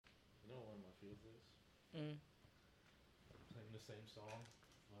with this. Mm. Playing the same song,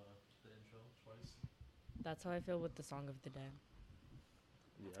 the intro twice. That's how I feel with the song of the day.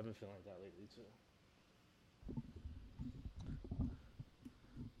 Yeah, I've been feeling like that lately too.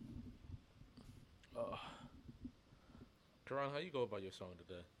 Karan, how you go about your song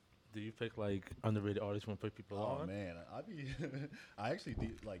today? Do you pick like underrated artists when put people on? Oh man, I actually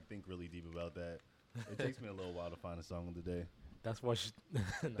think really deep about that. It takes me a little while to find a song of the day. That's why.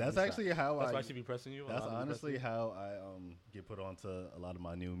 That's actually how That's why she be pressing you. That's honestly how I get put onto a lot of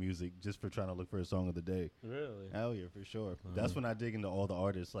my new music, just for trying to look for a song of the day. Really? Hell yeah, for sure. That's when I dig into all the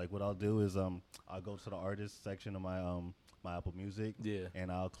artists. Like what I'll do is I'll go to the artist section of my my Apple Music. Yeah.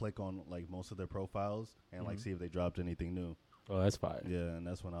 And I'll click on like most of their profiles and like see if they dropped anything new. Oh, that's fire. Yeah, and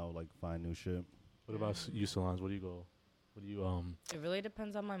that's when I'll like find new shit. What about you, Solange? What do you go? What do you It really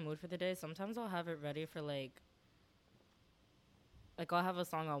depends on my mood for the day. Sometimes I'll have it ready for like I'll have a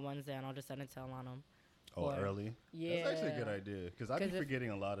song on Wednesday and I'll just send it to Alana. Oh, early? Yeah. That's actually a good idea because I be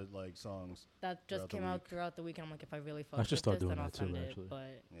forgetting a lot of like songs. That just came out throughout the week, and I'm like, if I really fuck I should with start this, doing then I'll that too, send actually. it.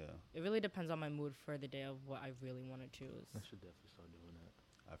 But yeah, it really depends on my mood for the day of what I really want to choose. I should definitely start doing that.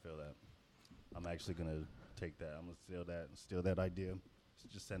 I feel that. I'm actually gonna take that. I'm gonna steal that idea.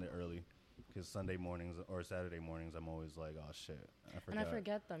 Just send it early, because Sunday mornings or Saturday mornings, I'm always like, oh shit, I forgot. And I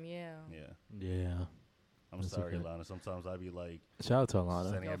forget them. Yeah. Yeah. I'm That's sorry, okay. Alana. Sometimes I be like, shout out to Alana.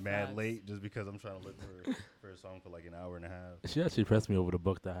 Sending it mad late just because I'm trying to look for a song for like an hour and a half. She actually pressed me over the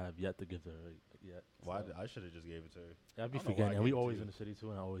book that I have yet to give to her yet. Why? I should have just gave it to her. I'd be forgetting, and we always in the city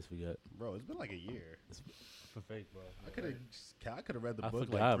too, and I always forget. Bro, it's been like a year. It's for fake, bro. I could have read the book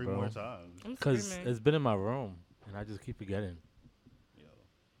forgot, like 3 bro. more times. Because it's been in my room, and I just keep forgetting. Yo,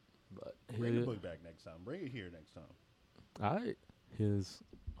 but bring the book back next time. Bring it here next time. All right. Here's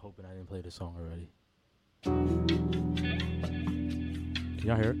hoping I didn't play the song already. Can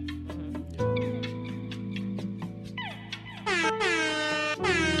y'all hear it?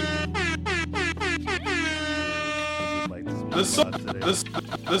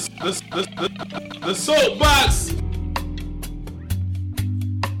 The soapbox.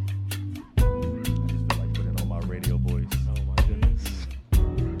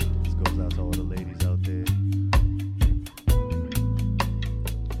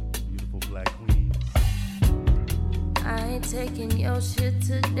 Taking your shit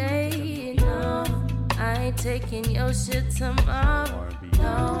today, no. I ain't taking your shit tomorrow,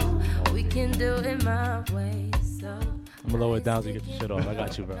 no. We can do it my way, so. I'm gonna lower it down so you get your shit off. I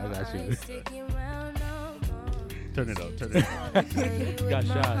got you, bro. I got you. Turn it up. Got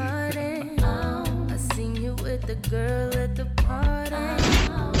shot. I seen you with the girl at the party.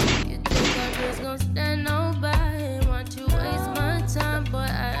 You think I'm just gonna stand nobody? Want you waste my time, boy?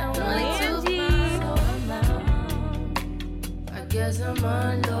 I ain't way too fine. I guess I'm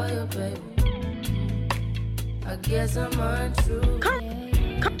unloyal, baby. I guess I'm untrue.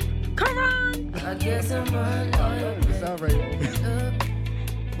 Come on. I guess I'm unloyal, baby. Sound right.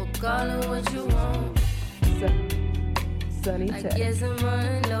 We'll call it what you want. Sunny I guess I'm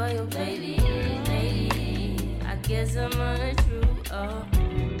unloyal, baby. I guess I'm untrue. Oh.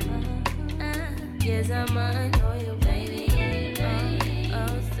 I guess I'm unloyal, baby.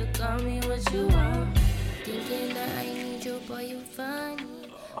 Oh, so call me what you want. Thinking that I need you, boy, you funny.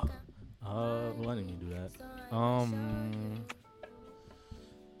 Why didn't you do that?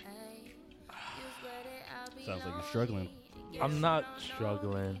 Sounds like you're struggling. I'm not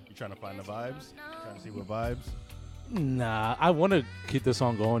struggling. You trying to find the vibes? Trying to see what vibes? Nah, I want to keep this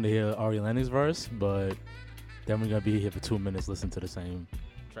song going to hear Ari Lennox's verse, but then we're gonna be here for 2 minutes listening to the same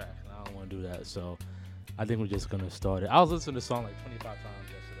track. And I don't want to do that, so I think we're just gonna start it. I was listening to the song like 25 times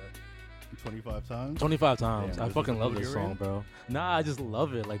yesterday. 25 times? 25 times. Damn, I fucking love mood this you're song, in? bro. Nah, I just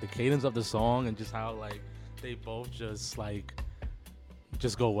love it. Like the cadence of the song and just how like they both just like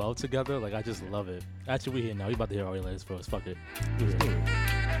just go well together. Like I just love it. Actually, we here now. We about to hear Ari Lennox first. Fuck it.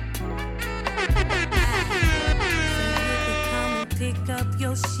 Pick up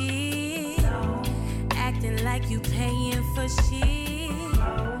your shit, acting like you paying for shit.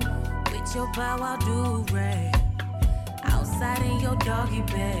 With your bow wow do rag, outside in your doggy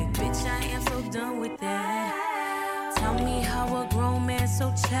bag. Bitch, I am so done with that. Tell me how a grown man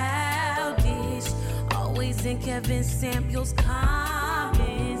so childish, always in Kevin Samuels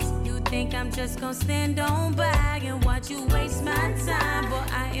comments. You think I'm just gonna stand on by and watch you waste my time?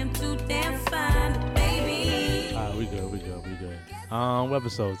 But I am too damn fine, baby. Alright, we good. What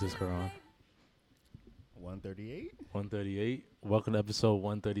episode is this, Karan? 138? 138. Welcome to episode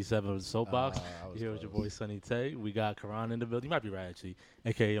 137 of the Soapbox. I was Here with your close. boy Sunny Tay. We got Karan in the building. You might be right, actually.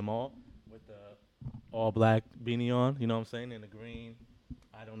 AKA Amal with the all black beanie on. You know what I'm saying? And the green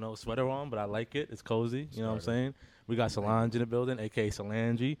I don't know sweater on, but I like it. It's cozy. You know what I'm Starter. saying? We got Solange in the building, a.k.a.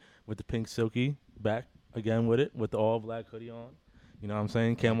 Solange, with the pink silky back again with it, with the all-black hoodie on. You know what I'm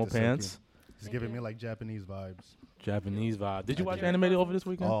saying? Camel the silky. pants. It's giving me like Japanese vibes. Japanese vibe. Did you I watch did. Animated over this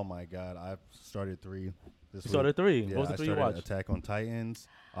weekend? Oh my god, I've started 3 this You week. started 3. Yeah, what was the I 3 you started watched? Attack on Titans,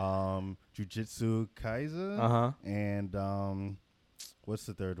 Jujutsu Kaisen, Uh-huh. and what's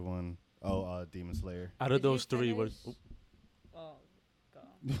the third one? Oh, Demon Slayer. Out of Did you those 3, what, finish? Oh,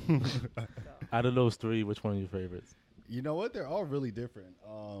 God. out of those 3, which one are your favorites? You know what? They're all really different.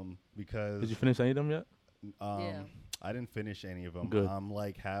 Because Did you finish any of them yet? Yeah. I didn't finish any of them. Good. I'm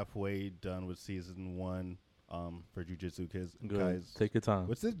like halfway done with season 1 for Jujutsu Good. Kaisen. Take your time.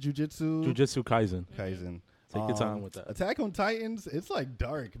 What's this? Jujutsu Jujutsu Kaisen. Kaisen. Take your time with that. Attack on Titans, it's like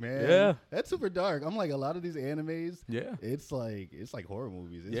dark, man. Yeah. That's super dark. I'm like a lot of these animes, Yeah. it's like horror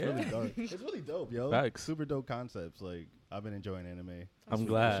movies. It's Yeah. really dark. It's really dope, yo. Facts. Super dope concepts. Like I've been enjoying anime. I'm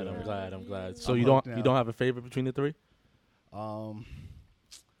glad. I'm glad. I'm glad. So I'm you don't hooked you now. don't have a favorite between the 3? Um,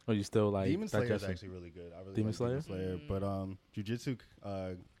 Or you still like Demon Slayer is digesting? actually really good. I really Demon like Slayer? Demon Slayer, but Jujutsu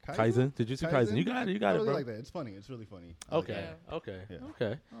Kaizen? Jujutsu Kaisen. You got it. You got I it, really bro. like that. It's funny. It's really funny. I like Okay. that. Okay. Yeah.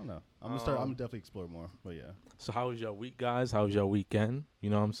 Okay. I don't know. I'm gonna start. I'm Um, gonna definitely explore more. But yeah, So how was your week, guys? How was your weekend? You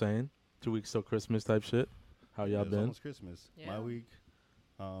know what I'm saying? 2 weeks till Christmas type shit. How y'all it's been? almost Christmas. Yeah. My week.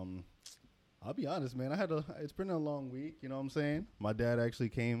 I'll be honest, man. It's been a long week. You know what I'm saying? My dad actually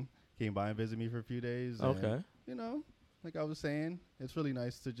came by and visited me for a few days. and, Okay. You know, like I was saying, it's really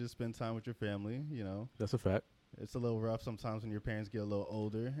nice to just spend time with your family. You know, That's a fact. it's a little rough sometimes when your parents get a little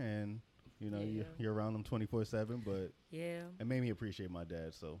older and you know Yeah. you're around them 24/7. But Yeah. it made me appreciate my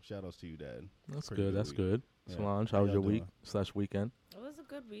dad. So shout outs to you, Dad. That's Pretty good. good That's week. good. Yeah. Solange, How how was y'all your week doing? / weekend? It was a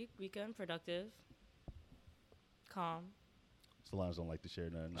good weekend, productive, calm. Solange don't like to share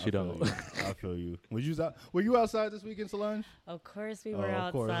nothing. She don't. Feel you. I feel you. Were you outside this weekend, Solange? Of course we Oh, were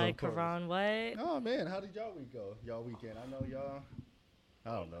of course, outside, of course. Karan. What? Oh man, how did y'all week go? Y'all weekend? I know y'all.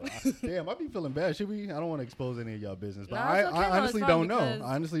 I don't know. Damn, I be feeling bad. Should we? I don't want to expose any of y'all business, but No, it's okay, I no, honestly it's don't fine know. because-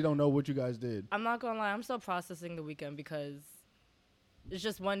 I honestly don't know what you guys did. I'm not gonna lie, I'm still processing the weekend because it's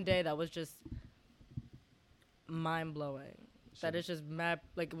just one day that was just mind blowing. That is just mad.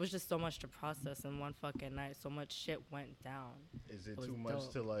 Like it was just so much to process in one fucking night. So much shit went down. Is it It was too much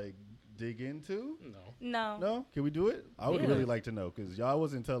dope. to like dig into? No. No. No, can we do it? I would Yeah. really like to know because y'all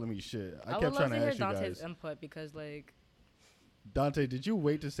wasn't telling me shit. I would kept love trying to to hear ask you Dante's guys. input because like Dante, did you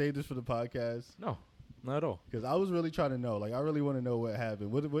wait to save this for the podcast? No, not at all. Because I was really trying to know. Like, I really want to know what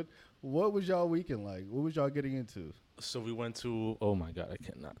happened. What was y'all weekend like? What was y'all getting into? So we went to. Oh my God, I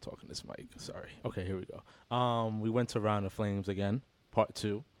cannot talk in this mic. Sorry. Okay, here we go. We went to Round of Flames again, part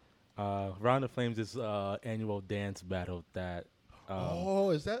 2. Round of Flames is annual dance battle that.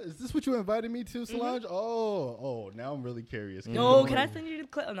 Is this what you invited me to, Solange? Oh, now I'm really curious. Keep no, going. can I send you the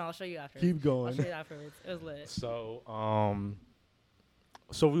clip? Oh, no, I'll show you after. Keep I'll going. show you afterwards. It was lit.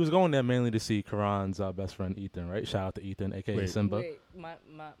 So we was going there mainly to see Karan's best friend Ethan, right? Shout out to Ethan, aka Wait. Simba. Wait, my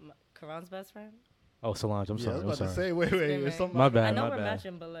Karan's best friend? Oh, Solange, I'm Yeah, sorry. I I'm was about to sorry. say, wait. Screaming. It's something My I bad. know My we're bad.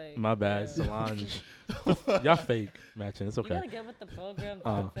 matching, but like My bad, yeah. Solange. Y'all fake matching. It's You okay. gotta get with the program.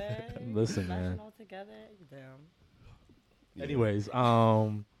 Oh, Dante. listen, Matching man. all together. Damn. Yeah. Anyways,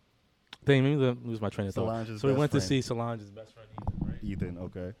 dang, maybe lose my train of thought. Solange's So we best went to friend. see Solange's best friend Ethan, right? Ethan,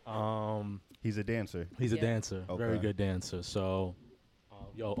 okay. He's a dancer. He's a Yeah. dancer, very Okay. good dancer. So,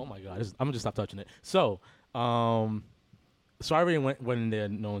 oh my God, I'm gonna just stop touching it. So, so I already went in there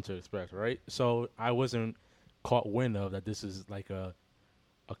knowing to expect, right? So I wasn't caught wind of that this is like a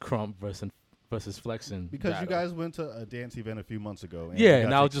crump versus flexing. Because you battle. guys went to a dance event a few months ago. And Yeah, you got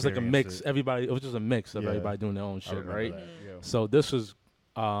now to it's just like a experience mix. it. Everybody, it was just a mix of Yeah. everybody doing their own I shit, remember right? that, yeah. So this was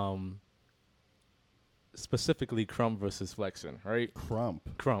specifically crump versus flexing, right? Crump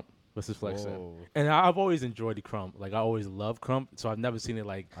versus flexing. Whoa. And I've always enjoyed the crump. Like I always loved crump, so I've never seen it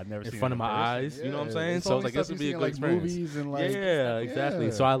like I've never in seen front it of my person. eyes. You know what I'm Yeah. saying? It's So I was only like, this stuff would be you a see good in, like, experience. movies and, like, yeah, exactly.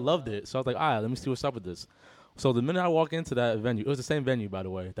 Yeah. So I loved it. So I was like, all right, let me see what's up with this. So the minute I walk into that venue, it was the same venue, by the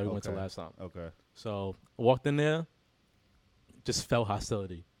way, that we went to Okay. last time. Okay. So I walked in there, just felt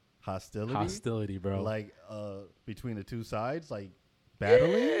hostility. Hostility? Hostility, bro. Like between the two sides, like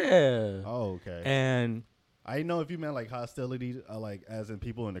battling? Yeah. Oh, okay. And I didn't know if you meant like hostility, like as in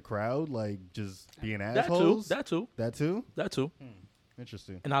people in the crowd, like just being that assholes. too. That too? That too.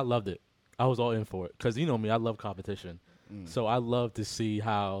 Interesting. And I loved it. I was all in for it because you know me, I love competition. So I love to see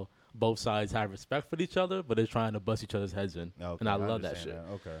how both sides have respect for each other, but they're trying to bust each other's heads in. Okay, and I love that understand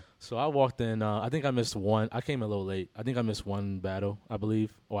shit. Okay. So I walked in. I think I missed one. I came a little late. I think I missed one battle, I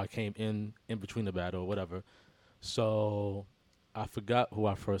believe, or I came in between the battle or whatever. So I forgot who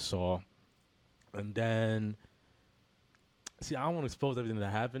I first saw, and then See, I don't want to expose everything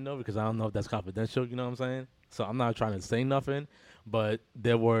that happened though, because I don't know if that's confidential. You know what I'm saying? So I'm not trying to say nothing, but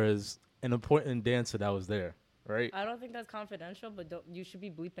there was an important dancer that was there, right? I don't think that's confidential, but you should be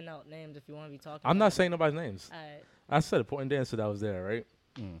bleeping out names if you want to be talking. I'm about not saying nobody's names. Alright. I said important dancer that was there, right?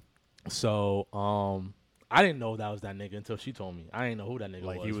 Mm. So I didn't know that was that nigga until she told me. I didn't know who that nigga was.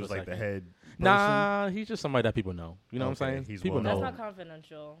 Like he for a was like the second. head. Nah, he's just somebody that people know. You know what I'm Okay, saying? he's People well know. That's known. not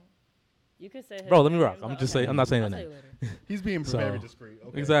confidential. You could say his Bro, let me name, rock. I'm but just okay. saying. I'm not saying I'll that tell name. you later. He's being So- very discreet.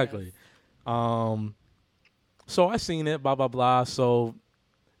 Okay. Exactly. So I seen it, blah blah blah. So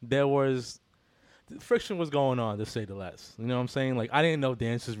there was friction was going on, to say the less. You know what I'm saying? Like I didn't know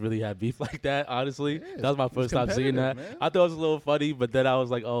dancers really had beef like that. Honestly, Yeah, that was my it's first time seeing that. competitive, man. I thought it was a little funny, but then I was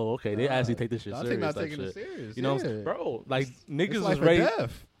like, oh, okay, they Nah, actually take this shit I think serious. not Like taking it shit. serious. You know, what I'm yeah. saying? Bro, like niggas It's was life or ready.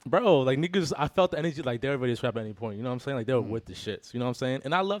 death. Bro, like niggas, I felt the energy like they were ready to scrap at any point. You know what I'm saying? Like they were Mm. with the shits. You know what I'm saying?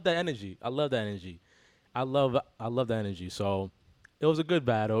 And I love that energy. I love that energy. I love that energy. So it was a good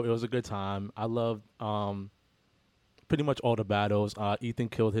battle. It was a good time. I loved pretty much all the battles. Ethan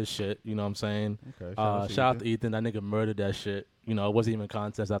killed his shit. You know what I'm saying? Okay. Shout out to Ethan. That nigga murdered that shit. You know, it wasn't even a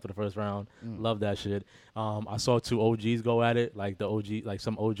contest after the first round. Love that shit. I saw two OGs go at it, like the OG, like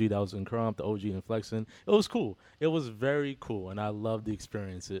some OG that was in Crump, the OG in Flexing. It was cool. It was very cool, and I loved the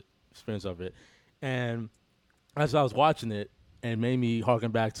experience of it. And as I was watching it, it made me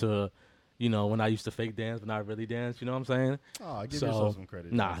harken back to, you know, when I used to fake dance but not really dance. You know what I'm saying? Oh, give So, yourself some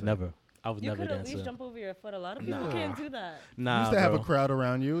credit. Nah, never. I was You never could at least dancing. jump over your foot. A lot of people Nah. can't do that. You Nah, used to have a bro. crowd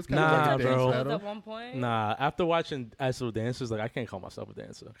around you. It's kind Nah, of like a dance bro. battle. At one point. Nah, after watching actual dancers, like I can't call myself a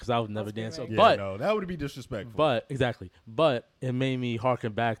dancer because I would never That's dance. great. Yeah, But no, that would be disrespectful. But exactly. But it made me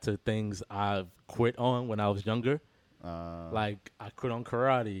harken back to things I've quit on when I was younger. Like I quit on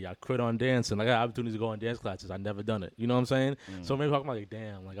karate, I quit on dancing. Like I had opportunities to go on dance classes. I never done it. You know what I'm saying? So maybe I'm like,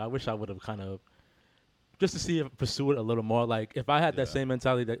 damn, like I wish I would have kind of just to see if pursue it a little more. Like if I had that Yeah. same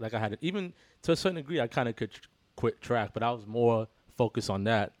mentality that like I had it, even to a certain degree, I kind of could quit track, but I was more focused on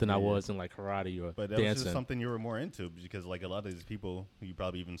that than I Yeah. was in like karate or But that was dancing. just something you were more into because, like, a lot of these people who you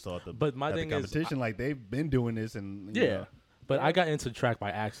probably even saw at the, But my at the thing is, competition, like, they've been doing this and you yeah. know. But Yeah. I got into track by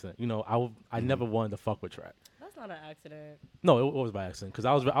accident. You know, I never wanted to fuck with track. That's not an accident. No, it was by accident because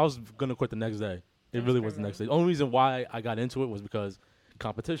I was gonna quit the next day. It That's really was great, the man. next day. The only reason why I got into it was because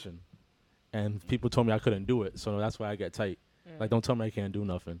competition, and people told me I couldn't do it, so that's why I get tight. Like, don't tell me I can't do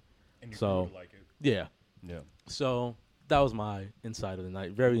nothing. And you So- grew to like it. Yeah. Yeah. So that was my insight of the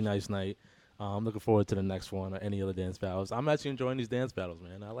night. Very nice night. I'm looking forward to the next one or any other dance battles. I'm actually enjoying these dance battles,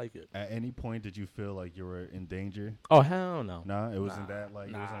 man. I like it. At any point, did you feel like you were in danger? Oh hell no. Nah, it wasn't that like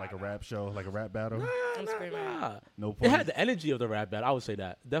it wasn't like a rap show, like a rap battle. I'm screaming. Nah. No It point. had the energy of the rap battle. I would say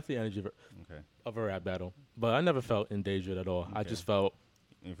that. Definitely energy Okay. of a rap battle. But I never felt endangered at all. I Okay. just felt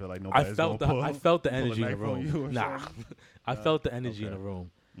You feel like I nobody's felt the gonna pull, I felt the pull a energy in the knife on you or room. Nah, something? I felt the energy in the okay.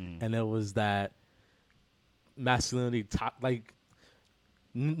 room, Mm. and it was that masculinity. Like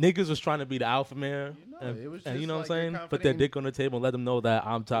niggas was trying to be the alpha male, You know, and, it was and you just know like what I'm you're saying. Put their confident- dick on the table and let them know that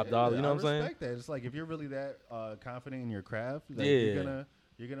I'm top dollar. You know I what I'm saying? respect that. It's like if you're really that confident in your craft, like, Yeah.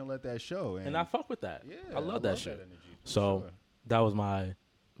 you're gonna let that show. And I fuck with that. yeah, I love that shit. energy, for So sure. that was my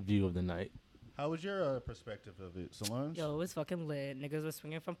view of the night. How was your perspective of it, Solange? Yo, it was fucking lit. Niggas was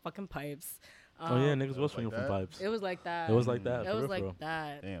swinging from fucking pipes. Oh yeah, niggas was was swinging like from that? pipes. It was like that. It was like that. It for was real, like for real.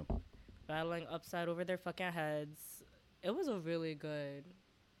 that. Damn. Battling upside over their fucking heads. It was a really good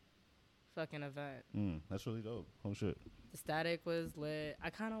fucking event. That's really dope. Oh shit. The static was lit. I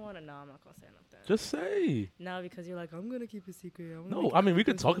kind of want to know. I'm not gonna say nothing. Just say. No, because you're like, I'm gonna keep it secret. I'm gonna No, keep I mean we it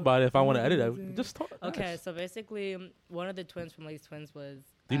could talk secret. about it if I want to edit Amazing. it. Just talk. Okay, Nice. so basically, one of the twins from Lace Twins was.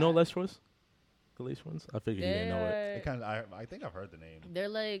 Do you know at- Les Twins? The Les Twins? I figured you didn't know it. They're, It kind of. I think I've heard the name. they're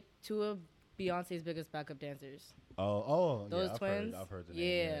like two of Beyonce's biggest backup dancers. Oh, Those yeah, twins? I've heard the Yeah.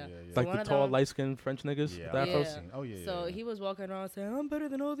 name. Yeah. It's So like one the of tall, them- light-skinned French niggas. Yeah, with the I've afros. seen- Oh yeah. So yeah. he was walking around saying, I'm better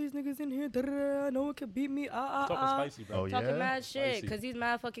than all these niggas in here. Da-da-da, no one can beat me. Talking spicy, bro. Oh, Talking yeah? mad shit Spicy. because he's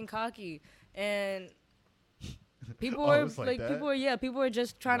mad fucking cocky. And people Oh, were it was like that? people were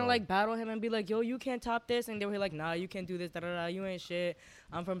just trying to Bro. like battle him and be like, yo, you can't top this. And they were like, nah, you can't do this. Da-da-da, you ain't shit.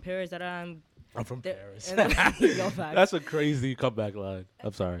 I'm from Paris. Da-da-da. I'm from There- Paris. and then- Yo, facts. That's a crazy comeback line.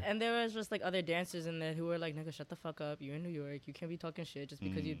 I'm sorry. And there was just like other dancers in there who were like, nigga, shut the fuck up. You're in New York. You can't be talking shit just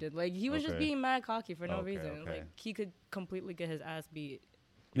because you did. Like, he was just Okay. being mad cocky for no Okay, reason. okay. Like, he could completely get his ass beat.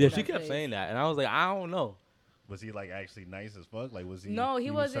 Yeah, that she kept place. saying that, and I was like, I don't know. Was he like actually nice as fuck? Like was he? No,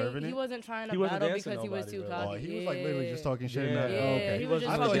 he was wasn't. serving He it? wasn't trying to He wasn't battle dancing because he was nobody, too bro. cocky. Oh, he was like literally just talking shit. Yeah. and that- Yeah, oh, okay. he was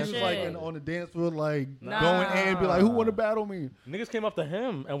just I thought he talking was like shit. on the dance floor, like Nah. going in, be like, "Who want to battle me? Niggas came up to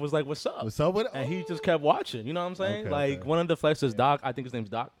him and was like, "What's up?" What's up with it?" And he just kept watching. You know what I'm saying? Okay, like okay. one of the flexers, Doc. I think his name's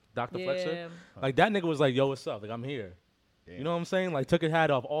Doc. Dr. Yeah. Flexer. Like that nigga was like, "Yo, what's up? Like I'm here." You know what I'm saying? Like took his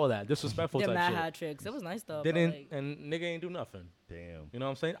hat off, all that disrespectful Did type mad shit. hat tricks. It was nice though. but, Didn't like, and nigga ain't do nothing. Damn. You know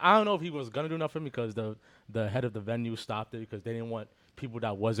what I'm saying? I don't know if he was gonna do nothing because the head of the venue stopped it because they didn't want people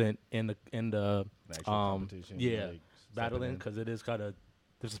that wasn't in the Actual competition, yeah, like, battling stepping in. because it is kind of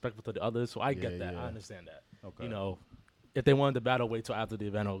disrespectful to the others. So I get Yeah, that. yeah. I understand that. Okay. You know, if they wanted to battle, wait till after the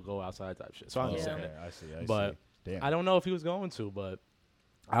event or go outside type shit. So I Oh, understand okay, that. I see. But Damn. I don't know if he was going to, but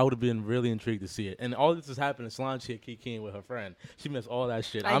I would have been really intrigued to see it. And all this is happening. Solange here kicking with her friend. She missed all that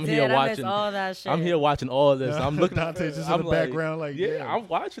shit. I I'm did, here I missed watching all that shit. I'm here watching all this. I'm looking at Dante's just in I'm the like, background, like, yeah, damn. I'm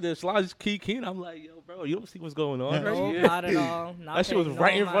watching this. Solange kicking. I'm like, yo, bro, you don't see what's going on right Nope, here? not at all. Not That shit was paying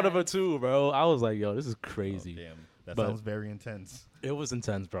right no in front of her mind. too, bro. I was like, yo, this is Oh, crazy. damn. That But- sounds very intense. It was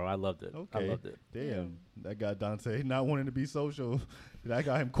intense, bro. I loved it. Okay. I loved it. Damn. That got Dante not wanting to be social. That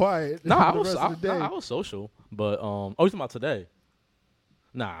got him quiet. No, for I the was rest of the day. I was social, but oh, you talking about today?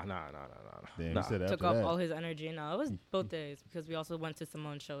 Nah. Damn, nah. you said after Took off that. all his energy. No, it was both days because we also went to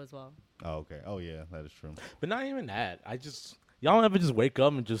Simone's show as well. Oh, okay. Oh, yeah, that is true. But not even that. Y'all ever just wake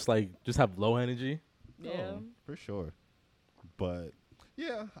up and just have low energy? Yeah. Oh, for sure. But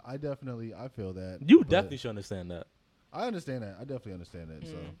yeah, I feel that. You but definitely should understand that. I understand that. I definitely understand that.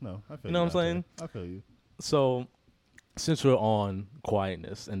 So no, I feel You know what I'm Dante. saying? I feel you. So, since we're on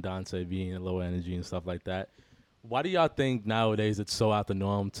quietness and Dante being low energy and stuff like that, why do y'all think nowadays it's so out the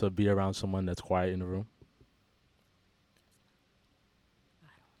norm to be around someone that's quiet in the room?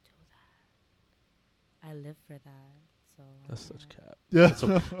 I live for that. So That's such cap.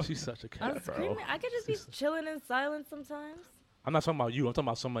 Yeah. She's such a I'm cat, bro. screaming. I could just be chilling in silence sometimes. I'm not talking about you. I'm talking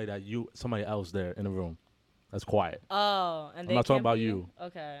about somebody else there in the room that's quiet. Oh, and they I'm not talking can't about be- you.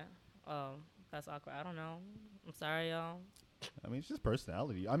 Okay. Oh, that's awkward. I don't know. I'm sorry, y'all. I mean, it's just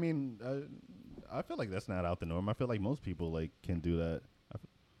personality. I mean, I feel like that's not out the norm. I feel like most people can do that.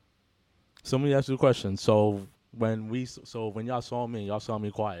 So let me ask you a question. So when y'all saw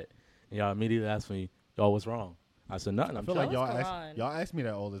me quiet, and y'all immediately asked me, "Y'all, what's wrong?" I said nothing. I I'm feel chilling. like y'all What's going on? y'all ask me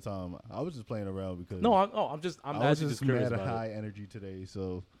that all the time. I was just playing around because I'm I was actually just curious mad about high it. energy today.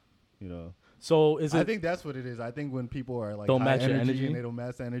 So, you know, So is I it? think that's what it is. I think when people are like Don't high match your energy? and they don't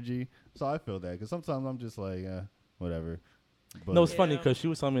match energy, so I feel that because sometimes I'm just like, whatever. But No, it's funny Yeah. because she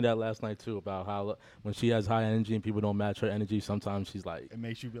was telling me that last night too about how when she has high energy and people don't match her energy, sometimes she's like, it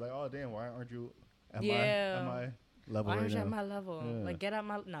makes you be like, oh damn, why aren't you? Am Yeah. I level Why right aren't you now? at my level? Yeah. Like, get at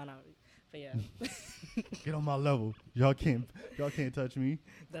my no. But yeah, Get on my level. Y'all can't touch me.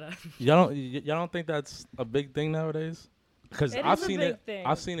 y'all don't think that's a big thing nowadays? Because It I've is a seen big it. thing.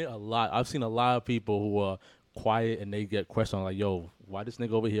 I've seen it a lot. I've seen a lot of people who are quiet and they get questioned like, "Yo, why this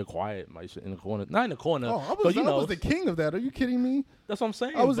nigga over here quiet? My shit in the corner, not in the corner." Oh, I but was, you I know, was the king of that. Are you kidding me? that's what I'm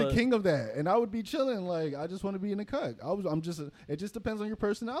saying. I was the but- king of that, and I would be chilling. Like I just want to be in the cut. It just depends on your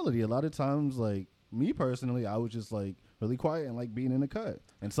personality. A lot of times, like me personally, I was just like really quiet and like being in the cut.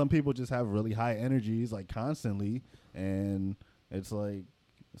 And some people just have really high energies, like constantly, and it's like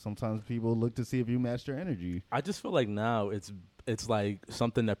sometimes people look to see if you match their energy. I just feel like now it's like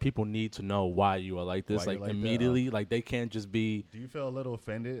something that people need to know why you are like this, Why you're like like that, immediately. Like they can't just be Do you feel a little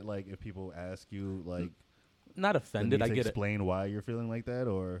offended, like if people ask you, like, not the offended. need I to get it. explain why you're feeling like that,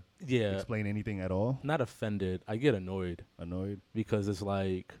 or Yeah, explain anything at all? not offended. I get annoyed Annoyed? because it's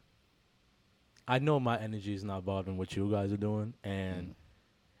like I know my energy is not bothering what you guys are doing, and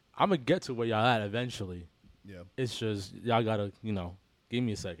I'm gonna get to where y'all at eventually. Yeah. It's just y'all gotta, give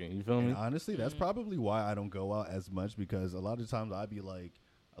me a second. You feel And me? honestly, that's probably why I don't go out as much, because a lot of times I'd be like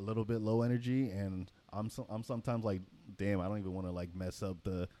a little bit low energy, and I'm sometimes like, damn, I don't even want to like mess up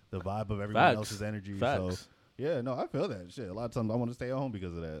the vibe of everyone Facts. else's energy. Facts. So yeah, no, I feel that shit. A lot of times I want to stay at home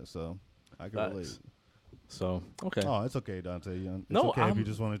because of that. So I can relate. Facts. So okay. Oh, it's okay, Dante. It's No, okay if you I'm-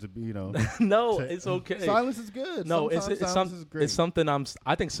 just wanted to be, No, ta- it's okay. Silence is good. No, Sometimes it's silence is great. it's something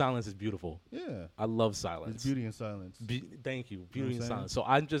I think silence is beautiful. Yeah, I love there's silence. beauty in silence. Thank you. what Beauty I'm in saying? silence.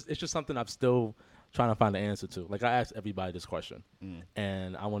 So it's just something I'm still trying to find the answer to. Like I asked everybody this question,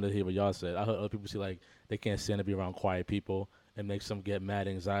 and I wanted to hear what y'all said. I heard other people say like they can't stand to be around quiet people. It makes them get mad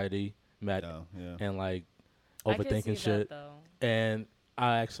anxiety, mad, Oh, yeah. and like I can overthinking see shit. That, though. And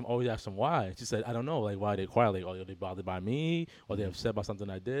I always ask them why. She said, I don't know, like why they quiet, like, oh, they bothered by me, or they upset about something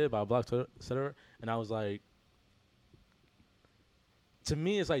I did, blah blah, et cetera. And I was like, to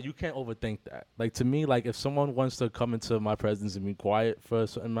me, it's like you can't overthink that. Like to me, like if someone wants to come into my presence and be quiet for a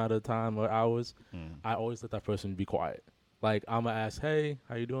certain amount of time or hours, I always let that person be quiet. Like I'm gonna ask, hey,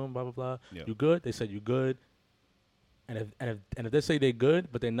 how you doing? Blah blah blah. Yeah. You good? They said you good. And if they say they're good,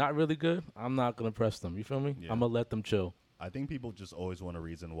 but they're not really good, I'm not gonna press them. You feel me? Yeah. I'm gonna let them chill. I think people just always want a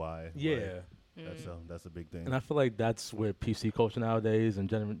reason why. Yeah. Like, that's a big thing. And I feel like that's where PC culture nowadays and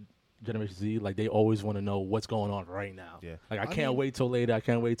Generation Z, like they always want to know what's going on right now. Yeah. Like I I can't mean- wait till later. I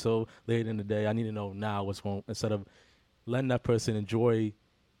can't wait till later in the day. I need to know now what's going, instead of letting that person enjoy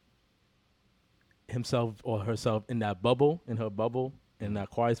himself or herself in that bubble, in her bubble, in that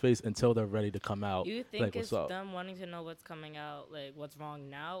quiet space until they're ready to come out. You think like, it's what's up? them wanting to know what's coming out, like what's wrong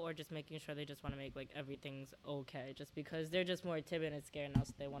now, or just making sure they just want to make like everything's okay, just because they're just more timid and scared now,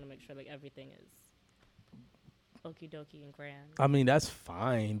 so they want to make sure like everything is okie dokie and grand. I mean, that's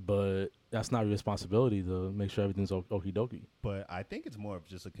fine, but that's not your responsibility to make sure everything's okie dokie. But I think it's more of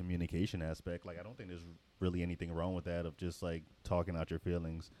just a communication aspect. Like I don't think there's really anything wrong with that of just like talking out your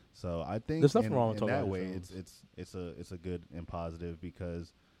feelings. So I think There's nothing wrong with in talking that out your way. feelings. It's a good and positive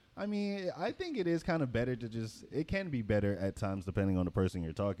because. I mean, I think it is kind of better to just. It can be better at times depending on the person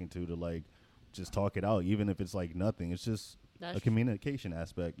you're talking to like just talk it out, even if it's like nothing. It's just That's a communication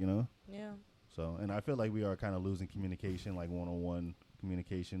aspect, you know. yeah. So, and I feel like we are kind of losing communication, like one-on-one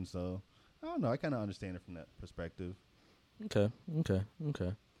communication. So, I don't know. I kind of understand it from that perspective. Okay.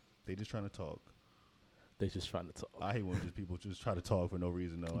 They just trying to talk. They just trying to talk. I hate when just people just try to talk for no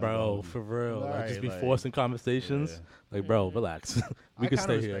reason, though. Bro, for real. Like, Right, just be like, forcing conversations. yeah. Like, bro, relax. we can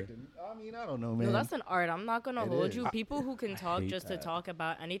stay here. I mean, I don't know, man. No, that's an art. I'm not gonna It hold is. you. People who can talk hate just that. to talk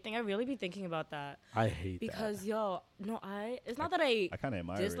about anything, I really be thinking about that I hate because that. yo, no, it's not that I I kind of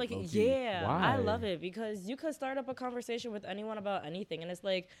admire dislike it. it. low-key. Yeah, Why? I love it because you could start up a conversation with anyone about anything, and it's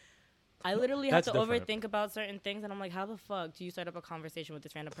like. I literally have That's to different. overthink about certain things, and I'm like, how the fuck do you start up a conversation with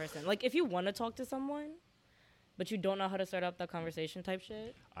this random person? Like, if you want to talk to someone, but you don't know how to start up that conversation type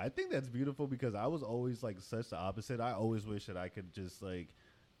shit. I think that's beautiful because I was always like such the opposite. I always wish that I could just like,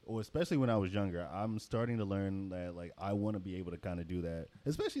 or especially when I was younger, I'm starting to learn that like I want to be able to kind of do that.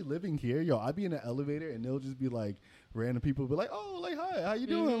 Especially living here, yo, I'd be in an elevator and they'll just be like random people be like, oh, like hi, how you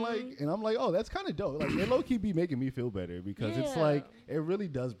doing? Like, and I'm like, oh, that's kind of dope. Like, it low key be making me feel better because it's Yeah. like it really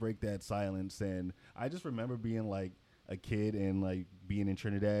does break that silence. And I just remember being like a kid and like being in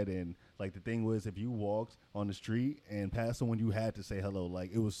Trinidad and like the thing was if you walked on the street and passed someone you had to say hello, like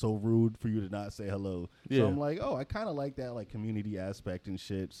it was so rude for you to not say hello. Yeah. So I'm like, oh, I kind of like that like community aspect and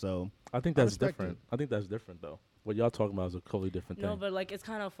shit. So I think I that's respect different. it. I think that's different, though. What y'all talking about is a totally different No, thing. but like it's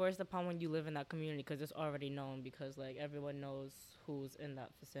kind of forced upon when you live in that community because it's already known because like everyone knows who's in that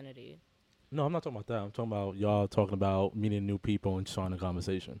vicinity. No, I'm not talking about that. I'm talking about y'all talking about meeting new people and starting a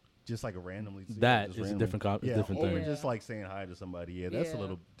conversation. just like a randomly. That just is a randomly. different co- yeah, different or thing. just like saying hi to somebody. Yeah, that's a Yeah.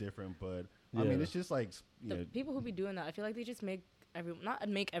 little different. But I mean, Yeah. it's just like The people who be doing that, I feel like they just make not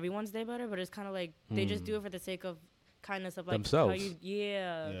make everyone's day better, but it's kind of like they just do it for the sake of kindness of like Themselves. How you,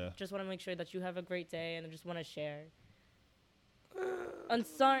 Yeah. just want to make sure that you have a great day and they just want to share. On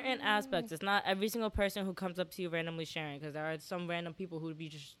certain aspects, it's not every single person who comes up to you randomly sharing, because there are some random people who would be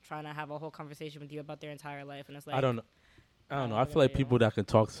just trying to have a whole conversation with you about their entire life, and it's like I don't know. I yeah, feel like yeah. people that can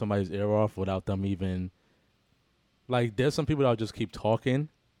talk somebody's ear off without them even, like, there's some people that'll just keep talking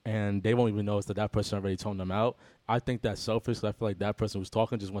and they won't even notice that that person already toned them out. I think that's selfish. 'Cause I feel like that person who's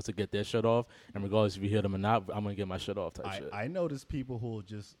talking just wants to get their shit off, and regardless if you hear them or not, I'm gonna get my shit off type shit. I notice people who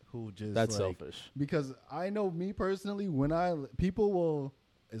just That's like, selfish. because I know me personally when people will,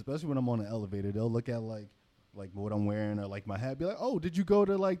 especially when I'm on an elevator, they'll look at like what I'm wearing or like my hat, be like, oh, did you go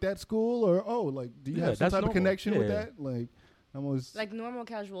to like that school, or oh, like do you Yeah, have some that's type of normal. connection with Yeah. that? Like I'm always like normal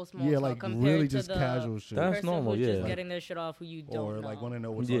casual small yeah, talk like compared really to just the casual shit. That's person normal, who's yeah. just getting their shit off who you don't or know. like want to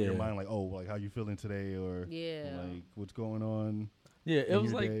know what's on your Yeah. mind, like oh, like how you feeling today, or Yeah. like what's going on. Yeah, it in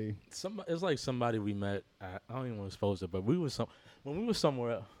was your like day. it was like somebody we met at, I don't even want to expose it, but when we were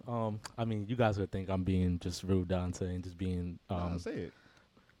somewhere. I mean, you guys would think I'm being just rude, Dante, and just being Nah, say it.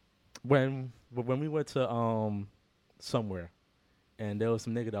 when we went to somewhere, and there was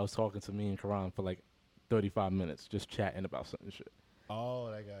some nigga that was talking to me and Karan for like 35 minutes, just chatting about certain shit,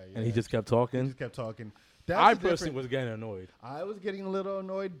 Oh, that guy. Yeah. and he just kept He talking. just kept talking. That's I the difference. personally was getting annoyed. I was getting a little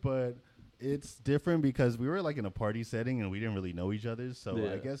annoyed, but it's different because we were like in a party setting and we didn't really know each other. So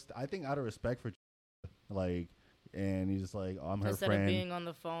Yeah. I think out of respect for like, and he's like, oh, I'm her Instead friend. of being on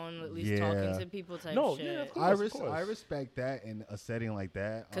the phone, at least Yeah. talking to people type No, shit. yeah, of I course, of course. I respect that in a setting like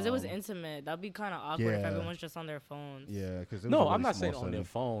that Because it was um, intimate. That'd be kind of awkward if yeah. everyone's just on their phones. Yeah, because No, I'm not saying on their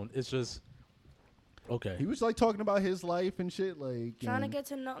phone. It's just okay. He was like talking about his life and shit, like Trying to and- get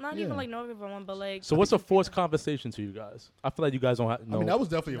to know, not Yeah. even like know everyone, but like So what's a forced conversation to you guys? I feel like you guys don't have. I No. mean, that was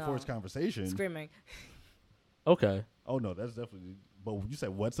definitely a No. forced conversation. screaming. Okay. Oh no, that's definitely. But you said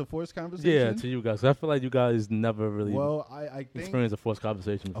what's a forced conversation? Yeah, to you guys. I feel like you guys never really Well, I think experienced a forced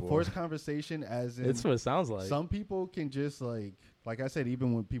conversation a before. forced conversation, as in It's what it sounds like. some people can just like I said,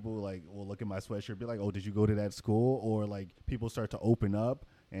 even when people like will look at my sweatshirt, be like, "Oh, did you go to that school?" Or like people start to open up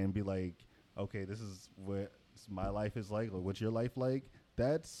and be like, "Okay, this is what my life is like. Or what's your life like?"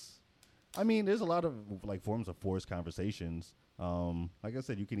 That's I mean, there's a lot of like forms of forced conversations. Like I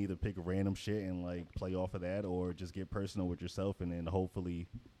said, you can either pick random shit and like play off of that, or just get personal with yourself, and then hopefully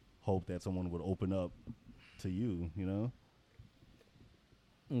hope that someone would open up to you. You know?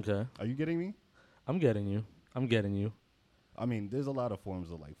 Okay. Are you getting me? I'm getting you. I mean, there's a lot of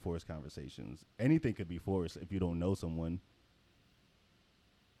forms of like forced conversations. Anything could be forced if you don't know someone.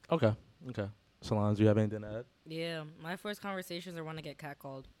 Okay. Solange, do you have anything to add? Yeah, my first conversations are when I get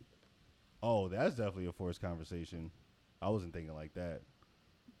catcalled. Oh, that's definitely a forced conversation. I wasn't thinking like that.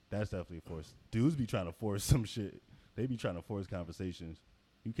 That's definitely forced. Dudes be trying to force some shit. They be trying to force conversations.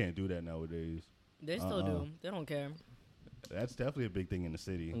 You can't do that nowadays. They still do. They don't care. That's definitely a big thing in the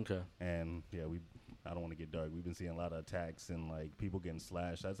city. Okay. And yeah, I don't want to get dark. We've been seeing a lot of attacks and like people getting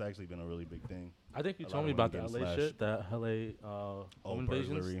slashed. That's actually been a really big thing. I think you A told lot me of about the women LA getting shit, that LA home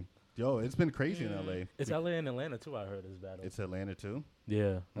invasions. burglary. Yo, it's been crazy in LA. It's LA and Atlanta too. I heard is bad. It's Atlanta too.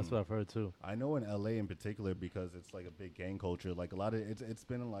 Yeah, that's what I've heard too. I know in LA in particular because it's like a big gang culture. Like a lot of it's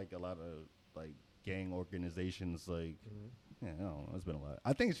been like a lot of like gang organizations. Like yeah, I don't know. It's been a lot.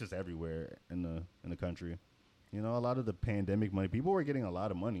 I think it's just everywhere in the country. You know, a lot of the pandemic money. People were getting a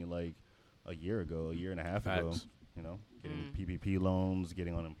lot of money like a year and a half ago. Facts. You know, getting PPP loans,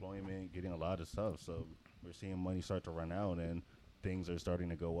 getting unemployment, getting a lot of stuff. So we're seeing money start to run out and things are starting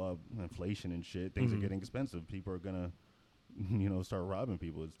to go up. Inflation and shit. Things are getting expensive. People are gonna, start robbing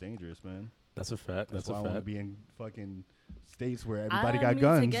people. It's dangerous, man. That's a fact. That's That's why a I want to fact. be in fucking states where everybody I got didn't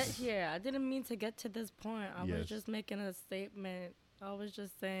guns. mean to get here. I didn't mean to get to this point. I Yes. was just making a statement. I was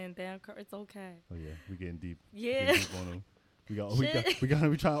just saying, damn, it's okay. Oh yeah, we getting deep. Yeah. Getting deep on 'em. We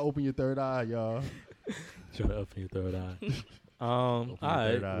trying to open your third eye, y'all. Try to open your third eye. All your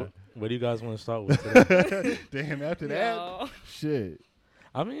right. third eye. What do you guys want to start with today? Damn, after that, Yo. shit.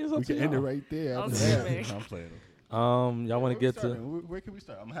 I mean, it's up We to can end it y'all. right there. I'm After that. screaming. I'm playing. Y'all want to get to? Where can we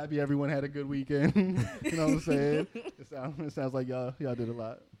start? I'm happy everyone had a good weekend. You know what I'm saying? It sounds like y'all did a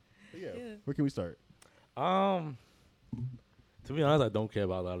lot. But yeah, where can we start? To be honest, I don't care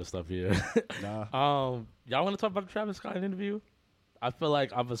about a lot of stuff here. Nah. Y'all want to talk about the Travis Scott interview? I feel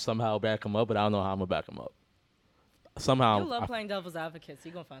like I'm gonna somehow back him up, but I don't know how I'm gonna back him up. Somehow, You love playing devil's advocate, so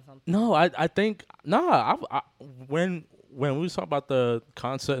you're going to find something. no, I think when we was talking about the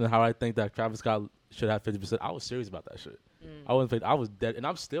concert and how I think that Travis Scott should have 50%, I was serious about that shit. I was dead, and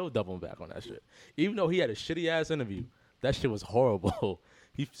I'm still doubling back on that shit. Even though he had a shitty ass interview, that shit was horrible.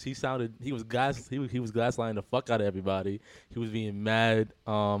 He was gaslighting the fuck out of everybody. He was being mad,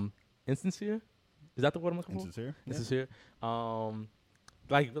 insincere. Is that the word I'm looking for? Insincere? Yeah. Insincere.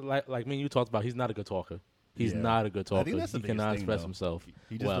 Like me and you talked about, he's not a good talker. He's Yeah. not a good talker. I think that's the He biggest cannot thing, express though. himself.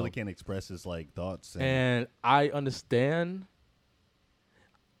 He just well. really can't express his like thoughts. And I understand.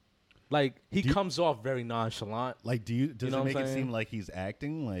 Like he Do you- comes off very nonchalant. like, does know it what make I'm it saying? seem like he's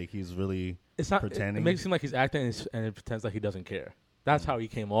acting? Like he's really It's not pretending? It makes it seem like he's acting and it pretends like he doesn't care. That's how he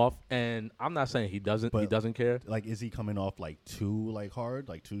came off. And I'm not saying he doesn't. He But- doesn't care. like, is he coming off like too like hard,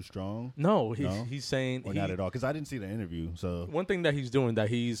 like too strong, No, No? he's saying or not at all? Because I didn't see the interview. So One thing that he's doing that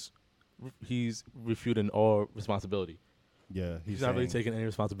he's refuting all responsibility. yeah, He's not really saying- taking any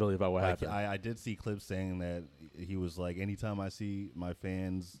responsibility about what Like, happened. I did see clips saying that he was like, anytime I see my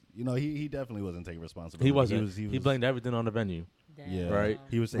fans, he definitely wasn't taking responsibility. He wasn't. He He blamed everything on the venue. Yeah, Right.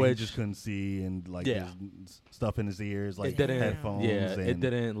 He was saying he Which- just couldn't see and like Yeah. his stuff in his ears, like It didn't. headphones. Yeah, and it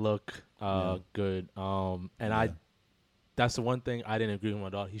didn't look Yeah. good. And Yeah. that's the one thing I didn't agree with my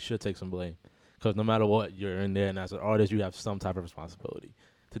dog. He should take some blame because no matter what, you're in there, and as an artist, you have some type of responsibility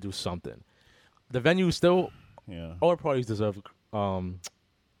to do something. The venue still, Yeah. all parties deserve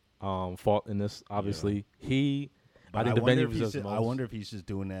fault in this. Obviously, I think the venue deserves the most. I wonder if he's just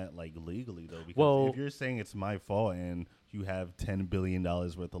doing that like legally though. Because Well- if you're saying it's my fault and you have $10 billion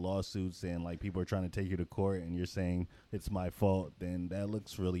worth of lawsuits and like people are trying to take you to court and you're saying it's my fault, then that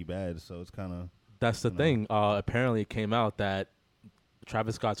looks really bad. So it's kind of That's the thing. Apparently, it came out that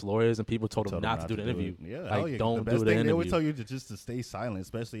Travis Scott's lawyers and people told him not to do the interview. Yeah, like, hell yeah. don't the do best the thing, They always interview. tell you just to stay silent,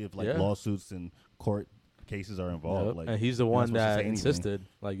 especially if like Yeah. lawsuits and court cases are involved. Yep. Like, And he's the you're not one supposed to that say anything. insisted,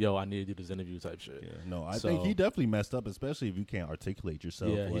 like, "Yo, I need to do this interview," type shit. Yeah, no, I So- think he definitely messed up, especially if you can't articulate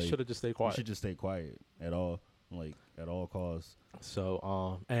yourself. Yeah, like, he should have just stayed You quiet. should just stay quiet at all costs.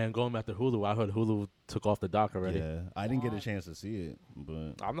 So, and going back to Hulu, I heard Hulu took off the dock already. Yeah, I didn't get a chance to see it,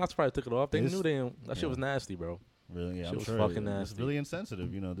 but I'm not surprised they took it off. They It's- knew that shit yeah. was nasty, bro. really, yeah, Shit I'm was sure fucking it's nasty. really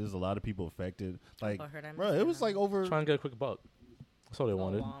insensitive. You know, there's a lot of people affected. Like, butthurt, I bro, missed it it was now. like over. Trying to get a quick buck. That's all they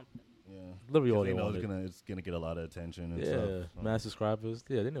wanted. Yeah, Literally all 'Cause they they know wanted. it's gonna get a lot of attention and Yeah, stuff. So mass subscribers.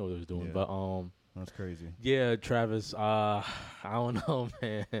 Yeah, they knew what they was doing. Yeah. But that's crazy. yeah, Travis. I don't know,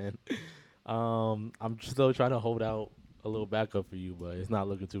 man. I'm still trying to hold out a little backup for you, but it's not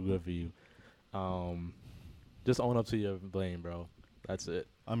looking too good for you. Just own up to your blame, bro. That's it.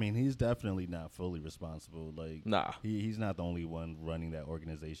 I mean, he's definitely not fully responsible. Like, Nah. he's not the only one running that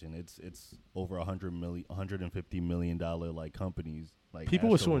organization. It's over $150 million like companies. Like People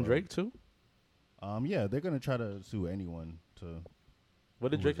were Astroworld. suing Drake too. Yeah, they're gonna try to sue anyone to. What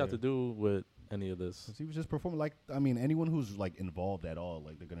did Who Drake was have to there? do with any of this? 'Cause he was just performing. Like, I mean, anyone who's like involved at all,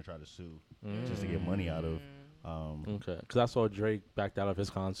 like they're gonna try to sue just to get money out of. Okay, because I saw Drake backed out of his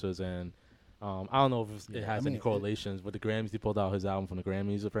concerts, and I don't know if it Yeah, has I mean, any correlations with the Grammys. He pulled out his album from the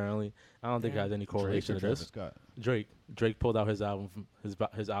Grammys. Apparently, I don't think it has any Drake or correlation to Travis this. Scott. Drake pulled out his album from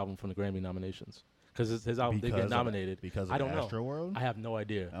his album from the Grammy nominations because his album did Because get of- nominated. because of I don't know. Astroworld? I have no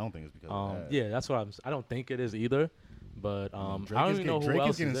idea. I don't think it's because of that. Yeah, that's what I don't think it is either. But Drake I don't is even know who Drake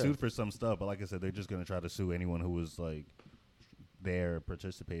else is getting there. sued for some stuff, but like I said, they're just gonna try to sue anyone who was like there,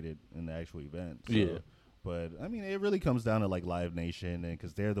 participated in the actual event. So, Yeah. But I mean, it really comes down to like Live Nation, and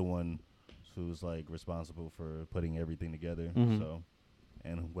because they're the one who's like responsible for putting everything together. Mhm. So,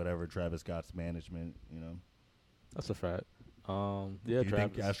 and whatever Travis Scott's management, That's a fact. Yeah, Do you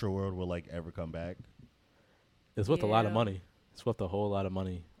Travis. think Astroworld will like ever come back? It's worth a lot of Yeah. money. It's worth a whole lot of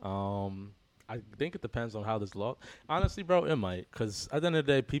money. I think it depends on how this law. Honestly, bro, it might. Because at the end of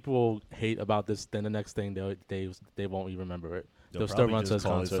the day, people will hate about this. Then the next thing they won't even remember it. They'll still probably run to just his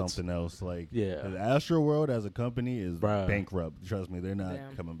call it concerts. something else. Like, Yeah. the Astroworld as a company is Bruh. bankrupt. Trust me, they're not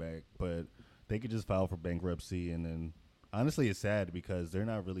Damn. coming back. But they could just file for bankruptcy, and then honestly, it's sad because they're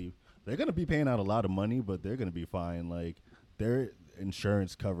not really. They're gonna be paying out a lot of money, but they're gonna be fine. Like, their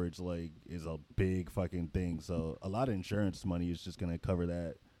insurance coverage like is a big fucking thing. So a lot of insurance money is just gonna cover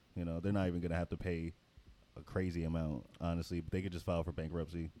that. They're not even gonna have to pay a crazy amount, honestly. But they could just file for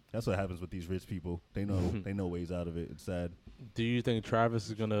bankruptcy. That's what happens with these rich people. They know ways out of it. It's sad. Do you think Travis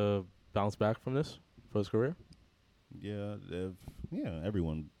is gonna bounce back from this for his career? Yeah,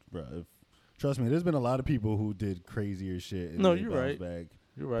 everyone, bro. Trust me, there's been a lot of people who did crazier shit. And No, they you're bounced right. Back.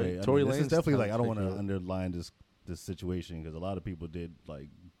 You're right. But, Tory this Lanez is definitely kinda like I don't want to taking it. underline this situation because a lot of people did like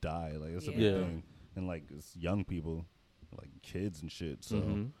die. Like that's a big Yeah. thing, and like it's young people, like kids and shit. So,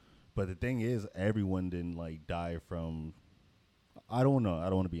 Mhm. but the thing is, everyone didn't like die from. I don't know. I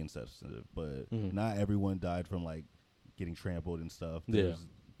don't want to be insensitive, but Mhm. not everyone died from like getting trampled and stuff. Yeah. There's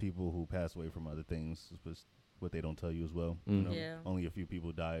people who passed away from other things. It's just what they don't tell you as well. Mhm. Yeah. Only a few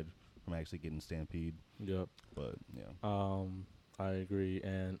people died from actually getting stampede, Yep. but yeah, I agree.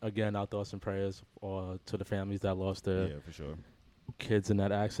 And again, our thoughts and prayers to the families that lost their yeah, for sure. kids in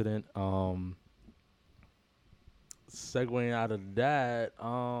that accident. Segueing out of that,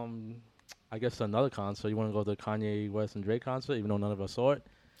 I guess another concert. You want to go to the Kanye West and Drake concert, even though none of us saw it.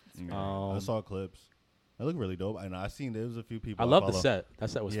 Yeah. I saw clips. It looked really dope, and I seen there was a few people. I love the follow. set. That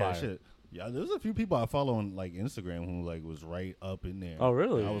set was Yeah, fire. shit. Yeah, there was a few people I follow on like Instagram who like was right up in there. Oh,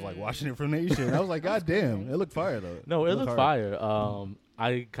 really? And I was like watching it from Nation. I was like, God damn, it looked fire though. No, it looked hard. fire.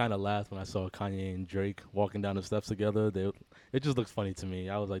 I kind of laughed when I saw Kanye and Drake walking down the steps together. It just looks funny to me.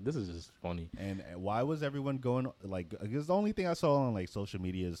 I was like, this is just funny. And why was everyone going like? I guess the only thing I saw on like social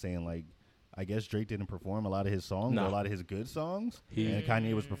media is saying like, I guess Drake didn't perform a lot of his songs, Nah. or a lot of his good songs, He- and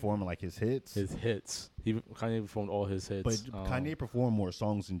Kanye was performing like his hits. His hits. Kanye performed all his hits. But Kanye performed more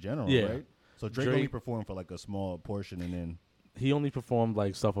songs in general, Yeah. right? So Drake only performed for like a small portion, and then he only performed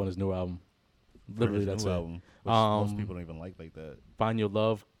like stuff on his new album. Literally, his that's new it. album, which most Um, people don't even like that. Find Your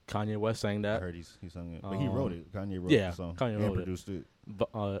Love. Kanye West sang I that. heard he sung it, but he wrote it. Kanye wrote yeah, the song Kanye and wrote it. produced it. But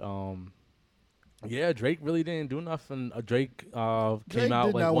yeah, Drake really didn't do nothing. Drake Drake came out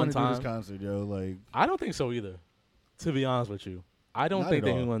did like not one want to do this time. concert, yo. Like I don't think so either. To be honest with you, I don't Not think at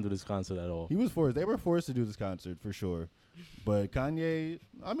they all. even want to do this concert at all. he was forced. They were forced to do this concert for sure. But Kanye,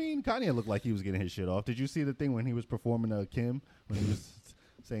 I mean, Kanye looked like he was getting his shit off. Did you see the thing when he was performing Kim when he was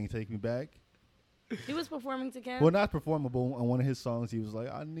saying "Take Me Back"? He was performing to Kim. Well, not performable on one of his songs. He was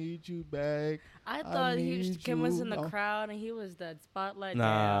like, "I need you back." I thought need Kim was you. in the Oh. crowd and he was the spotlight.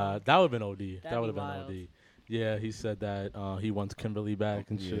 Nah, Damn. that would have been OD. That'd That would have be been wild. OD. Yeah, he said that he wants Kimberly back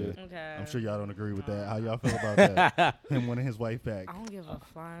and shit. Okay. I'm sure y'all don't agree with that. How y'all feel about that? Him wanting his wife back. I don't give a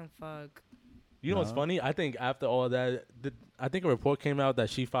flying fuck. You know what's No. funny? I think after all that, I think a report came out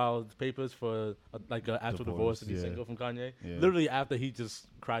that she filed papers for like an actual divorce to be yeah. single from Kanye. Yeah. Literally after he just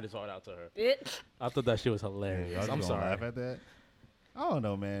cried his heart out to her. Bitch. I thought that shit was Yeah, hilarious. y'all I'm just gonna sorry. laugh at that. I don't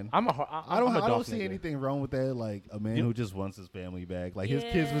know, man. I I don't dog see nigga. anything wrong with that. Like a man You- who just wants his family back. Like his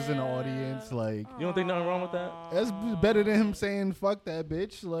kids was in the audience. Yeah. Like You don't think nothing wrong with that? that's better than him saying "fuck that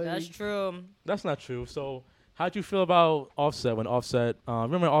bitch." Like That's true. That's not true. So how'd you feel about Offset when Offset?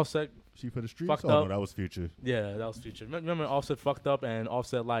 Remember Offset She for the streets. Fucked Oh no, up. that was Future. Yeah, that was Future. Remember Offset fucked up and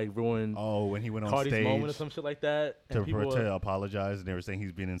Offset like ruined Oh, when he went on Cardi's stage moment or some shit like that. And to, people to apologize, and they were saying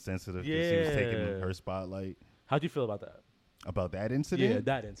he's being insensitive because he was taking Yeah. her spotlight. How'd you feel about that? About that incident? Yeah,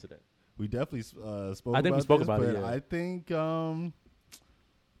 that incident. We definitely spoke. I think we about spoke this, about it, but yeah. I think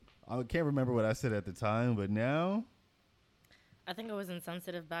I can't remember what I said at the time, but now I think it was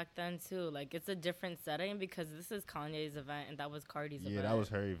insensitive back then too. Like it's a different setting because this is Kanye's event and that was Cardi's event. that was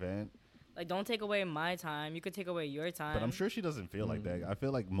her event. Like don't take away my time. You could take away your time. But I'm sure she doesn't feel like that. I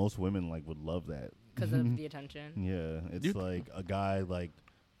feel like most women like would love that. because of the attention. Yeah, it's You- like a guy like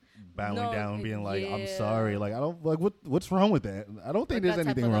bowing No, down, being like, "I'm yeah. sorry." Like I don't like what's wrong with that? I don't think Like there's that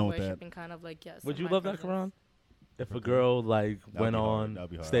type anything of, wrong like, with that. worshiping kind of like yes. Would in you my love that, presence. Quran? If a girl like went be hard. on That'd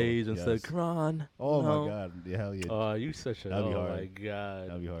be hard. stage and Yes. said Quran. Oh no. my god, yeah, hell yeah, Oh, you such a. That'd be oh hard. my god.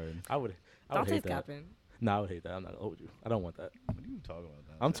 that'd be hard. I would Dante's hate that. capping. Nah, I would hate that. I'm not gonna hold you. I don't want that. What are you talking about?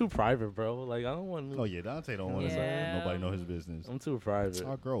 Dante? I'm too private, bro. Like I don't want. Oh yeah, Dante don't want to Yeah. nobody know his business. I'm too private.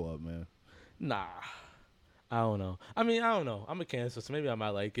 I'll grow up, man. Nah. I don't know. I mean, I don't know. I'm a Cancer, so maybe I might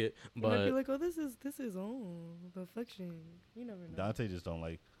like it, You might be but like, oh, this is affection. You never know. Dante just don't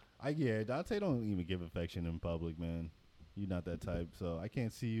like. Dante don't even give affection in public, man. You're not that type, so I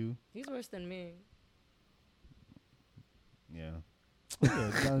can't see you. He's worse than me. Yeah.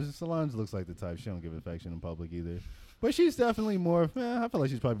 Solange looks like the type. She don't give affection in public either. But she's definitely more. I feel like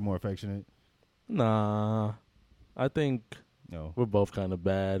she's probably more affectionate. nah. I think No. we're both kind of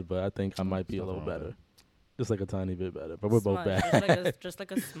bad, but I think I might be a Stuff little wrong with better. Just like a tiny bit better, but we're both Smudge, bad. just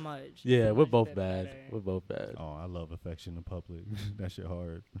like a smudge. Yeah, we're Smudge both bit bad. better. We're both bad. Oh, I love affection in public. That shit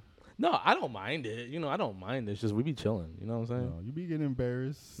hard. No, I don't mind it. You know, I don't mind it. It's just we be chilling. You know what I'm saying? No, you be getting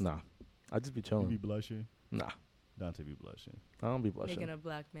embarrassed. Nah. I just be You be chilling. blushing. Nah. Dante be blushing. I don't be blushing. Making a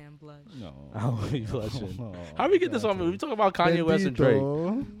black man blush. No. I don't be blushing. Oh, How we get this on? We talking about Kanye West and Drake.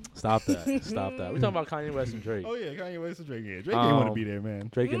 Bendito. Stop that. Stop that. We talking about Kanye West and Drake. Oh yeah, Kanye West and Drake. Yeah, Drake didn't want to be there, man.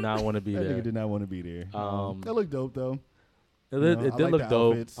 Drake did not want to be That there. nigga did not want to be there. That looked dope though. It, You know, it I did like look the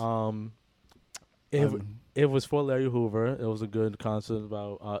dope. outfits. It was for Larry Hoover. It was a good concert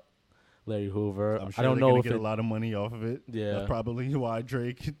about Larry Hoover. I'm sure I don't they're know gonna if get it, a lot of money off of it. Yeah. That's probably why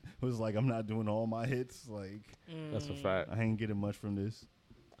Drake was like, "I'm not doing all my hits. Like, that's a fact. I ain't getting much from this."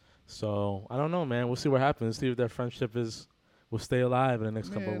 So I don't know, man. We'll see what happens. See if that friendship will stay alive in the next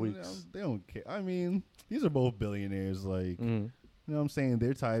couple of Man, weeks. they don't care. I mean, these are both billionaires. Like, Mm. you know what I'm saying?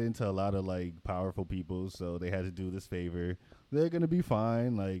 They're tied into a lot of like powerful people, so they had to do this favor. They're gonna be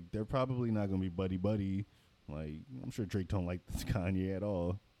fine. Like, they're probably not gonna be buddy buddy. Like, I'm sure Drake don't like Kanye at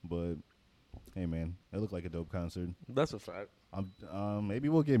all. But hey, man, it looked like a dope concert. That's a fact. Maybe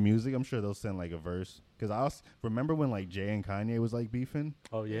we'll get music. I'm sure they'll send like a verse. Cause I remember when like Jay and Kanye was like beefing.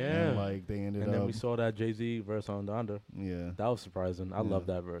 Oh yeah. And like they ended And up. then we saw that Jay-Z verse on Donda. Yeah. That was surprising. I Yeah. love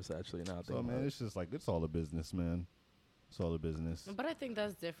that verse actually. Now I So think man, about it. it's just like it's all a business, man. It's all a business. But I think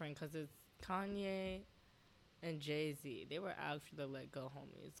that's different because it's Kanye and Jay Z. They were actually the let go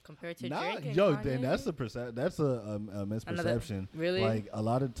homies compared to Nah, Drake and yo, Kanye. then that's a misperception. Really? Like a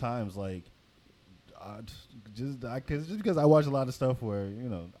lot of times, like just because I watch a lot of stuff where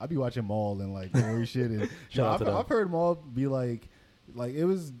I be watching Maul and like Maury shit, and Shout out to them. I've heard Maul be like it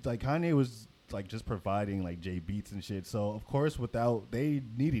was like Kanye was like just providing like Jay beats and shit. So of course, they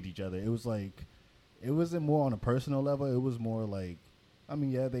needed each other. It was like it wasn't more on a personal level. It was more like. I mean,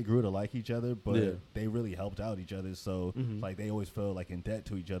 yeah, they grew to like each other, but Yeah. they really helped out each other. So, Mhm. like, they always feel like in debt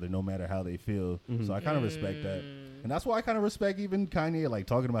to each other, no matter how they feel. Mhm. So I kind of respect that, and that's why I kind of respect even Kanye, like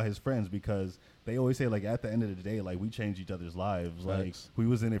talking about his friends, because they always say like at the end of the day, like we changed each other's lives. Like Facts. we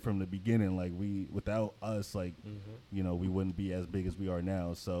was in it from the beginning. Like without us, like Mhm. we wouldn't be as big as we are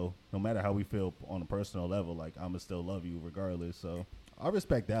now. So no matter how we feel on a personal level, like I'ma still love you regardless. So I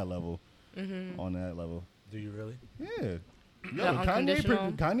respect that level. On that level, Do you really? yeah. Yo, The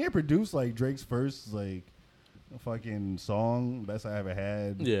unconditional. Kanye produced like Drake's first like fucking song, best I ever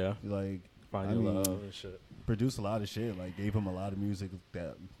had. Yeah. Like Find I your mean, love and shit. produced a lot of shit. Like gave him a lot of music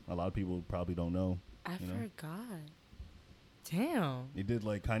that a lot of people probably don't know. I you know? forgot. Damn. He did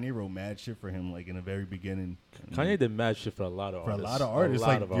like Kanye wrote mad shit for him like in the very beginning. Kanye did mad shit for a lot of For a artists. lot of artists,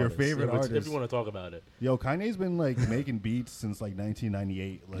 like, your favorite If artists. you want to talk about it. Yo, Kanye's been like making beats since like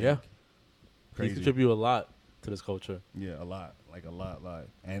 1998. Like, Yeah. He crazy. contributed a lot to this culture. Yeah, a lot, like a lot.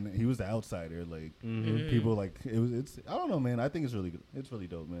 And he was the outsider. Like Mhm. people like it's. I don't know, man. I think it's really good. It's really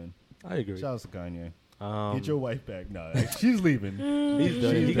dope, man. I agree. Shout out to Kanye. Um, Get your wife back. No, she's leaving. He's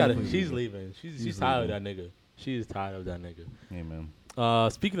done. She's He got it. definitely She's leaving. She's tired of that nigga. She is tired of that nigga. Hey, man.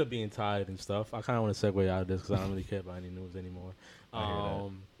 Speaking of being tired and stuff, I kind of want to segue out of this because I don't really care about any news anymore. I hear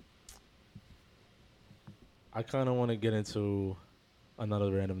that. I kind of want to get into another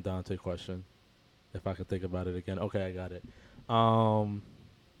random Dante question. If I could think about it again. Okay, I got it.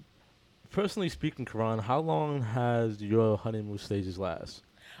 Personally speaking, Karan, how long has your honeymoon stages last?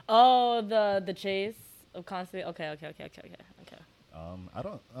 Oh, the chase of constantly. Okay. I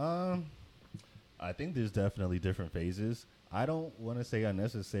don't. I think there's definitely different phases. I don't want to say I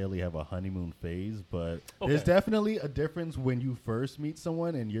necessarily have a honeymoon phase, but there's definitely a difference when you first meet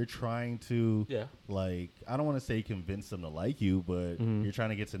someone and you're trying to, like, I don't want to say convince them to like you, but you're trying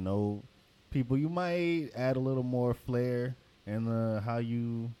to get to know people. You might add a little more flair and how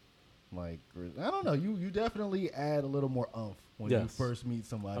you, like, I don't know. You definitely add a little more oomph when you first meet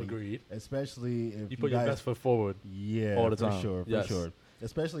somebody. Agreed. Especially if you put your best foot forward. Yeah, all the time. For sure.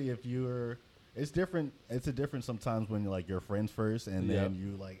 Especially if you're. It's different. It's a different sometimes when you're like your friends first, and then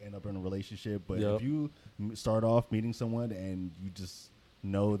you like end up in a relationship. But if you start off meeting someone and you just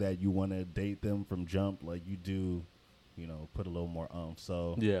know that you want to date them from jump, like you do, you know, put a little more oomph.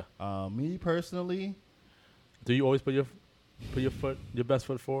 So me personally, do you always put your best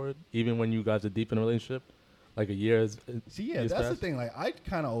foot forward, even when you guys are deep in a relationship, like a year? That's the thing. Like I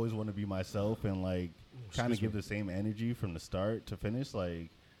kind of always want to be myself and like kind of give the same energy from the start to finish.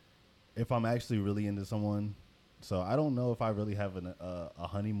 Like. If I'm actually really into someone, so I don't know if I really have a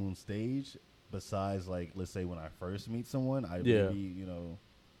honeymoon stage besides like, let's say when I first meet someone, I maybe, you know,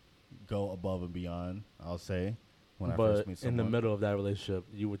 go above and beyond, I'll say, when I first meet someone. In the middle of that relationship,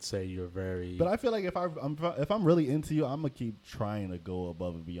 you would say you're very... But I feel like if I'm really into you, I'm going to keep trying to go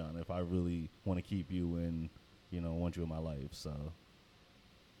above and beyond if I really want to keep you and, you know, want you in my life, so...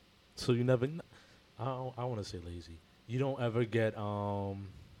 So you never... I want to say lazy. You don't ever get...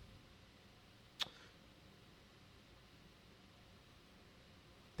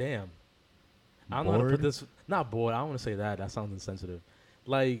 Damn. I don't know how to put this. Not bored. I don't want to say that. That sounds insensitive.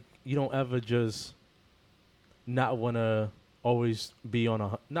 Like, you don't ever just not want to always be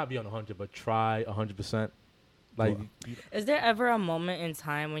on not be on 100, but try 100%. Like, is there ever a moment in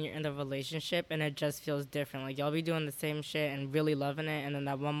time when you're in the relationship and it just feels different? Like, y'all be doing the same shit and really loving it, and then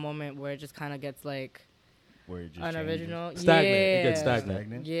that one moment where it just kind of gets like where it just unoriginal, stagnant. It gets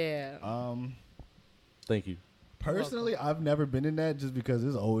stagnant. Yeah. Thank you. Personally, I've never been in that just because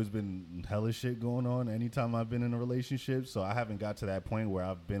there's always been hella shit going on anytime I've been in a relationship. So I haven't got to that point where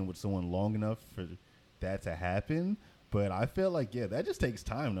I've been with someone long enough for that to happen. But I feel like, that just takes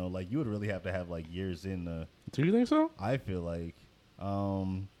time, though. Like, you would really have to have, like, years in. Do you think so? I feel like. I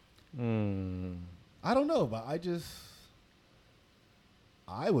don't know, but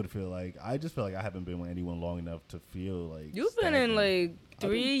I would feel like, I haven't been with anyone long enough to feel like. You've been in, like,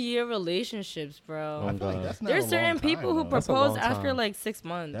 3-year relationships, bro. I feel like that's not There's a certain long time, people who though. propose after, like, 6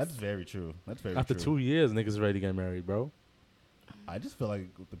 months. That's very true. After 2 years, niggas ready to get married, bro. I just feel like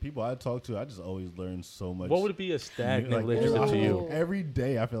the people I talk to, I just always learn so much. What would be a stagnant relationship to you? Every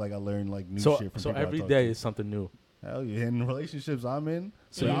day, I feel like I learn like new shit from people. So every day is something new. Hell yeah! In relationships I'm in,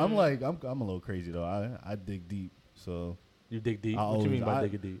 so I'm like I'm a little crazy though. I dig deep. So you dig deep. What you mean by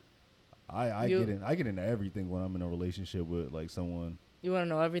digging deep? I get into everything when I'm in a relationship with like someone. You want to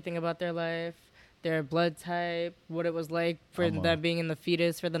know everything about their life, their blood type, what it was like for them being in the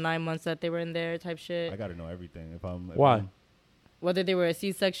fetus for the 9 months that they were in there, type shit. I got to know everything. Why? Whether they were a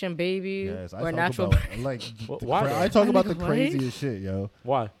C-section baby or natural. Why? I talk about the craziest shit, yo.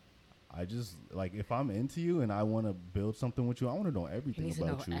 Why? I just like if I'm into you and I want to build something with you, I want to know everything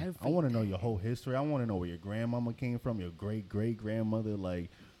about you. I want to know your whole history. I want to know where your grandmama came from, your great grandmother, like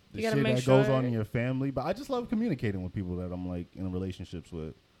the shit that goes on in your family. But I just love communicating with people that I'm like in relationships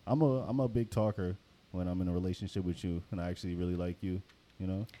with. I'm a big talker when I'm in a relationship with you and I actually really like you. You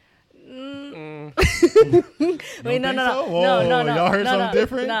know. Wait, no. Y'all heard something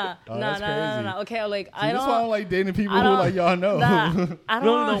different? No. Okay, like I don't. That's why I don't like dating people who like y'all know. I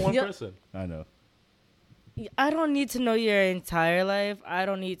don't know one person. I know. I don't need to know your entire life. I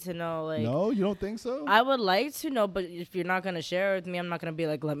don't need to know like. No, you don't think so? I would like to know, but if you're not gonna share with me, I'm not gonna be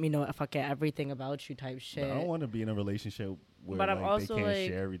like, let me know if I get everything about you type shit. But I don't want to be in a relationship where but I'm also they can't like,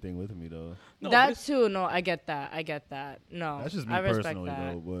 share everything with me though. No, that too. No, I get that. No, that's just me I respect personally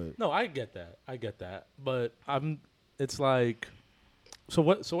that. though. But no, I get that. But it's like, so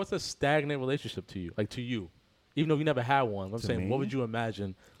what's a stagnant relationship to you? Like to you, even though you never had one. I'm saying, what would you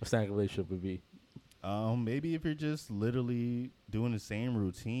imagine a stagnant relationship would be? Maybe if you're just literally doing the same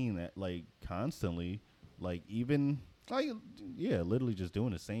routine that like constantly, like even like literally just doing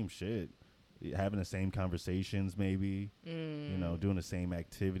the same shit, having the same conversations, maybe you know, doing the same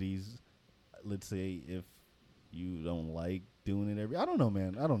activities. Let's say if you don't like doing it I don't know,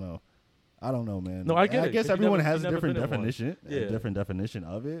 man. No, I get it. I guess everyone has a different definition. A different definition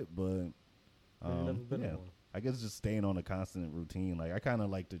of it, but I guess just staying on a constant routine. Like I kind of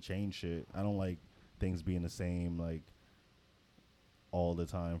like to change shit. I don't like things being the same like all the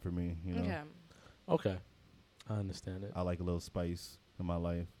time for me. You know, Okay. Okay, I understand it. I like a little spice in my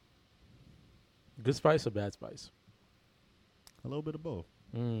life. Good spice or bad spice? A little bit of both.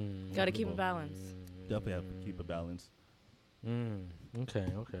 Got to keep a balance. Definitely have to keep a balance. Okay.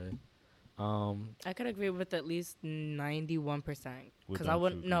 I could agree with at least 91%. With Because I don't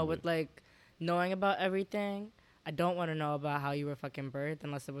wouldn't you know agree with with? like knowing about everything. I don't want to know about how you were fucking birthed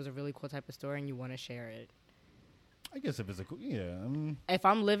unless it was a really cool type of story and you want to share it. I guess if it's a If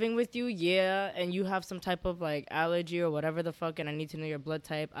I'm living with you, yeah, and you have some type of like allergy or whatever the fuck, and I need to know your blood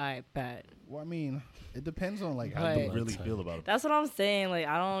type, I bet. well, I mean, it depends on like how Right. you really Blood feel about it. That's what I'm saying. Like,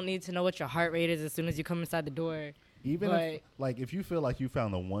 I don't need to know what your heart rate is as soon as you come inside the door. Even but- if, like if you feel like you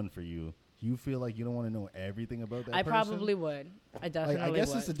found the one for you, you feel like you don't want to know everything about that I person? probably would. I definitely Like, I guess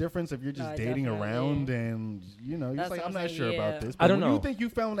would. it's the difference if you're just No, I dating definitely- around and you're That's just like what I'm I'm not saying, sure yeah. about this. I don't when know. you think you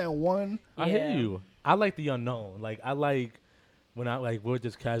found that one, I hear Yeah. you. I like the unknown. Like I like when I like we're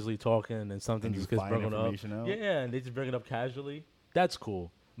just casually talking and something And you just gets find brought up. information out? Yeah, and they just bring it up casually. That's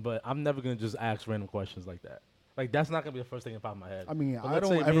cool. But I'm never gonna just ask random questions like that. Like that's not gonna be the first thing that pop in my head. I mean, But I let's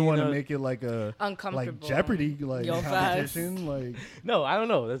don't say ever me want to and make it like a Uncomfortable. like Jeopardy like Yo, competition. Like no, I don't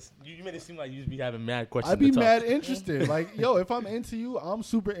know. That's you made it seem like you just be having mad questions. I'd be to talk. mad interested. Like yo, if I'm into you, I'm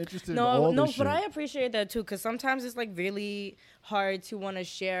super interested in all No, this but shit. I appreciate that too, because sometimes it's like really hard to want to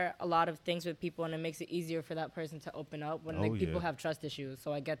share a lot of things with people, and it makes it easier for that person to open up when like Oh, people yeah. have trust issues.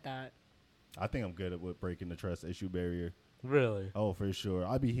 So I get that. I think I'm good at with breaking the trust issue barrier. Really? Oh, for sure.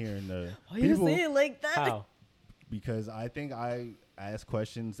 I be hearing the Why you people say it like that? How? because I think I ask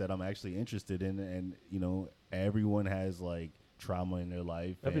questions that I'm actually interested in, and you know, everyone has like trauma in their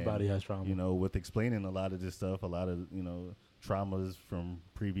life. Everybody and, has trauma. You know, with explaining a lot of this stuff, a lot of traumas from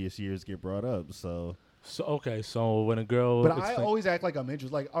previous years get brought up. So, So okay, so when a girl, but I always act like I'm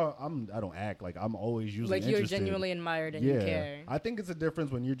interested. Like I don't act like I'm always usually Like you're interested. genuinely admired and yeah, you care. I think it's a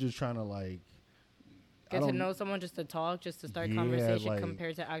difference when you're just trying to like I Get to don't- know someone just to talk, just to start Yeah, conversation, like-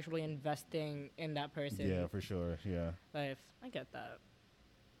 compared to actually investing in that person. Yeah, for sure. Yeah. Life. I get that.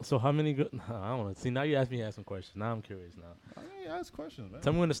 So how many? I don't want to see. Now you asked me to ask some questions. Now I'm curious. Now I mean, ask questions, man.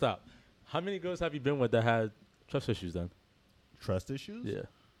 tell me when to stop. How many girls have you been with that had trust issues? Then Trust issues?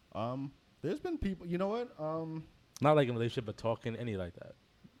 yeah, There's been people. You know what? not like in a relationship, but talking any like that.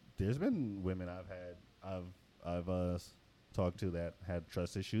 There's been women I've talked to that had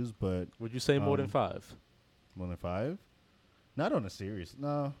trust issues, but Would you say more than Um, 5? more than 5, not on a serious.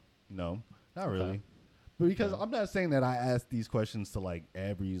 No, not Okay. really. But because Okay. I'm not saying that I ask these questions to like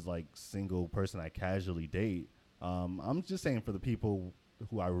every like single person I casually date. I'm just saying for the people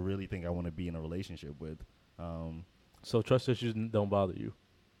who I really think I want to be in a relationship with. So trust issues don't bother you.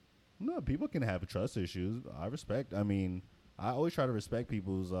 No, people can have trust issues. I respect. I mean, I always try to respect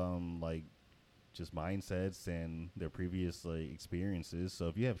people's like just mindsets and their previous like experiences. So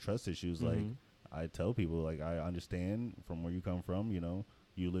if you have trust issues, like Mhm. I tell people, like I understand from where you come from. You know,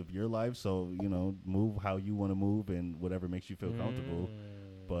 you live your life, so move how you want to move and whatever makes you feel comfortable.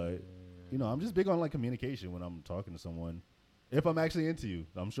 But I'm just big on like communication when I'm talking to someone. If I'm actually into you,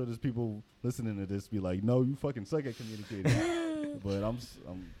 I'm sure there's people listening to this be like, "No, you fucking suck at communicating." But I'm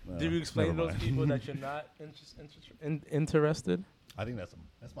Do you explain to never those mind. people that you're not interested? I think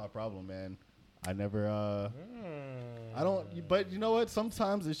that's my problem, man. I never I don't. But you know what?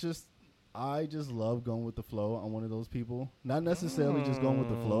 Sometimes it's just I just love going with the flow. I'm one of those people, not necessarily just going with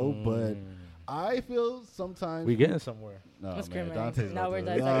the flow, but I feel sometimes We getting somewhere. No, Let's man, scream it. Dante's Now about we're to-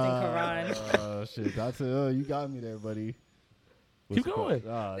 dissecting Quran. Oh shit, Dante, you got me there, buddy. Keep going. Keep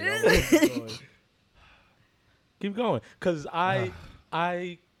going. Keep going, cause I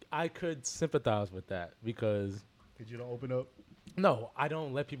could sympathize with that because Could you don't open up? no, I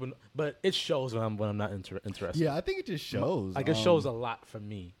don't let people know, but it shows when I'm not interested. Yeah, I think it just shows. Like it shows a lot for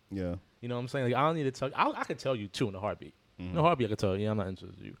me. Yeah. You know what I'm saying? Like I don't need to tell you. I could tell you too in a heartbeat. In a heartbeat, I could tell you, yeah, I'm not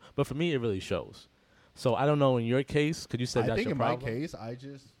interested in you. But for me, it really shows. So I don't know. In your case, could you say I that's think your in problem? my case,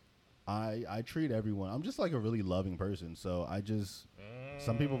 I treat everyone. I'm just like a really loving person. So I just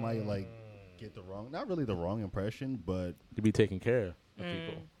some people might like get not really the wrong impression, but To be taking care of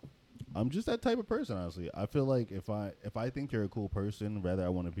people. I'm just that type of person. Honestly, I feel like if I think you're a cool person, whether I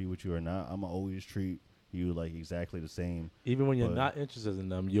want to be with you or not, I'm gonna always treat you like exactly the same. Even when you're But- not interested in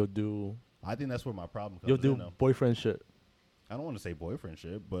them, you'll do I think that's where my problem comes. you'll do in, though. boyfriend shit. I don't want to say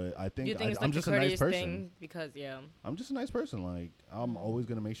boyfriendship, but I think, You think it's I'm like just the a nice courteous person. thing because I'm just a nice person. Like I'm always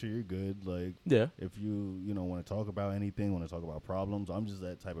gonna make sure you're good. Like Yeah. if you want to talk about anything, want to talk about problems, I'm just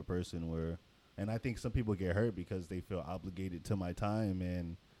that type of person where. And I think some people get hurt because they feel obligated to my time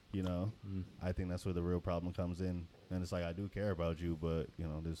and You know, I think that's where the real problem comes in. And it's like, I do care about you, but, you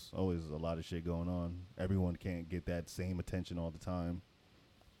know, there's always a lot of shit going on. Everyone can't get that same attention all the time.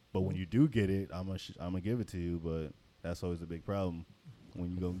 But when you do get it, I'm gonna give it to you. But that's always a big problem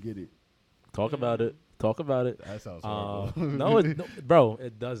when you gonna get it. Talk about it. Talk about it. That sounds horrible. No, bro,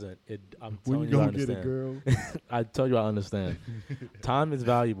 it doesn't. I'm when telling you you, I gonna get understand. it, girl? I tell you, I understand. Time is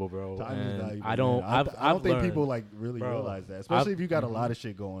valuable, bro. Time is and valuable. I don't. man. I don't think learned, people like really Bro, realize that, especially I've- if you got a lot of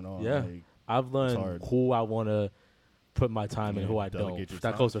shit going on. Yeah. Like, I've learned hard. who I want to put my time in, Yeah, who I delegate don't. your That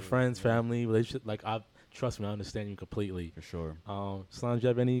time goes to to, friends, yeah. family, relationship. Like, trust me, I understand you completely. for sure. Slime, do you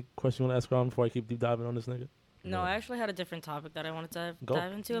have any question you want to ask around before I keep deep diving on this nigga? No, I actually had a different topic that I wanted to Go.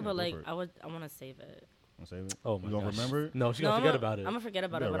 dive into, Yeah, but go like for it. I want to save it. Wanna save it? Oh my You gonna gosh. remember it? No, she's No, gonna I'm forget gonna- about it. I'm gonna forget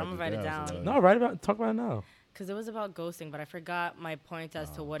about You it, but gotta I'm gonna write write it this down so down. that- No, write about. Talk about it now. Because it was about ghosting, but I forgot my point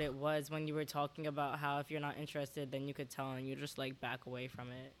as to what it was when you were talking about how if you're not interested, then you could tell and you just like back away from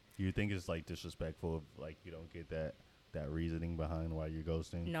it. You think it's like disrespectful if like you don't get that reasoning behind why you're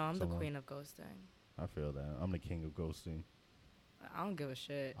ghosting? No, I'm someone? the queen of ghosting. I feel that. I'm the king of ghosting. I don't give a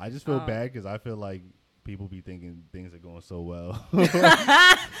shit. I just feel Um, bad because I feel like people be thinking things are going so well.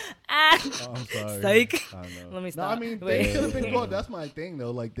 I'm sorry. Psych. I know. Let me No, I stop. mean, Wait. things could have been going. That's my thing,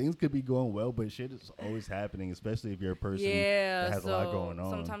 though. Like, things could be going well, but shit is always happening, especially if you're a person Yeah, that has so a lot going on.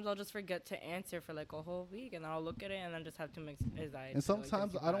 sometimes I'll just forget to answer for like a whole week, and then I'll look at it and then just have too much anxiety. And to, like,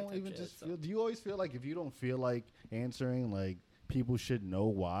 sometimes just I reply don't type even shit, just so. feel. Do you always feel like if you don't feel like answering, like people should know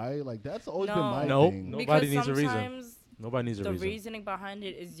why? Like that's always been my Nope. thing. Nope. Because Nobody needs a reason. sometimes Nobody needs a the reason. reasoning behind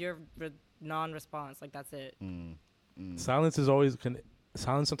it is your non-response. Like that's it. Silence is always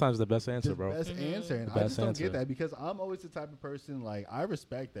silence. Sometimes is the best answer, Just bro. best answer, and The I best just don't answer. get that because I'm always the type of person like I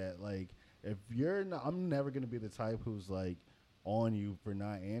respect that. Like if you're not, I'm never gonna be the type who's like on you for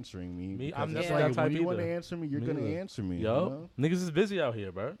not answering me. Me, because I'm that's never like that when type you want to either. answer me, you're Me gonna neither. answer me. Yo, You know? niggas is busy out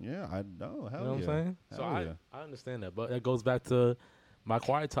here, bro. Yeah, I know. Hell You know what yeah. I'm saying? So Hell yeah. I understand that, but that goes back to my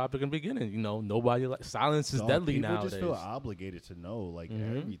quiet topic in the beginning. You know, nobody like silence is Dog, deadly people nowadays. just feel obligated to know like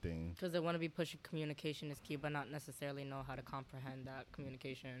everything. Because they want to be pushing communication is key, but not necessarily know how to comprehend that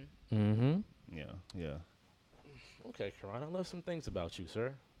communication. Mm-hmm. Yeah. Okay, Karan, I learned some things about you,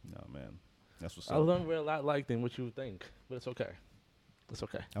 sir. No, man. That's what's I up. learned we're a lot like than what you would think, but it's okay. It's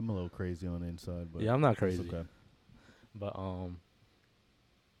okay. I'm a little crazy on the inside, but Yeah, I'm not it's crazy. okay. But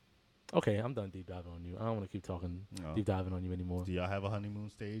okay, I'm done deep diving on you. I don't want to keep talking No. deep diving on you anymore. Do y'all have a honeymoon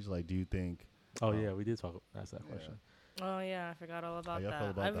stage? Like, do you think? Oh yeah, we did talk. That's that question. Oh yeah, I forgot all about y'all feel that.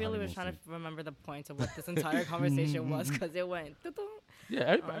 about I the really was honeymoon trying to stage? remember the point of what this entire conversation was because it went. doo-doo. Yeah,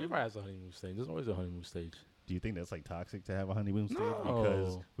 everybody has a honeymoon stage. There's always a honeymoon stage. Do you think that's like toxic to have a honeymoon stage?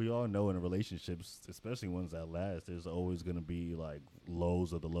 Because No. we all know in relationships, especially ones that last, there's always gonna be like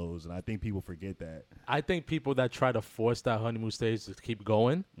lows of the lows, and I think people forget that. I think people that try to force that honeymoon stage to keep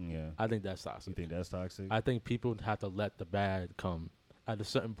going, Yeah. I think that's You toxic. think that's toxic? I think people have to let the bad come. At a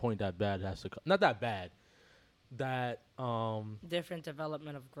certain point, that bad has to come. Not that bad. That Different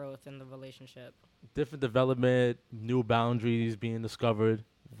development of growth in the relationship. different development, new boundaries being discovered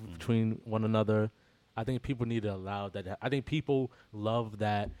between one another. I think people need to allow that. I think people love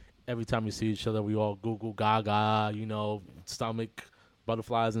that every time we see each other, we all Google Gaga, you know, stomach,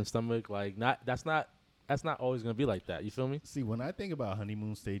 butterflies in stomach. Like, that's not always gonna be like that. You feel me? See, when I think about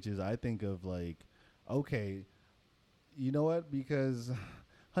honeymoon stages, I think of like, okay, you know what? Because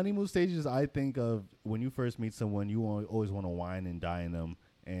honeymoon stages, I think of when you first meet someone, you always want to wine and dine them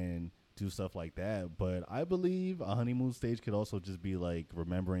and do stuff like that. But I believe a honeymoon stage could also just be like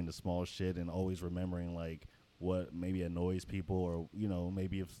remembering the small shit and always remembering like what maybe annoys people, or you know,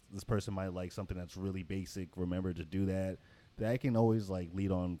 maybe if this person might like something that's really basic, remember to do that. That can always like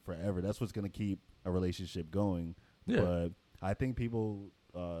lead on forever. That's what's gonna keep a relationship going. Yeah. But I think people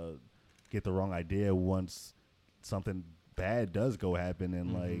get the wrong idea once something bad does go happen,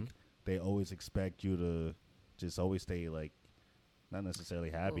 and like they always expect you to just always stay like not necessarily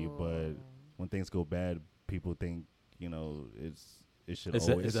happy, but when things go bad, people think you know it should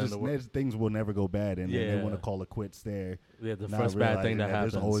always things will never go bad, and then they want to call it quits there. Yeah, the not first bad thing realizing that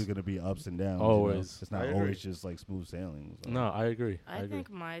happens. there's always going to be ups and downs. You know? Always. It's not I agree. always just like smooth sailing. So. No, I agree. I agree. think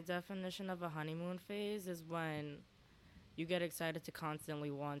my definition of a honeymoon phase is when you get excited to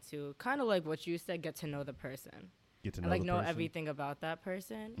constantly want to, kind of like what you said, get to know the person. Get to And know like the know person. everything about that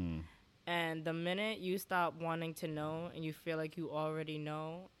person. Mm. And the minute you stop wanting to know and you feel like you already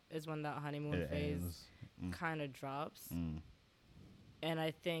know is when that honeymoon It phase ends. kind of drops. Mm. And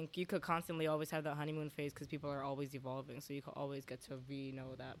I think you could constantly always have that honeymoon phase because people are always evolving. So you could always get to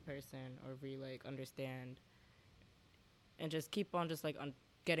re-know that person or like understand and just keep on just like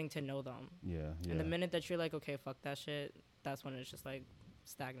getting to know them. Yeah, yeah. And the minute that you're like, okay, fuck that shit, that's when it's just like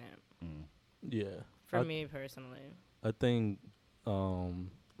stagnant Yeah. for me personally. I think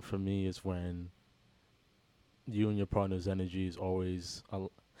for me it's when you and your partner's energy is always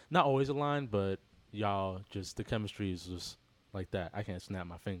not always aligned, but y'all just the chemistry is just like that. I can't snap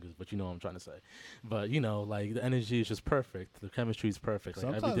my fingers, but you know what I'm trying to say. But you know, like the energy is just perfect. The chemistry is perfect. Like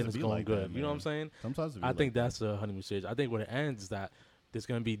Sometimes everything it is be going like good. that, You know what I'm man. saying? Sometimes it be I think like that. that's the honeymoon stage. I think where it ends is that there's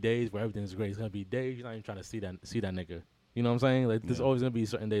gonna be days where everything is great. There's gonna be days you're not even trying to see that nigga. You know what I'm saying? Like there's Yeah. always gonna be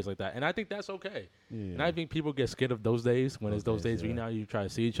certain days like that, and I think that's okay. Yeah. And I think people get scared of those days when it's those Those days, days where you yeah. know you try to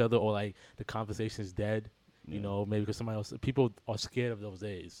see each other or like the conversation is dead. You Yeah. know, maybe because somebody else. People are scared of those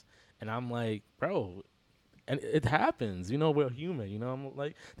days, and I'm like, bro. And it happens, you know. We're human, you know. I'm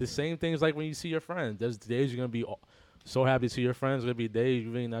like the same thing is like when you see your friends. There's days you're gonna be so happy to see your friends. There's gonna be days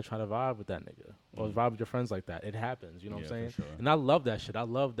you're really not trying to vibe with that nigga or vibe with your friends like that. It happens, you know what I'm Yeah, saying? for sure. And I love that shit. I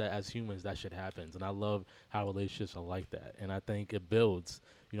love that as humans that shit happens, and I love how relationships are like that. And I think it builds.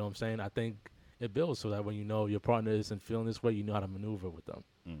 You know what I'm saying? I think it builds so that when you know your partner isn't feeling this way, you know how to maneuver with them.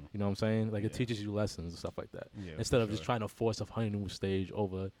 You know what I'm saying? Like it Yeah. teaches you lessons and stuff like that. Yeah, Instead for of just sure. trying to force a honeymoon stage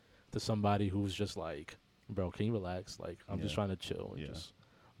over to somebody who's just like, bro, can you relax? Like, I'm just Yeah. trying to chill and Yeah. just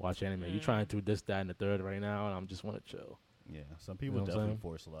watch anime. You trying to do this, that, and the third right now, and I'm just want to chill. Yeah, some people know what I'm definitely saying?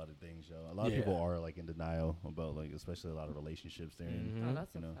 force a lot of things, yo. A lot of Yeah. people are like in denial about like, especially a lot of relationships they're in. Oh,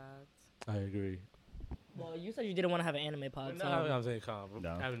 that's a you know. fact. I agree. Well, you said you didn't want to have an anime pod. No, So I'm saying calm. No.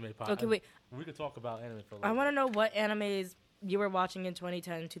 Anime pod. okay, wait. We could talk about anime for a I little want to know what animes you were watching in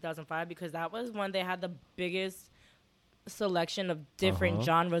 2010, 2005, because that was when they had the biggest selection of different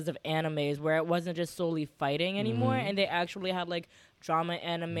genres of animes where it wasn't just solely fighting anymore, and they actually had like drama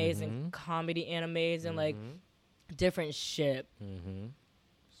animes and comedy animes and like different shit.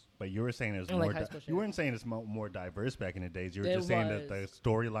 But you were saying it's And, like, more. high school shit. You weren't saying it's more diverse back in the days. You were It just saying that was. the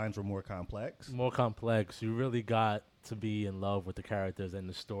storylines were more complex. more complex. You really got to be in love with the characters and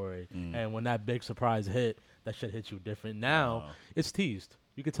the story. And when that big surprise hit, that shit hit you different. Now it's teased.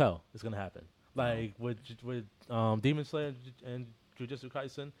 You could tell it's gonna happen. Like with Demon Slayer and Jujutsu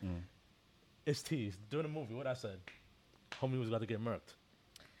Kaisen, it's teased during the movie. What I said, homie was about to get murked.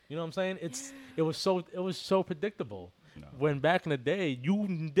 You know what I'm saying? It was so predictable. No. When back in the day,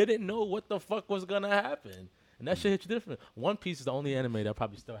 you didn't know what the fuck was gonna happen, and that shit hit you different. One Piece is the only anime that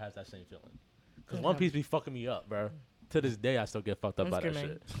probably still has that same feeling. Cause One Piece be fucking me up, bro. To this day, I still get fucked up I'm by that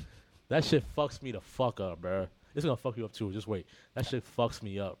screaming. shit. That shit fucks me the fuck up, bro. It's gonna fuck you up too. Just wait. That shit fucks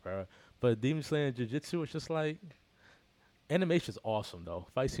me up, bro. But Demon Slayer and Jujutsu, it's just like animation's awesome though.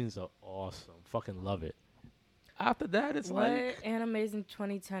 Fight scenes are awesome. Fucking love it. After that, it's What like animes in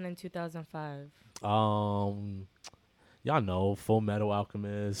 2010 and 2005? y'all know Full Metal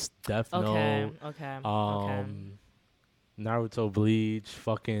Alchemist, Death Okay, Note, okay, okay. Naruto, Bleach,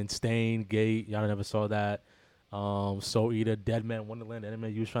 fucking Stain, Gate. Y'all never saw that. Soul Eater, Dead Man Wonderland,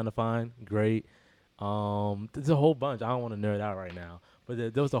 anime you was trying to find. Great. There's a whole bunch. I don't want to nerd out right now,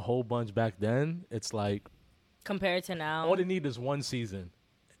 but there was a whole bunch back then. It's like Compared to now, all they need is one season.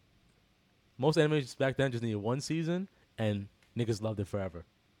 Most animations back then just needed one season, and niggas loved it forever.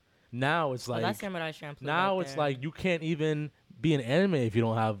 Now it's like that's Samurai Champloo now right it's there. like you can't even be an anime if you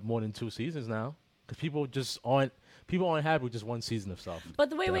don't have more than 2 seasons now, because people aren't happy with just one season of stuff. But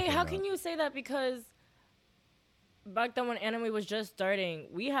wait, Definitely how not. can you say that? Because back then when anime was just starting,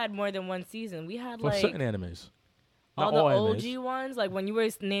 we had more than one season. We had For like certain animes, all not the all OG animes. ones. Like when you were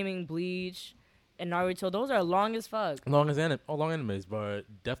naming Bleach and Naruto, those are long as fuck. Long animes, but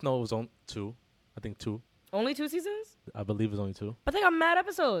Death Note was on 2. I think 2. Only 2 seasons? I believe it's only 2. But they got mad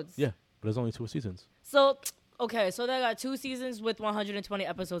episodes. Yeah, but there's only 2 seasons. So, okay, so they got 2 seasons with 120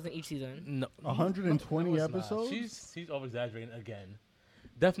 episodes in each season. No, 120 no, it's not. episodes? She's over exaggerating again.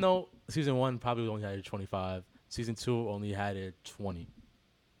 Death Note season 1 probably only had it 25. Season 2 only had it 20.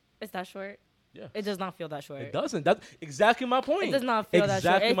 Is that short? Yeah, It does not feel that short. It doesn't. That's exactly my point. It does not feel exactly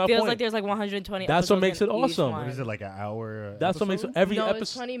that short. my It feels point. like there's like 120 That's what episodes makes in it each awesome. one. What is it, like an hour? That's what makes episode? every No, it's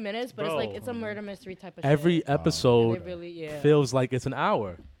episode. 20 minutes, but it's like Bro. it's a murder mystery type of Every shit. episode They really, yeah. feels like it's an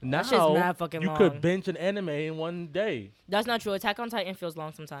hour. Now shit's mad fucking you long. could binge an anime in one day. That's not true. Attack on Titan feels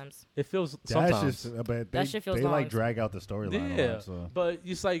long sometimes. It feels That's sometimes. just, but That shit feels they long. like drag out the storyline. a Yeah, lot, so. but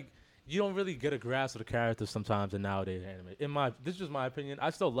it's like you don't really get a grasp of the characters sometimes in nowadays anime. This is just my opinion.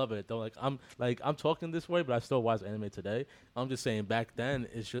 I still love it though. I'm talking this way, but I still watch anime today. I'm just saying back then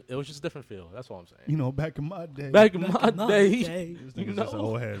it was just a different feel. That's all I'm saying. You know, back in my day. Back in my day, This you nigga's just an know?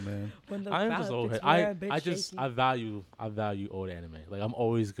 old head, man. I am just old head. I value old anime. Like I'm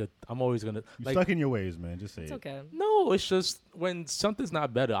always gonna You like. stuck in your ways, man. Just say It's it. okay. No, it's just when something's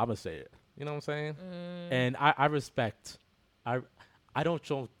not better, I'm gonna say it. You know what I'm saying? And I respect. I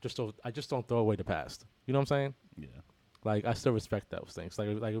just don't throw away the past. You know what I'm saying? Yeah. Like I still respect those things.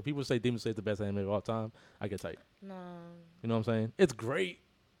 Like if people say Demon Slayer is the best anime of all time, I get tight. No. You know what I'm saying? It's great.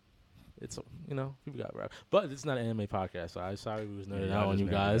 It's people got rap, but it's not an anime podcast. So I'm sorry we was nerding Yeah, out on just you nerd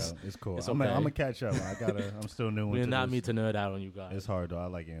it guys. out. It's cool. It's I'm okay. gonna catch up. I'm still new. We're into not this. me to nerd out on you guys. It's hard though. I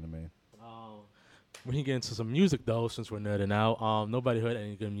like anime. We can get into some music though, since we're nerding out. Nobody heard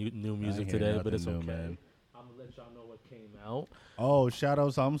any good new music hear today, but nothing it's new, okay. man. I'm gonna let y'all know what came out. Oh,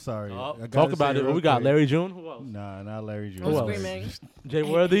 Shadows. I'm sorry. I gotta Talk about say it. real We got quick. Larry June. Who else? Nah, not Larry June. I'm Who else? screaming. Jay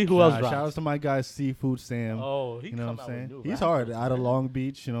Worthy. Who else? Shout dropped? out to my guy Seafood Sam. Oh, he You know come what out I'm with saying? new He's rap hard. songs, Out of man. Long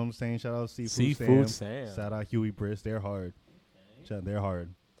Beach, you know what I'm saying? Shout out Seafood Sam. Sam. Shout out Huey Briss. They're hard. They're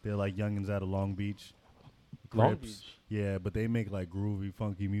hard. They're like youngins out of Long Beach. Long Crips. Beach. Yeah, but they make like groovy,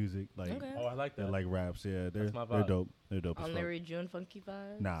 funky music. Like Okay. Oh, I like they're that. like raps. Yeah, they're That's my they're vibe. dope. They're dope as On fuck. Larry June funky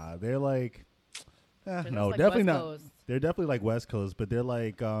vibes. Nah, they're like They're no, just like definitely West not. Coast. They're definitely like West Coast, but they're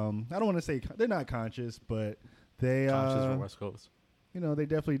like I don't want to say they're not conscious, but they Conscious from West Coast. they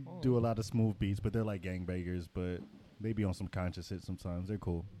definitely do a lot of smooth beats, but they're like gangbangers, but they be on some conscious hits sometimes. They're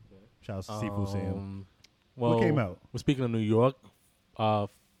cool. Shout out to Seafood Sam. Well, What came out? We're speaking of New York.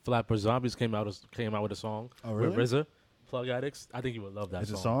 Flatbush Zombies came out with a song Oh, with really? RZA, Plug Addicts. I think you would love that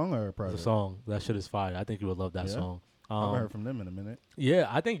Is it song. a song or a project? It's a song. That shit is fire. I think you would love that Yeah? song. I haven't heard from them in a minute. Yeah,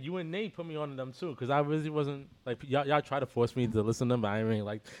 I think you and Nate put me on to them too, because I really wasn't like y'all try to force me to listen to them, but I didn't really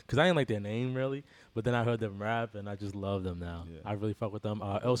like, because I didn't like their name really. But then I heard them rap, and I just love them now. Yeah. I really fuck with them.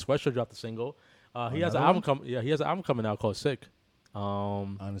 El Sweatshirt dropped a single. He has an Another album he has an album coming out called Sick.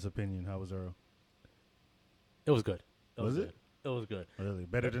 Honest opinion, how was Earl? It was good. Was it? good. It was good. Really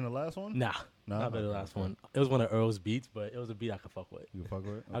better than the last one? Nah, Nah? not better than the Okay, last okay. one. It was one of Earl's beats, but it was a beat I could fuck with. You fuck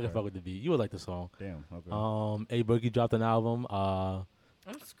with it? I could Okay. fuck with the beat. You would like the song. Damn. Okay. A Boogie dropped an album. I'm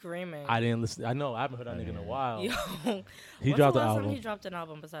screaming. I didn't listen. I know I haven't heard that nigga in a while. Yo, He when's dropped the the last album. time he dropped an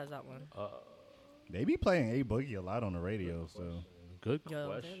album besides that one? They be playing A Boogie a lot on the radio, so Good Yo,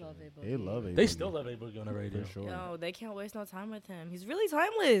 question. they love A they love A They Boogie. still love A Boogie on the radio. For sure. Yo, they can't waste no time with him. He's really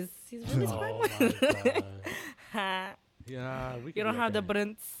timeless. He's really Oh timeless. my god. Yeah, we You can don't get have the that.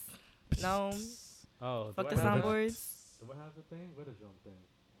 buttons. No. Oh, Fuck do the I have that? soundboards. Do I have the thing? Where the drum thing?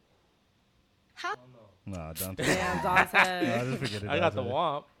 Nah, Dante. Damn, Nah, Dante. just forget it. I got the Dante.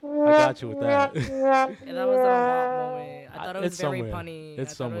 womp. I got you with that. Yeah, that was a wow moment. I thought it was It's very somewhere. punny. It's I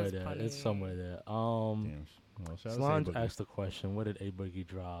thought it somewhere was there. punny. It's somewhere there. Damn. Well, shout out to A Solange Boogie. asked the question, what did A Boogie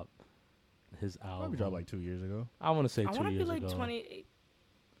drop? His album. Probably dropped like 2 years ago. I want to say I 2 want to years be like ago. 28.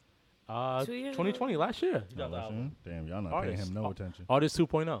 2 years 2020, last year. He Oh, dropped the last album. year? Damn, y'all not Artist. paying him no Oh. attention. Artist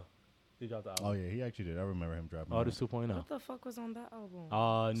 2.0. He dropped the album. Oh yeah, he actually did. I remember him dropping. Artist that. 2.0. What the fuck was on that album?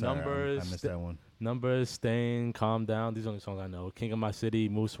 Sorry, Numbers. I missed that one. Numbers, Stain, Calm Down. These are the only songs I know. King of My City,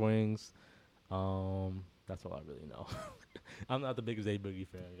 Moose Wings. That's all I really know. I'm not the biggest A Boogie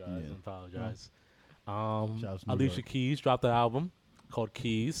fan, guys. Yeah. I apologize. Shout out to New Alicia York. Keys dropped the album called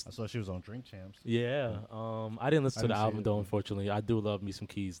Keys. I saw she was on Drink Champs. Yeah. I didn't listen I to the didn't see album it, though. but- Unfortunately, I do love me some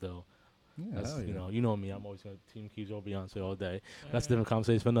Keys though. Yeah, That's, hell yeah. you know me. I'm always gonna Team Keys over Beyonce all day. That's a different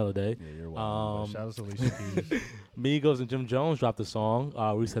conversation for another day. Yeah, you're welcome. Shout out to Alicia Keys. Migos and Jim Jones dropped a song.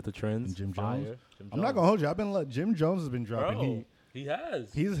 Reset the Trends. And Jim Fire. Jones? Jim I'm not gonna hold you. I've been Jim Jones has been dropping Bro, heat. he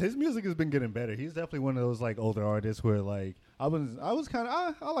has. His music has been getting better. He's definitely one of those like older artists where like I was kind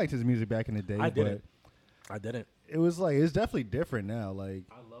of I liked his music back in the day. I but didn't. I didn't. It was like it's definitely different now. Like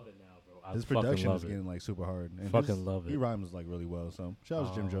I love it now, bro. I his fucking production love is it. getting like super hard. And Fucking love He it. rhymes like really well. So shout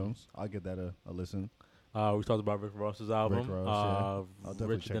out to Jim Jones. I'll give that a listen. We talked about Rick Ross's album. Ross, yeah. I'll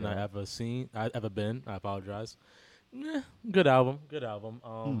definitely Richer check than it I out. ever been. I apologize. Good album. Good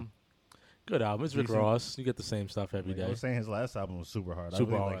album. Good album. It's Rick Decent. Ross. You get the same stuff every I day. was saying his last album was super hard.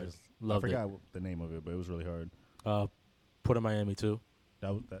 Super I really hard. Like his, Loved I it. forgot the name of it, but it was really hard. Put in Miami too.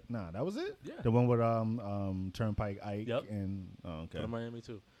 That was that. Nah, that was it. Yeah. The one with Turnpike Ike Yep. and okay. Put in Miami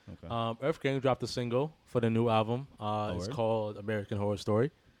too. Okay. Earth Gang dropped a single for the new album. It's word? called American Horror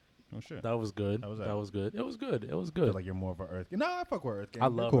Story. Oh shit. That was good. How was that that? was good. It was good. It was I feel good. like you're more of a Earth. No, I fuck with Earth Gang. I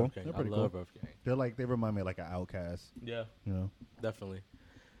They're love cool. Earth Gang. They're I pretty love cool. Earth Gang. They remind me of like an Outcast. Yeah, You know. definitely.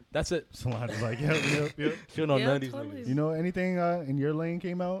 That's it. Solange is like, yep. You know Yeah, none of these totally. niggas. You know anything in your lane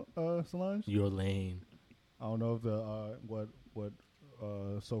came out, Solange? Your lane. I don't know if the what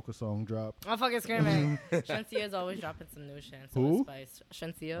Soca song dropped. I'm fucking screaming. Shensia's always dropping some new shit. So Who? it's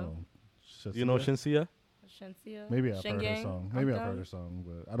spice. Shensia. You know Shinsia? Shinsia? Shensia. Maybe I've heard her Shingang? song. I'm Maybe I've done. heard her song,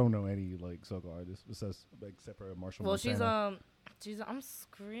 but I don't know any like soca artists except for Marshall. Well, Montana. I'm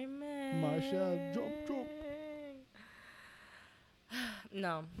screaming. Marsha, jump.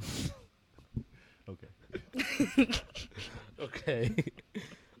 No. Okay. Okay.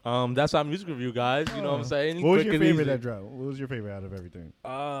 That's our music review, guys. You know what I'm saying? What was Quick your and favorite easy. that dropped? What was your favorite out of everything?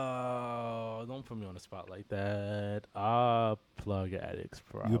 Oh, don't put me on the spot like that. Plug Addicts.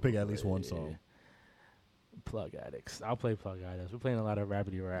 You pick at least one song. Plug Addicts. I'll play Plug Addicts. We're playing a lot of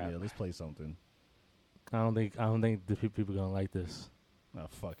rapidy rap. Yeah, let's play something. I don't think the people gonna like this. Nah,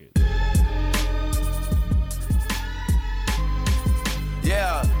 fuck it.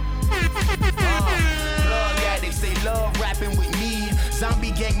 Yeah. Plug addicts, they love rapping with me.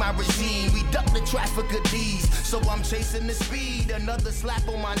 Zombie gang, my regime. We duck the traffic of these. So I'm chasing the speed. Another slap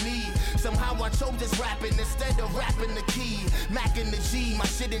on my knee. Somehow I chose this rapping instead of rapping the key. Mac and the G, my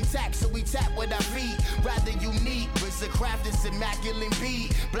shit intact, so we tap with our feet. Rather unique, but the craft is immaculate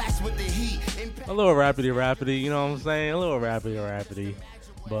beat. Blast with the heat. A little rapidy, you know what I'm saying? A little rapidy.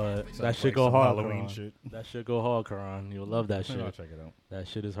 But that Sounds shit like go some hard, Halloween Karan. shit. That shit go hard, Karan. You'll love that shit. Maybe I'll check it out. That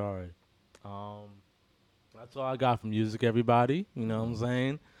shit is hard. That's all I got from music, everybody. You know what I'm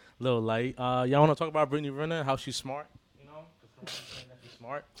saying? A little light. Y'all want to talk about Brittany Renner, how she's smart? You know? 'Cause Karan's saying that she's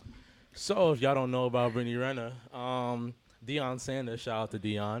smart. So, if y'all don't know about Brittany Renner, Deion Sanders, shout out to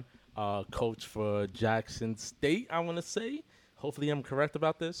Deion, coach for Jackson State, I want to say. Hopefully I'm correct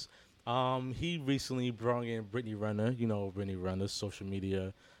about this. He recently brought in Brittany Renner, you know, Brittany Renner, social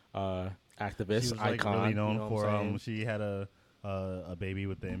media activist, She was icon. really known you know what for I'm saying? she had a baby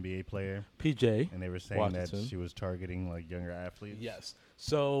with the NBA player, PJ. and they were saying Washington. that she was targeting like younger athletes. Yes.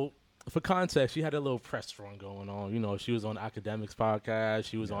 So, for context, she had a little press run going on. You know, she was on Academics podcast.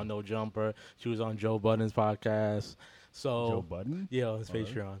 She was on No Jumper. She was on Joe Budden's podcast. So Joe Budden? Yeah, on his Oh,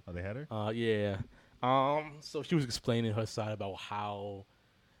 really? Patreon. Oh, they had her? Yeah. So she was explaining her side about how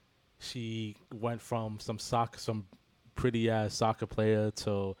she went from some pretty ass soccer player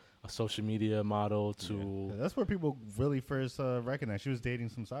to a social media model to Yeah, that's where people really first recognized she was dating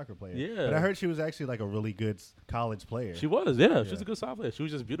some soccer player. Yeah. But I heard she was actually like a really good college player. she was, yeah, Yeah. she was a good soccer player. She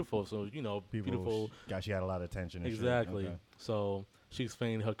was just beautiful. So, you know, beautiful. She had a lot of attention. And shit. Exactly. Okay. So she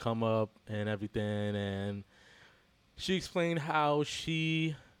explained her come up and everything, and she explained how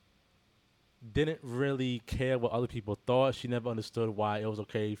she didn't really care what other people thought. She never understood why it was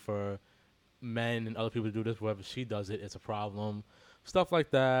okay for men and other people to do this. Wherever she does it, it's a problem. Stuff like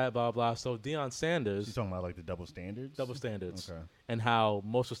that, blah, blah. So Deion Sanders, She's talking about like the double standards? double standards, Okay. and how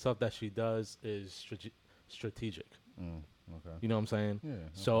most of the stuff that she does is strategic. Okay. You know what I'm saying? Yeah.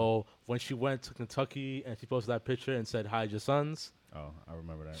 So when she went to Kentucky and she posted that picture and said, "Hide your sons," Oh, I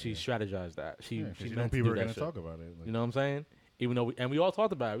remember that. she yeah. strategized that. She Yeah, 'cause she you know meant to people do are that gonna shit. talk about it. Like, You know what I'm saying? Even though we all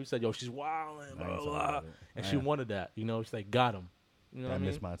talked about it, we said, "Yo, she's wild," and I blah ain't blah, talking blah. about it. And she wanted that. You know, she's like, "Got him." You know what I I mean?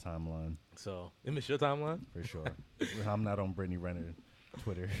 missed my timeline So it missed your timeline. for sure. I'm not on Brittany Renner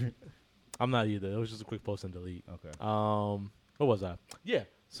Twitter. I'm not either. It was just a quick post and delete. Okay. What was that? Yeah.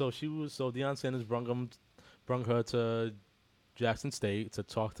 So Deion Sanders brung her to Jackson State to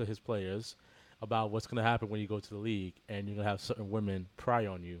talk to his players about what's gonna happen when you go to the league, and you're gonna have certain women pry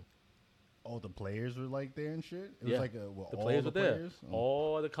on you. Oh, the players were like there and shit. It Yeah. was like The all players the were there. players? Oh,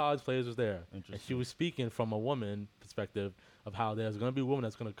 All the college players was there. And she Interesting. was speaking from a woman perspective of how there's gonna be a woman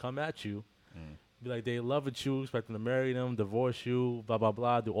that's gonna come at you, be like they love at you, expecting to marry them, divorce you, blah blah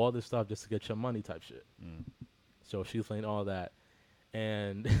blah, do all this stuff just to get your money type shit. So she explained all that,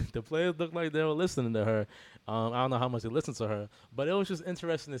 and the players looked like they were listening to her. I don't know how much they listened to her, but it was just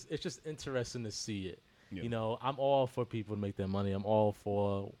interesting. It's just interesting to see it. Yeah. You know, I'm all for people to make their money. I'm all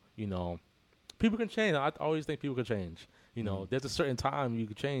for, you know, people can change. I always think people can change. You know, there's a certain time you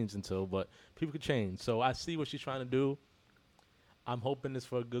can change until, but people can change. So I see what she's trying to do. I'm hoping it's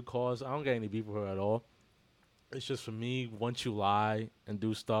for a good cause. I don't get any beef with her at all. It's just for me, once you lie and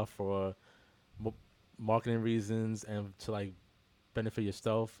do stuff for marketing reasons and to like benefit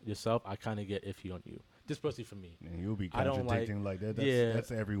yourself, I kind of get iffy on you. Just personally for me. And you'll be I don't contradicting like that. That's, Yeah.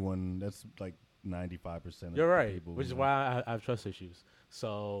 that's everyone. That's like 95% of You're the right, people. which is who- why I have trust issues.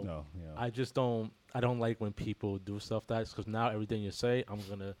 So No, yeah. I just don't. I don't like when people do stuff because now everything you say, I'm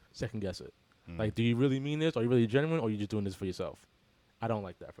gonna second guess it. Like, do you really mean this? Are you really genuine, or are you just doing this for yourself? I don't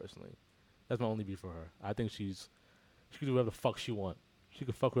like that personally. That's my only beef for her. I think she can do whatever the fuck she want. She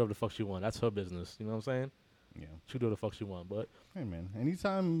can fuck whatever the fuck she want. That's her business. You know what I'm saying? Yeah. She can do whatever the fuck she want. But Hey man,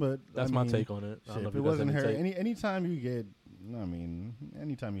 anytime, but that's I my mean, take on it. I don't Shit, know if you it guys wasn't have her, any take. anytime you get, I mean,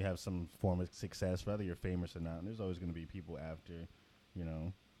 anytime you have some form of success, whether you're famous or not, there's always going to be people after, you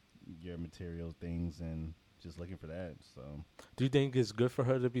know, your material things and just looking for that. So Do you think it's good for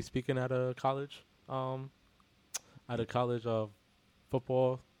her to be speaking at a college? At a college of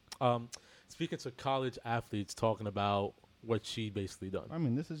football, speaking to college athletes, talking about what she basically done. I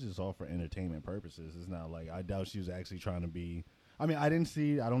mean, this is just all for entertainment purposes. It's not like I doubt she was actually trying to be. I mean, I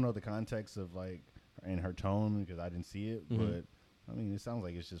don't know the context of like in her tone because I didn't see it, Mhm. but I mean, it sounds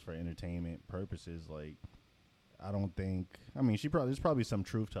like it's just for entertainment purposes. Like, I don't think. I mean, there's probably some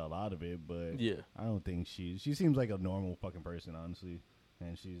truth to a lot of it, but Yeah. I don't think she seems like a normal fucking person, honestly.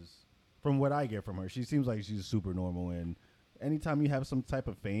 And from what I get from her, she seems like she's super normal. And anytime you have some type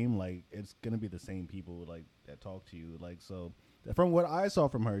of fame, like it's gonna be the same people like that talk to you. Like so, from what I saw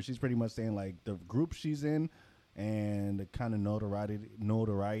from her, she's pretty much saying like the group she's in and the kind of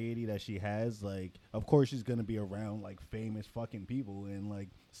notoriety that she has. Like, of course, she's gonna be around like famous fucking people and like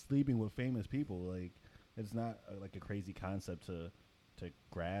sleeping with famous people. Like, it's not like a crazy concept to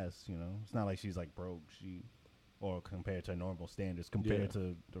grasp. You know, it's not like she's like broke. Or compared to normal standards, compared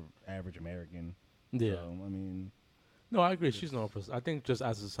to the average American. Yeah. So, I mean, No, I agree. She's normal. I think just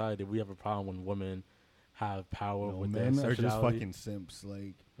as a society, we have a problem when women have power you know, with men their are just sexuality. fucking simps.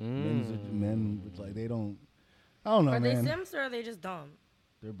 Like men, like they don't. I don't know, Are man. they simps or are they just dumb?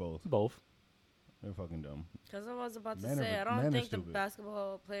 They're both. Both. They're fucking dumb. Because I was about to Men are- say, I men are don't think the stupid.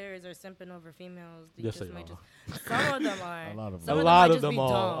 basketball players are simping over females. They Yes, just they might are. just. Some of them are. A lot of Some them. A of lot might of just them be are.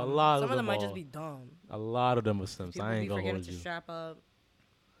 dumb. A lot Some of of them them might are. just be dumb. A lot of them are simps. People I ain't be gonna forgetting hold to you. strap up.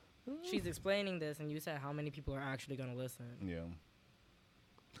 She's explaining this, and you said how many people are actually gonna listen. Yeah.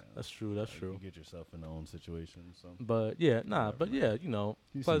 That's true. That's Like, true. You get yourself in your own situation. So But yeah, nah. But yeah, you know.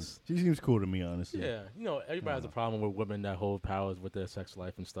 Plus, she seems cool to me, honestly. yeah, you know, everybody has a problem with women that hold powers with their sex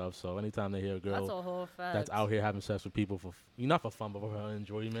life and stuff. So anytime they hear a That's girl a whole fact. that's out here having sex with people for not for fun, but for her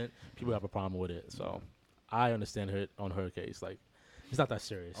enjoyment, people have a problem with it. So I understand her on her case. Like, it's not that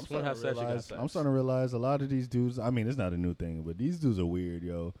serious. I'm If you wanna have sex, you got sex. I'm starting to realize a lot of these dudes. I mean, it's not a new thing, but these dudes are weird,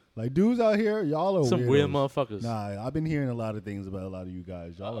 yo. Like dudes out here, y'all are Some weird weirdos. motherfuckers. Nah, I've been hearing a lot of things about a lot of you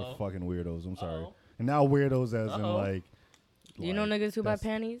guys. Y'all Uh-oh. are fucking weirdos. I'm sorry. Uh-oh. And now weirdos as in Uh-oh. like. You know niggas who buy that's-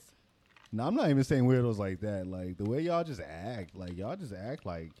 panties? No, I'm not even saying weirdos like that. Like the way y'all just act. Like y'all just act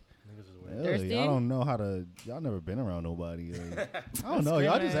like. Niggas is weird. Really, Thirsty? y'all don't know how to. Y'all never been around nobody. Like, I don't know.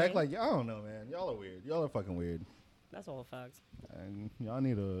 Y'all just act like. I don't know, man. Y'all are weird. Y'all are fucking weird. That's a whole fact. And y'all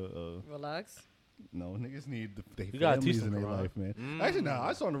need a Relax. no, niggas need their You gotta teach families in them, their Quran. life, man. Actually, no,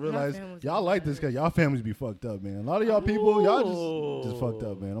 I started to realize families y'all be like this because y'all families be fucked up, man. A lot of y'all people, y'all just fucked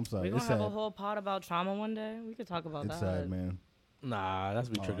up, man. I'm We're sorry. gonna It's have sad. a whole pod about trauma one day. We could talk about It's that. sad, man. Nah, that's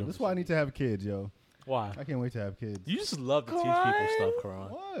be Oh, triggering. this is why I need to have kids, yo. Why? I can't wait to have kids. You just love to teach people Karan? stuff, Karan.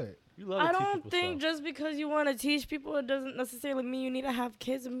 What? You love to I teach don't people think stuff. just because you want to teach people, it doesn't necessarily mean you need to have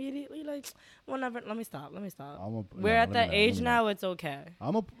kids immediately. Like, whenever. Let me stop. We're at that age now. It's okay.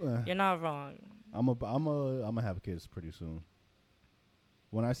 You're not wrong. I'm gonna have kids pretty soon.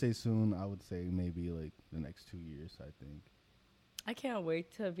 When I say soon, I would say maybe like the next 2 years. I think. I can't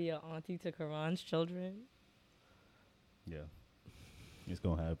wait to be an auntie to Karan's children. Yeah, it's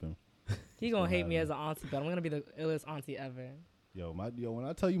gonna happen. He gonna hate me happen. as an auntie, but I'm gonna be the illest auntie ever. Yo, when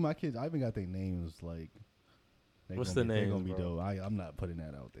I tell you my kids, I even got their names like. What's They're the names, gonna be bro? dope. I'm not putting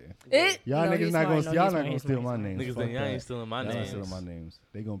that out there. No, Y'all niggas he's not smart. gonna No, y'all he's not smart. gonna He's steal smart. my He's names. Niggas Fuck think y'all ain't that. stealing my Y'all not names. stealing my names.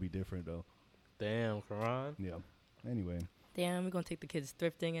 They gonna be different though. Damn, Karan. Yeah. Anyway. Damn, we're gonna take the kids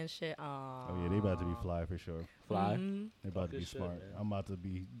thrifting and shit. Oh yeah, they about to be fly for sure. Fly. Mhm. They about to Good be shit, smart. man. I'm about to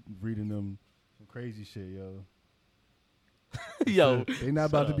be reading them some crazy shit, yo. Yo, They not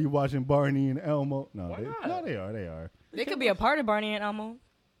about shut to be watching Barney and Elmo. No, Why they, not? no, they are. They are. They could be a part of Barney and Elmo.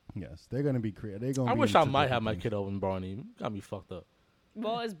 Yes, they're gonna be creative. They gonna. I be wish I into might different have my things. kid over in Barney. Got me fucked up.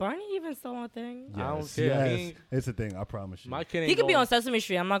 Well, is Barney even still a thing? Yes, I don't care. He Yes, ain't- it's a thing. I promise you. My kid ain't He could be going- on Sesame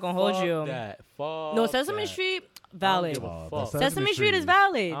Street. I'm not gonna hold Fuck you. That. Fuck No, Sesame that. Street I don't valid. give a Oh, fuck. the Sesame Street is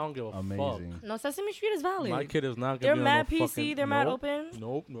valid. I don't give a Amazing. fuck. No, Sesame Street is valid. My kid is not gonna They're be on mad no PC. fucking, They're mad nope, open.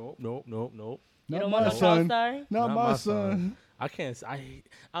 Nope, nope, nope, nope, nope. You Not don't my want no son. Star? Not Not my my son. I can't. I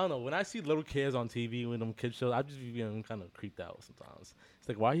don't know. When I see little kids on TV with them kid shows, I just be getting kind of creeped out sometimes. It's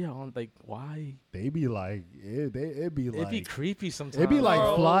like, why y'all on? Like, why? They be like, it be like, It'd be creepy sometimes. it be like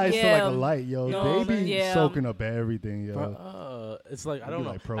Oh, flies to yeah. like a light, yo. No, they be yeah. soaking up everything, yo. It's like I It'd don't be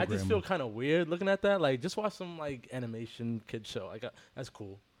know. like I just feel programming. kind of weird looking at that. Like, just watch some like animation kid show. Like, that's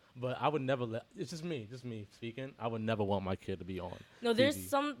cool. But I would never let. It's just me speaking. I would never want my kid to be on. No, there's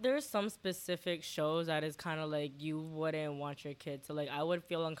TV. some specific shows that is kind of like you wouldn't want your kid to like. I would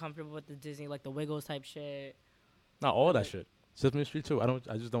feel uncomfortable with the Disney, like the Wiggles type shit. Not all that shit. Sesame Street too. I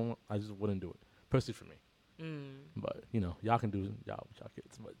just wouldn't do it. Personally for me. But you know, y'all can do y'all with y'all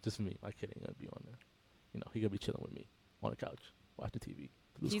kids. But just me, my kid ain't gonna be on there. You know, he gonna be chilling with me on the couch, watching TV.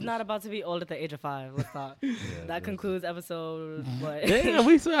 He's not about to be old at the age of 5. Let's stop. That concludes episode. What? Damn,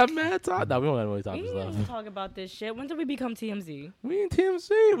 we still have mad talk. No, we don't have no we topics didn't even left. talk about this shit. When did we become TMZ? We in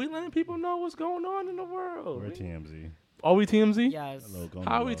TMZ. We letting people know what's going on in the world. We're TMZ. Are we TMZ? Yes. Hello, go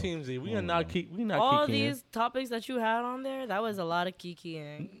How are on we low. TMZ? We Go are on not low. keep. We not All kicking. these topics that you had on there, that was a lot of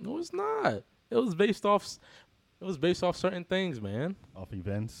kikiing. No, it's not. It was based off. It was based off certain things, man. Off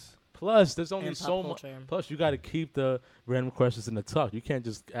events. Plus, there's only And pop so much. culture. Plus, you got to keep the random questions in the tuck. You can't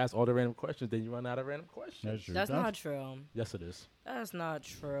just ask all the random questions, then you run out of random questions. That's true. That's not true. Yes, it is. That's not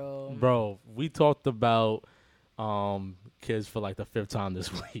true. Bro, we talked about kids for like the 5th time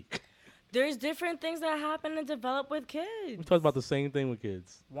this week. There's different things that happen and develop with kids. We talked about the same thing with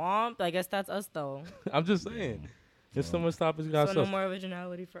kids. Womp. I guess that's us though. I'm just saying. There's so much topics you got So to no more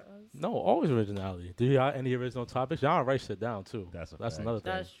originality for us. No, always originality. Do you have any original topics? Y'all write shit down too. That's a That's fact. another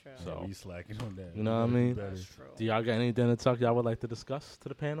thing. That's true. So, We slacking on that. You know what I mean? That's true. do y'all got anything to talk y'all would like to discuss to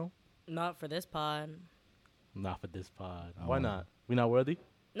the panel? Not for this pod. Not for this pod. I Why wanna- not? We not worthy?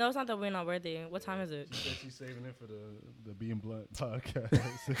 No, it's not that we're not worthy. What time is it? She's saving it for the Being Blunt podcast.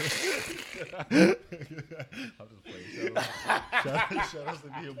 I'm just playing. Shout out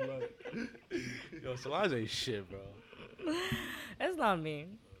to Being Blunt. Yo, Solange ain't shit, bro. It's not me.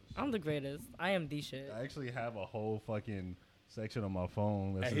 I'm the greatest. I am the shit. I actually have a whole fucking section on my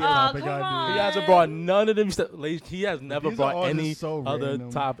phone. That's Hey, the Oh, topic come I on. He hasn't brought none of them. He has never These are brought all any just so other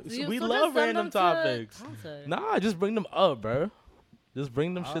random. topics. So We just love send random them to topics. concert. Nah, just bring them up, bro. Just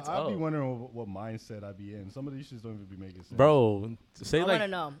bring them shits I'll up, be wondering what mindset I be in. Some of these shits don't even be making sense. bro. Say I like wanna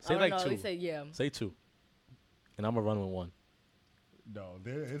know. say I wanna like know. two. He said yeah. Say 2, and I'm gonna run with 1. No,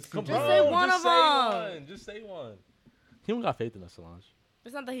 it's Come Just on, say one just of say them. one. Just say one. He don't got faith in us, Solange.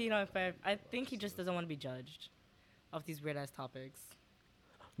 It's not that he don't fair. I think he just doesn't want to be judged of these weird ass topics.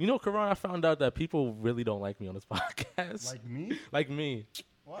 You know, Karan, I found out that people really don't like me on this podcast. like me. Like me.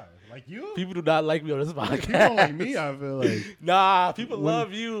 Why? Like you? People do not like me on this People podcast. don't like me. I feel like Nah, people When-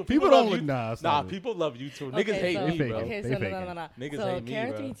 love you. people love don't you. look. Nah, Nah, people love you too. Niggas hate so, me, They bro. fake it. Okay, They so no, fake no, it. no, no. Niggas So hate me,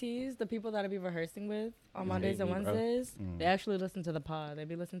 bro. KRTTs, the people that I be rehearsing with on Niggas Mondays hate and me, bro. Wednesdays, Mm. they actually listen to the pod. They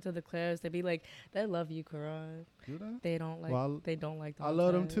be listening to the clips. They be like, they love you, Karan. Do that? They don't like. Well, they don't like. I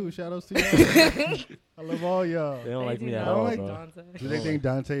love them Dante. too. Shout outs to y'all. I love all y'all. They don't They like do me at not all, like bro. Dante. Do they think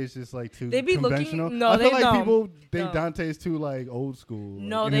Dante is just like too They be looking- conventional? no, I feel they like don't. people think No. Dante's too like old school.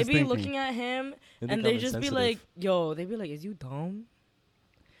 No, in they his be thinking. looking at him They and think they I'm just be insensitive. like, "Yo," they be like, "Is you dumb?"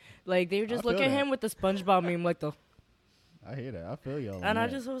 Like they just I look feel at that. him with the SpongeBob meme, like the, I hear that. I feel y'all. on and I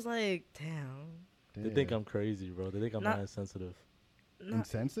that. just was like, "Damn." They think I'm crazy, bro. They think I'm Not- not insensitive. Not,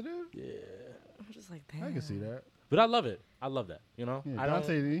 insensitive. Yeah. I'm just like, damn. I can see that. But I love it. I love that. You know? Yeah, I don't,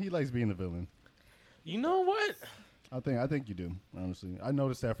 Dante, he likes being the villain. you know what? I think you do. Honestly, I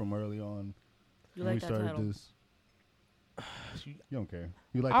noticed that from early on You when like we that started title? this. You don't care.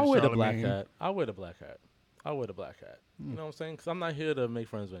 You like I the wear the black Charlemagne. hat. I wear the black hat. I wear the black hat. You know what I'm saying? Because I'm not here to make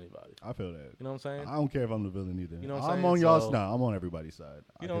friends with anybody. I feel that. You know what I'm saying? I don't care if I'm the villain either. You know what I'm I'm saying? on y'all's So- now. I'm on everybody's side.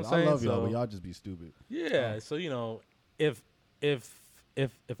 You know what I'm I saying? love y'all, So- but y'all just be stupid. Yeah. So you know, if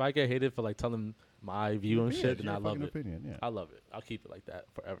I get hated for like telling my view and Yeah, shit, it's then I your love fucking it. opinion. Yeah, I love it. I'll keep it like that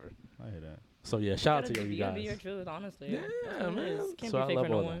forever. I hear that. So yeah, shout out to you Be your guys. truth, honestly. Yeah, That's what it man. is. Can't So be I fake love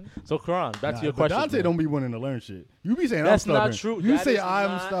for no all one. that. So Karan, back to Nah, your but question. Dante man. don't be wanting to learn shit. You be saying That's I'm not stubborn. true. You That say is I'm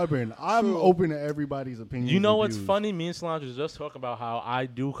not stubborn. I'm true. open to everybody's opinion. You know what's funny? Me and Solange was just talking about how I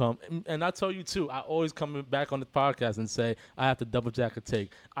do come, and I tell you too. I always come back on the podcast and say I have to double jack a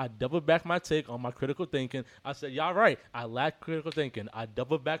take. I double back my take on my critical thinking. I said, y'all right. I lack critical thinking. I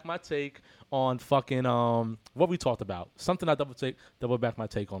double back my take on fucking what we talked about. Something I double back my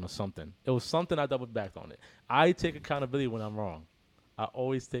take on or something. It was something I double backed on it. I take accountability when I'm wrong. I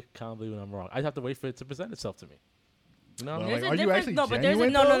always take accountability when I'm wrong. I just have to wait for it to present itself to me. You know what I mean? Well, There's Like, a are you difference. actually No, but there's a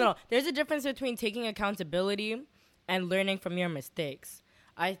genuine, no, no, though? no. There's a difference between taking accountability and learning from your mistakes.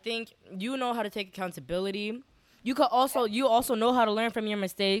 I think you know how to take accountability. You also know how to learn from your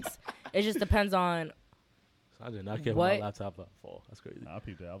mistakes. It just depends on. I did not care What? my laptop up fall. That's crazy. Nah, I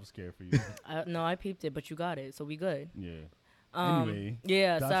peeped that. I was scared for you. No, I peeped it, but you got it, so we good. yeah. Anyway, Anyway,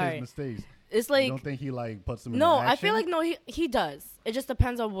 yeah, Dante's sorry. mistakes. It's You like don't think he like puts them in no, action? I feel like no, he does. It just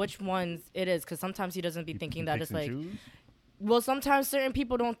depends on which ones it is, because sometimes he doesn't be He thinking that picks it's and like. choose? Well, sometimes certain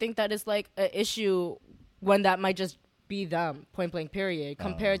people don't think that it's like an issue when that might just be them, point blank, period.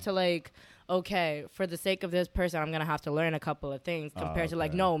 Compared to like, okay, for the sake of this person, I'm gonna have to learn a couple of things. Compared to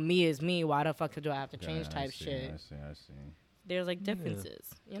like, okay. no, me is me. Why the fuck do I have to Okay, change I type see, shit? I see. There's like differences,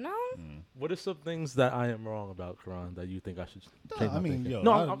 you know. What are some things that I am wrong about, Karan, that you think I should change I my mean, thinking? yo,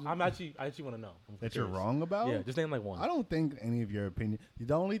 no, I- I actually want to know. I'm That you're curious. wrong about? Yeah, just name like one. I don't think any of your opinion.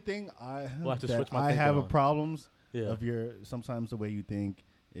 The only thing I We'll have to that switch my I thinking have a on. problems Yeah. of your sometimes the way you think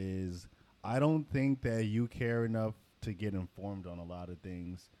is I don't think that you care enough to get informed on a lot of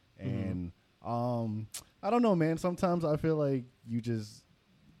things, and I don't know, man. Sometimes I feel like you just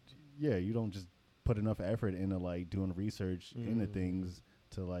you don't just put enough effort into like doing research into things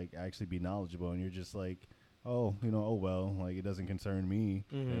to like actually be knowledgeable, and you're just like, oh well, like it doesn't concern me,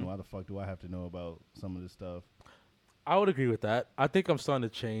 and why the fuck do I have to know about some of this stuff? I would agree with that. I think I'm starting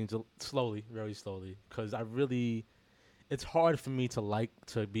to change slowly, very slowly, because it's hard for me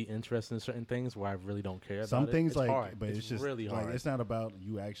to be interested in certain things where I really don't care Some about it. things It's like, hard. but it's just really hard. Like, it's not about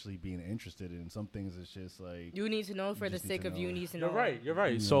you actually being interested in. Some things it's just like You need to know for the just need sake to of you know. need to know. You're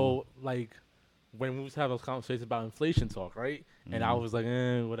right. Mm. So like when we was having those conversations about inflation talk, right? And I was like,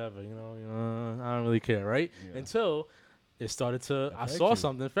 whatever, I don't really care, right? Yeah. Until it started to, I Affect saw you.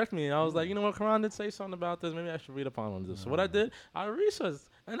 something affect me, and I was like, you know what, Quran did say something about this. Maybe I should read up on this. So what I did, I researched,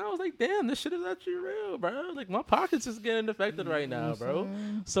 and I was like, damn, this shit is actually real, bro. Like my pockets is getting affected right now, bro.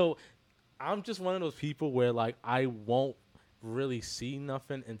 So I'm just one of those people where like I won't really see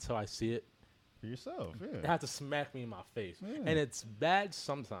nothing until I see it. for yourself. They Yeah. have to smack me in my face, Yeah. and it's bad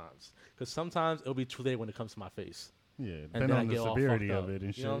sometimes because sometimes it'll be too late when it comes to my face. Yeah. And Depending then I on the get all severity fucked of up. it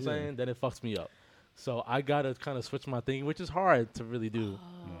and shit. You know what I'm yeah. saying? Then it fucks me up. So I gotta kind of switch my thinking, which is hard to really do.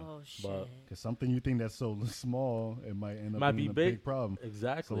 Oh shit. But- Because something you think that's so small, it might end up Might being be a big. big problem.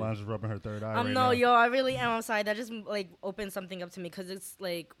 Exactly. Solange is rubbing her third eye right no, now. yo, I really am. I'm sorry. That just like opened something up to me because it's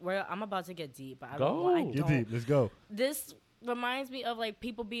like where I'm about to get deep. But I don't. Go. I Get don't. deep. Let's go. This reminds me of like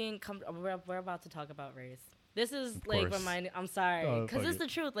people being we're about to talk about race. This is Of like course. reminding. I'm sorry Oh, because fuck it's it. the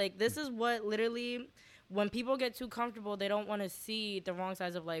truth. Like this is what literally when people get too comfortable, they don't want to see the wrong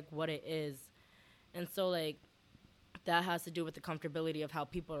sides of like what it is, and so like. That has to do with the comfortability of how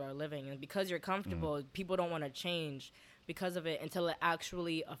people are living. And because you're comfortable, people don't want to change because of it until it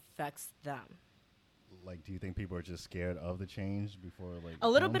actually affects them. Like, do you think people are just scared of the change before, like, A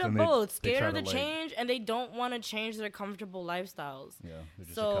little comes bit of and they- both. they Scared try of the to, like- change, and they don't want to change their comfortable lifestyles. Yeah, they're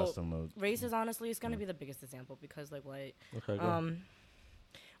just So, accustomed to. Race is honestly, it's going to be the biggest example because, like, Okay. Go.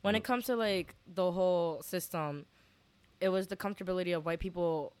 when it comes to, like, the whole system, it was the comfortability of white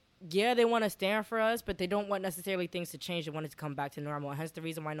people. Yeah, they want to stand for us, but they don't want necessarily things to change. They want it to come back to normal. Hence the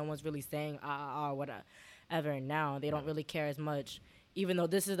reason why no one's really saying, whatever now. They don't really care as much, even though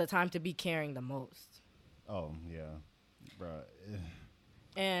this is the time to be caring the most. Oh yeah, bro.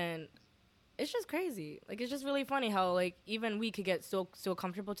 And it's just crazy. Like, it's just really funny how, like, even we could get so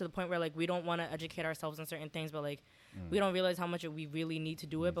comfortable to the point where, like, we don't want to educate ourselves on certain things, but, like, we don't realize how much we really need to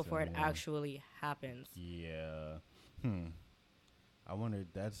do it before it yeah. actually happens. Yeah. I wonder.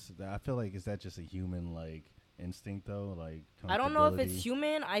 I feel like is that just a human like instinct though? Like I don't know if comfortability? it's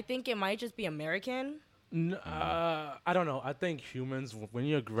human. I think it might just be American. I don't know. I think humans, when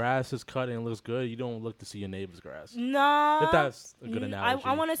your grass is cut and it looks good, you don't look to see your neighbor's grass. Nah. If that's a good analogy.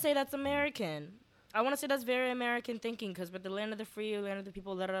 I want to say that's American. I want to say that's very American thinking because we're the land of the free, land of the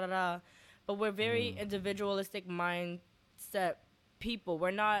people, da da da da. But we're very individualistic mindset people.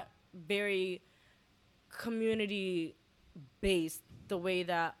 We're not very community based the way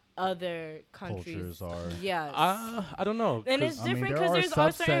that other countries Cultures are. Yes. I don't know. And 'cause it's I mean, different there because are there's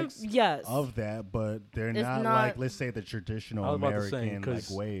also certain subsects yes. of that, but they're It's not, not- like, let's say, the I traditional was about to say, American like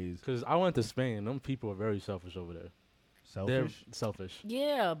ways. Because I went to Spain. Them people are very selfish over there. They're Selfish. selfish.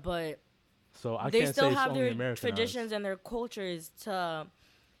 Yeah, but So I they can't still say it's have only their Americanized. traditions and their cultures to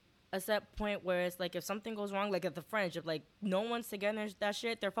a set point where it's like if something goes wrong, like at the French, if like no one's together that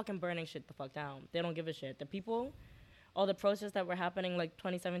shit, they're fucking burning shit the fuck down. They don't give a shit. The people, all the protests that were happening like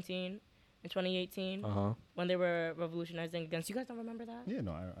 2017 and 2018 when they were revolutionizing against. You guys don't remember that? Yeah,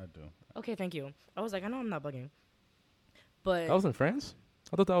 no, I do. Okay, thank you. I was like, I know I'm not bugging, but That was in France?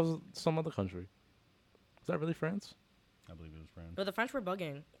 I thought that was some other country. Is that really France? I believe it was France. but the French were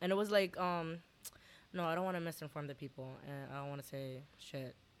bugging, and it was like, no, I don't want to misinform the people, and I don't want to say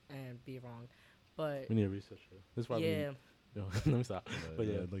shit and be wrong, but We need to research it. This is why yeah. we need, let me stop. But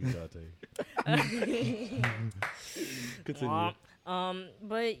yeah, look at Dante. continue.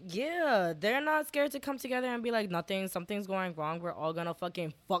 But yeah, they're not scared to come together and be like, something's going wrong. We're all gonna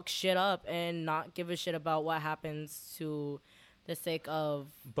fucking fuck shit up and not give a shit about what happens to the sake of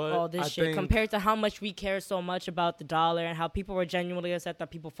But all this I shit think- compared to how much we care so much about the dollar and how people were genuinely upset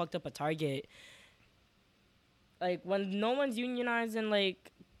that people fucked up a Target. Like, when no one's unionized in,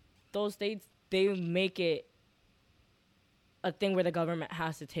 like, those states, they make it a thing where the government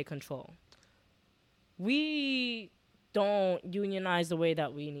has to take control. We don't unionize the way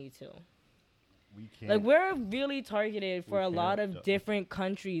that we need to. We can't. Like, we're really targeted for We a lot can't, of different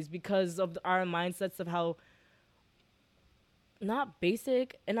countries because of our mindsets of how not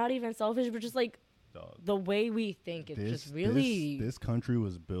basic and not even selfish, but just, like, Dog. the way we think. It's just really... this country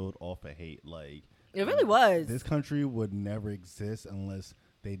was built off of hate. Like, it really was. this country would never exist unless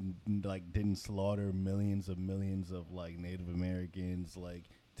they didn't slaughter millions of like Native Americans, like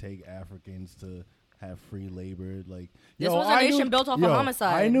take Africans to have free labor. Like, This was a nation built off of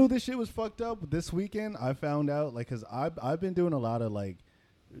homicide. I knew this shit was fucked up. This weekend, I found out, like, cause I've been doing a lot of like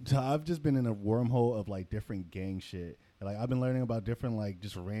I've just been in a wormhole of like different gang shit. And, like I've been learning about different like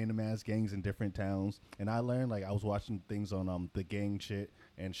just random ass gangs in different towns. And I learned like I was watching things on the gang shit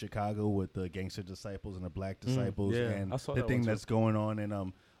in Chicago with the Gangster Disciples and the Black Disciples, yeah, and I saw the that thing one too. that's going on in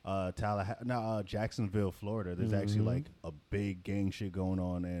Jacksonville, Florida. There's actually like a big gang shit going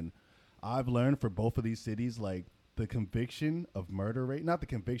on, and I've learned for both of these cities like the conviction of murder rate, not the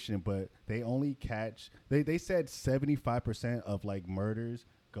conviction, but they only catch they said 75% of like murders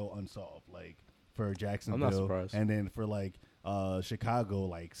go unsolved, like for Jacksonville, surprised. and then for like Chicago,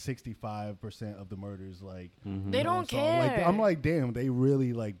 like 65% of the murders like They don't unsolved. Like, care. I'm like, damn, they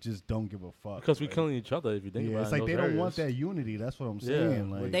really like just don't give a fuck Because we're like, killing each other. If you think yeah, about it's it, like in they those don't want areas. that unity. That's what I'm Yeah.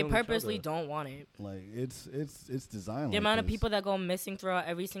 saying. Like, They killing each purposely other. don't want it. like it's designed. The like amount of this. people that go missing throughout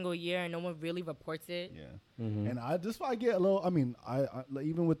every single year and no one really reports it. Yeah, and I just I get a little. I mean, I like,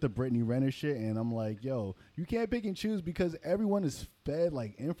 even with the Brittany Renner shit, and I'm like, yo, you can't pick and choose because everyone is fed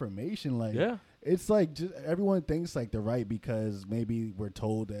like information. Like, Yeah. it's like just everyone thinks like they're right because maybe we're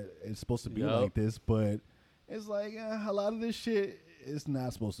told that it's supposed to be Yup. like this, but it's like a lot of this shit is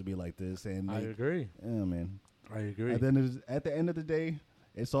not supposed to be like this. And I agree. yeah, man. I agree. And then at the end of the day,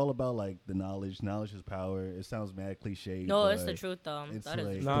 it's all about like the knowledge. Knowledge is power. It sounds mad cliche. No, it's but the truth though. It's That is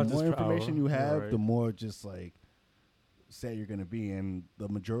like the Nah, the it's more just information power. you You're have, right. the more just like set you're gonna be. And the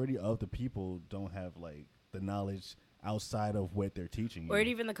majority of the people don't have like the knowledge outside of what they're teaching you or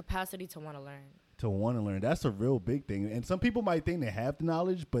even the capacity to want to learn. to want to learn. That's a real big thing. And some people might think they have the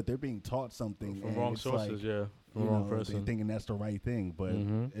knowledge, but they're being taught something From and wrong it's sources, like, yeah. From you wrong know, they're person. thinking that's the right thing, but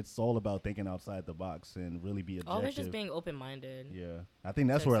Mhm. it's all about thinking outside the box and really be objective. Always just being open minded. Yeah, I think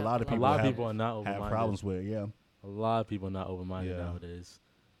that's To where a accept lot of a people lot of have, people are not have open-minded. problems with. Yeah, A lot of people are not open-minded Yeah. nowadays.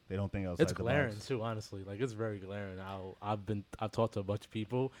 they don't think outside It's the glaring box. too, honestly. Like it's very glaring. I've talked to a bunch of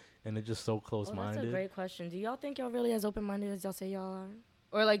people, and they're just so Oh, that's a close-minded. great question. Do y'all think y'all really as open minded as y'all say y'all are?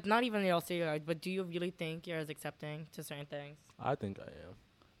 Or like not even y'all say you are, but do you really think you're as accepting to certain things? I think I am.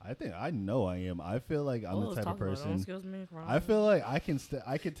 I think I know I am. I feel like I'm Oh, the let's type talk of about it. person. Excuse me. I feel like I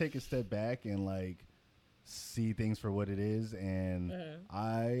can take a step back and like see things for what it is, and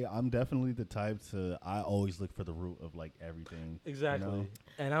I'm definitely the type to I always look for the root of like everything. Exactly. You know?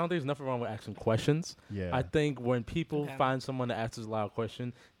 And I don't think there's nothing wrong with asking questions. Yeah. I think when people Okay. find someone that asks a loud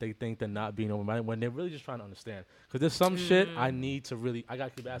question, they think they're not being open-minded when they're really just trying to understand. Because there's some shit I need to really, I got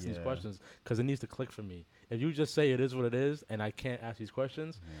to keep asking these Yeah. questions because it needs to click for me. If you just say it is what it is and I can't ask these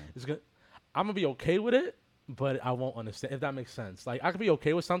questions, I'm going to be okay with it, but I won't understand, if that makes sense. Like, I could be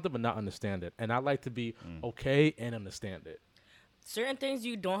okay with something but not understand it. And I like to be okay and understand it. certain things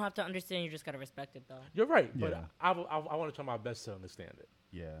you don't have to understand. You just gotta respect it though. You're right, but Yeah. I want to try my best to understand it.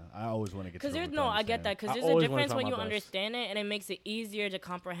 Yeah, I always want to get. Because to the there's root no, to I get understand. that. Because I there's a always wanna difference try when my you best. understand it, and it makes it easier to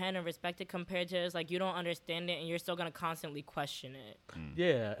comprehend and respect it compared to it's like you don't understand it and you're still gonna constantly question it.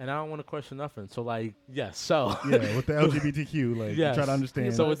 Yeah, and I don't want to question nothing. So, like, yes, so. Yeah, with the LGBTQ, like Yes. you try to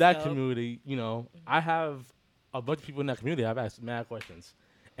understand. So with that So- community, you know, I have a bunch of people in that community. I've asked mad questions,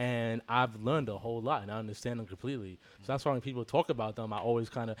 and I've learned a whole lot, and I understand them completely. So that's why when people talk about them, I always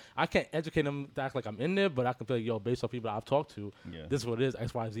I can't educate them to act like I'm in there, but I can feel like, yo, based on people that I've talked to, Yeah. this is what it is,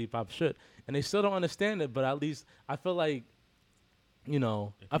 X, Y, Z, pop shit, and they still don't understand it. But at least I feel like, you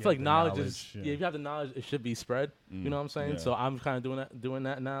know, If I you feel like have the knowledge knowledge, is yeah. If you have the knowledge, it should be spread. You know what I'm saying? yeah. So I'm kind of doing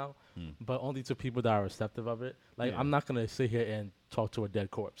that now, but only to people that are receptive of it. Like Yeah. I'm not gonna sit here and talk to a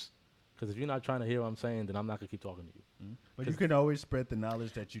dead corpse, because if you're not trying to hear what I'm saying, then I'm not gonna keep talking to you. But you can always spread the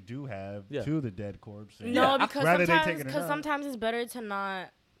knowledge that you do have Yeah. to the dead corpse. and- No, I- because rather they sometimes, take it or because not. sometimes it's better to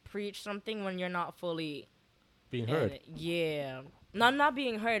not preach something when you're not fully Being in heard. it. Yeah, not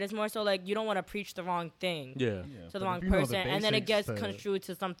being heard. It's more so like you don't want to preach the wrong thing Yeah. Yeah, to but the if wrong you know the person, and then it gets basics to- construed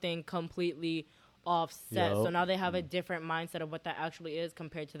to something completely offset. So Yup. now they have a different mindset of what that actually is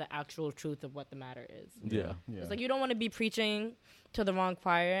compared to the actual truth of what the matter is. Yeah. Yeah. It's like you don't want to be preaching to the wrong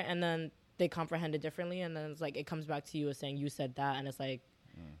choir, and then they comprehend it differently, and then it's like it comes back to you as saying you said that, and it's like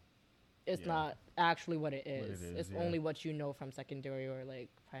it's Yeah. not actually what it is. it is, It's yeah. only what you know from secondary or like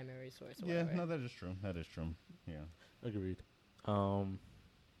primary source. Or Yeah, whatever. no, that is true. That is true. Yeah. Agreed.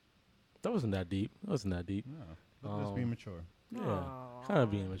 That wasn't that deep. That wasn't that deep. No, just be mature. Yeah. Aw. Kind of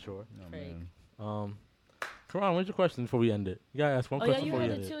being mature. No, Fake. man. Karan, what's your question before we end it? You gotta ask one Oh yeah, question you before had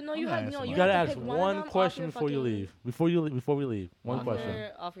you it end it. too. No, I'm you gonna had ask no. one. You You gotta have ask to pick one, one of them question off your before you fucking- leave. Before we leave, one off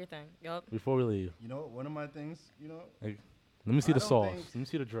question off your thing. Yup. before we leave. You know, one of my things, you know, Like, let me see I the don't sauce. think- Let me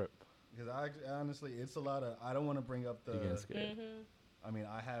see the drip. because honestly, it's a lot of. I don't want to bring up You getting the. scared? I mean,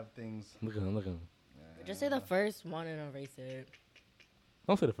 I have things. Look at him. Look at him. Just say the first one and erase it.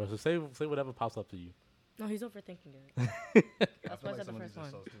 Don't say the first. Just say whatever pops up to you. No, he's overthinking it. I That's feel why I like said the some of first these are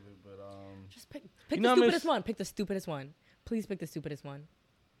one. so stupid, but Just pick You the know how much- stupidest one. Pick the stupidest one. Please pick the stupidest one.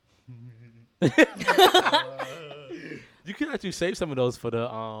 You can actually save some of those for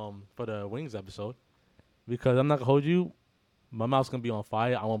the wings episode, because I'm not gonna hold you. My mouth's gonna be on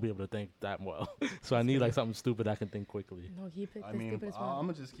fire. I won't be able to think that well. So I need like something stupid I can think quickly. No, he picked I the mean, stupidest I'm one.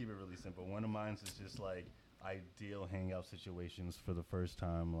 gonna just keep it really simple. One of mine is just like ideal hangout situations for the first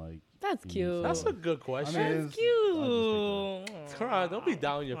time. Like That's cute. That's a good question. I mean, That's I'll cute. Come on, don't be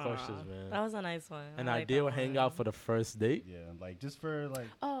down with your questions, man. That was a nice one. An I like ideal that one. hangout for the first date. yeah, like just for like,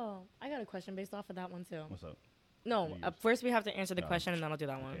 Oh, I got a question based off of that one too. what's up? No, Please. first we have to answer the No. question and then I'll do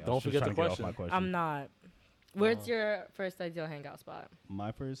that one. Okay, I Don't was just forget the trying to get off question. my question. I'm not. Where's your first ideal hangout spot? My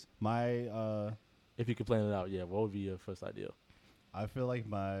If you could plan it out, yeah. What would be your first ideal? I feel like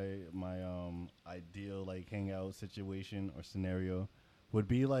my ideal like hangout situation or scenario would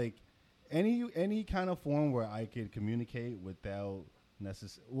be like any kind of form where I could communicate without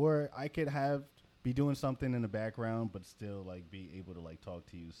where I could be doing something in the background but still like be able to like talk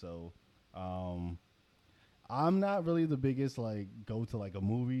to you. So I'm not really the biggest like go to like a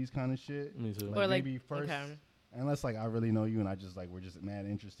movies kind of shit. Me too. Or, like, maybe first okay. unless like I really know you and I just like we're just mad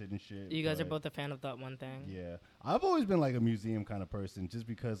interested in shit. You guys are but- both a fan of that one thing. Yeah, I've always been like a museum kind of person, just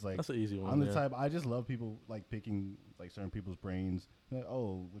because like That's an easy one. I'm the yeah. type. I just love people like picking like certain people's brains. Like,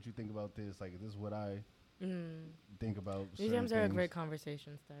 oh, what you think about this? Like, this is what I think about. Museums certain are a things. great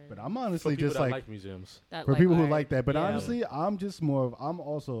conversation starter. But I'm For honestly people just that like, like museums. That for people who art. like that. But Yeah. honestly, I'm just more of. I'm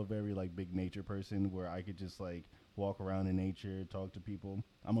also a very like big nature person where I could just like walk around in nature, talk to people.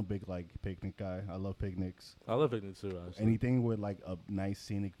 I'm a big like picnic guy. I love picnics. I love picnic too. Actually. Anything with like a nice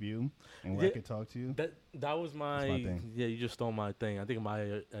scenic view and where I Yeah. could talk to you. That was my thing. yeah. You just stole my thing. I think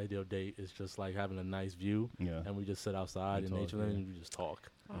my ideal date is just like having a nice view, Yeah. and we just sit outside And in talk, nature and we just talk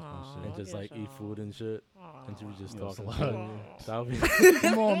Aw, and just like eat food and shit, and we just Yo, talk. And slut. shit. That would be.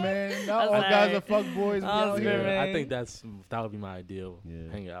 Come on, man. Not all That's guys are right. fuck boys. That was good, Yeah, man. I think that would be my ideal Yeah.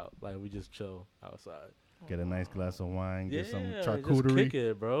 hangout. Like we just chill outside. Get a nice glass of wine. Get some Just charcuterie. kick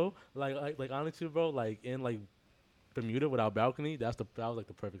it, bro. Like honestly, bro. Like in like Bermuda with our balcony. That was like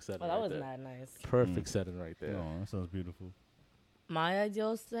the perfect setting. Oh, that right was there. mad nice. Perfect setting right there. Oh, that sounds beautiful. My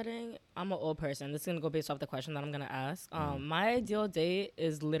ideal setting, I'm an old person. This is going to go based off the question that I'm going to ask. My ideal date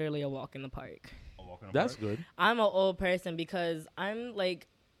is literally a walk in the park. That's good. I'm an old person because I'm like,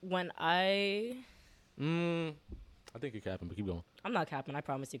 when I think you're capping, but keep going. I'm not capping, I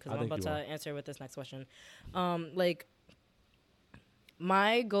promise you, because I I'm think about to you are. answer with this next question. Like,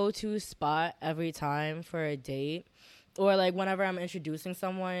 my go-to spot every time for a date, or like whenever I'm introducing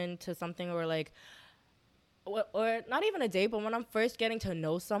someone to something, or like, or not even a date, but when I'm first getting to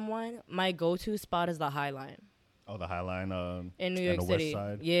know someone, my go-to spot is the High Line Oh, the High Line in New and York the City. West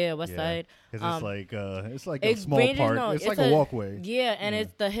Side. Yeah, West Side. Because it's like a It small ranges- park. no, it's like a walkway. Yeah, and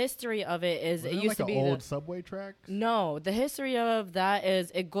it's the history of it is Was it there used like to an be old the, subway track. no, the history of that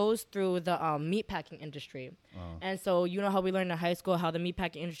is it goes through the meatpacking industry. And so you know how we learned in high school how the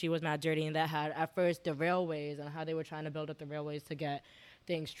meatpacking industry was mad dirty, and that had at first the railways and how they were trying to build up the railways to get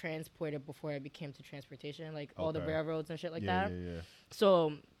things transported before it became to transportation, like all the Okay. railroads and shit like yeah, that. yeah.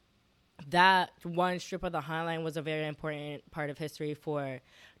 So that one strip of the High Line was a very important part of history for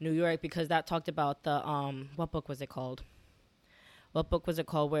New York because that talked about the what book was it called? What book was it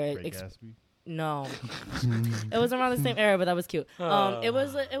called? Where Great it Gatsby. no, it was around the same era, but that was cute.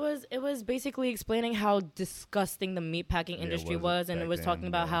 It was basically explaining how disgusting the meatpacking industry was, and it back was then, talking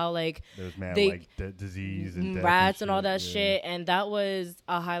about yeah. how like There's mad they- like disease and death rats and all that yeah. shit, and that was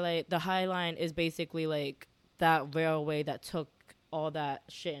a highlight. The High Line is basically like that railway that took all that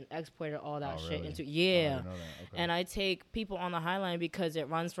shit and exported all that Oh, shit really? into Oh, I yeah. didn't know that. Okay. And I take people on the High Line because it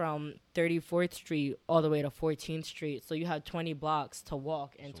runs from 34th Street all the way to 14th Street. So you have 20 blocks to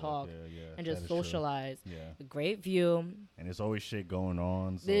walk and So, talk yeah, and that just is true. socialize. Yeah, A great view. and there's always shit going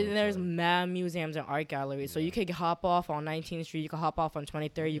on. So There's it's like, mad museums and art galleries. So Yeah. you could hop off on 19th Street. You could hop off on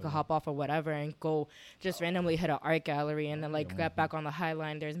 23rd. You could hop off or whatever and go just randomly hit an art gallery and then like get back on the High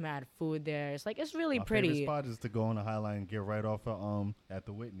Line. There's mad food there. It's like, it's really my favorite pretty. spot is to go on the High Line and get right off of, at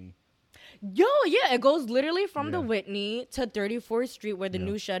the Whitney. Yo, yeah, it goes literally from the Yeah. Whitney to 34th Street where the Yeah.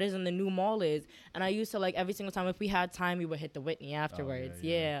 new shed is and the new mall is. And I used to like every single time if we had time, we would hit the Whitney afterwards. Oh,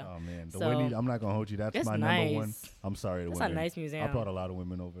 yeah. Oh man, the So- Whitney. I'm not gonna hold you. That's It's my nice. number one. I'm sorry, the That's a Whitney. nice museum. I brought a lot of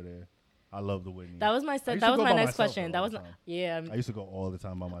women over there. I love the Whitney. That was my used that to was go my by next myself question. all That the was not, time. yeah. I used to go all the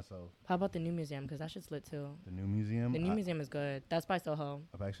time by myself. How about the new museum? Because that shit's lit too. The new museum. The new museum is good. That's by Soho.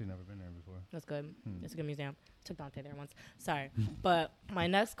 I've actually never been there before. That's good. Hmm. It's a good museum. Took Dante there once. Sorry. But my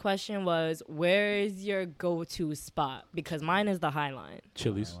next question was, where is your go-to spot? Because mine is the High Line.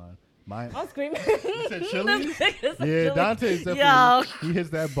 Chili's. Mine. I'm screaming. You said Chili's? Yeah, Yeah, Dante's definitely. Yo. He hits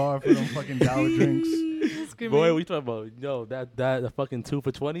that bar for them fucking dollar drinks. screaming. Boy, we talking about that fucking 2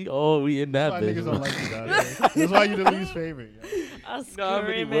 for $20. Oh, we in that That's why bitch. niggas don't like you, dog. That's why you the least favorite. Yo. I'm No, how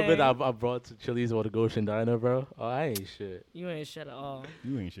many screaming. women I brought to Chili's or the Goshen Diner, bro? Oh, I ain't shit. You ain't shit at all.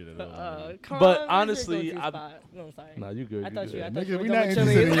 You ain't shit at all. man. Come But on, honestly, I. I'm- No, I'm sorry. Nah, you good. I you thought good. you. I Nigga, thought you were we done not with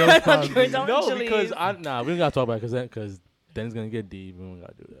interested Chili's. in your I thought you were spot, done No, with because Chili's. we don't gotta talk about it because then it's gonna get deep and we don't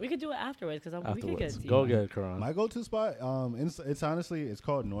gotta do that. We could do it afterwards because we could Afterwards, get deep. go get it, Karan. My go-to spot, it's honestly, it's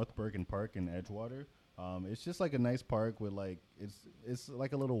called North Bergen Park in Edgewater. It's just like a nice park with like it's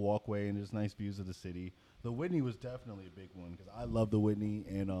like a little walkway and there's nice views of the city. The Whitney was definitely a big one because I love the Whitney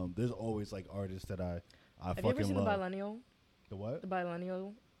and there's always like artists that I Have fucking you ever seen love. the Bilennial? The what? The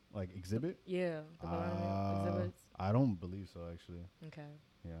Bilennial? Like exhibit? Yeah, the Bilennial exhibits. I don't believe so actually. Okay.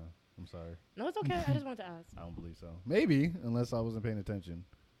 Yeah, I'm sorry. No, it's okay. I just wanted to ask. I don't believe so. Maybe unless I wasn't paying attention.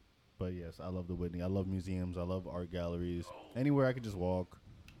 But yes, I love the Whitney. I love museums. I love art galleries. Anywhere I could just walk.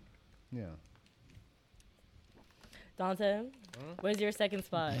 Yeah. Dante, where's your second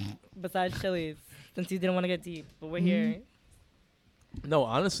spot besides Chili's? Since you didn't want to get deep, but we're here. No,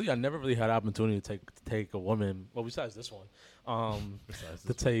 honestly, I never really had an opportunity to take a woman. Well, besides this one,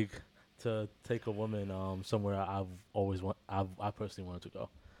 to take a woman somewhere I've always I personally wanted to go.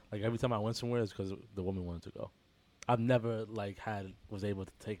 Like every time I went somewhere, it's because the woman wanted to go. I've never was able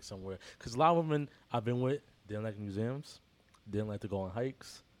to take somewhere because a lot of women I've been with didn't like museums, didn't like to go on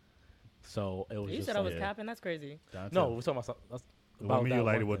hikes. So it was. You just said I was like- capping. That's crazy. No, we're talking about The women you that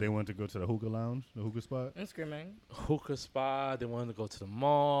liked one what thing. they went to go to the hookah lounge, the hookah spot. I'm screaming. Hookah spot. They wanted to go to the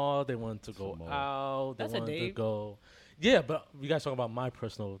mall. They wanted to go mall. out. They That's a wanted to date. go. Yeah, but you guys talking about my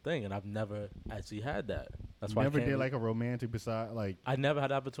personal thing, and I've never actually had that. That's You why never I can't did like a romantic beside like. I never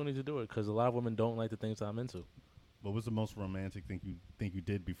had the opportunity to do it because a lot of women don't like the things that I'm into. What was the most romantic thing you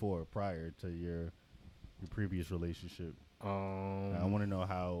did before prior to your previous relationship? I want to know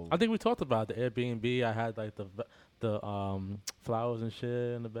how. I think we talked about the Airbnb. I had like the flowers and shit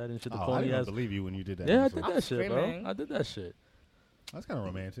in the bed and shit. The I pony didn't has. believe you when you did that. Yeah, I episode. did I'm that shit, bro. screaming. I did that shit. That's kind of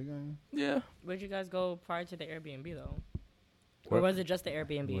romantic. Yeah. Where'd you guys go prior to the Airbnb though? Or Work. was it just the We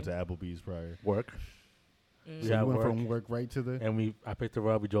Airbnb? went to Applebee's prior. Work. Mm. So Yeah, you went work. from work right to the. And I picked her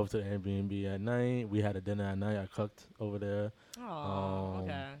up. We drove to the Airbnb at night. We had a dinner at night. I cooked over there. Oh,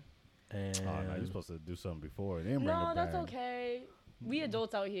 okay. And Oh no, you're supposed to do something before. They didn't bring No, it that's back. okay. We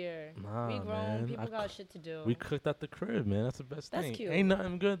adults out here. Nah, We grown. man. People I got shit to do. We cooked at the crib, man. That's the best That's thing. cute. Ain't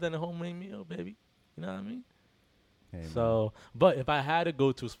nothing good than a homemade meal, baby. You know what I mean? Hey, man. So, but if I had a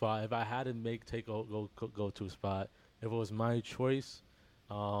go-to spot, if I had to take a go-to spot, if it was my choice,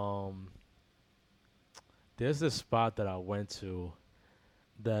 there's this spot that I went to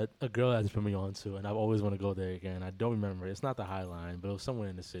that a girl has put me on to, and I've always want to go there again. I don't remember. It's not the High Line, but it was somewhere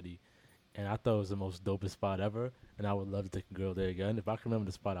in the city. And I thought it was the most dopest spot ever, and I would love to take a girl there again. If I can remember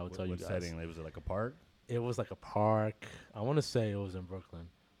the spot, I would tell you what guys. setting? Like, was it like a park? It was like a park. I want to say it was in Brooklyn.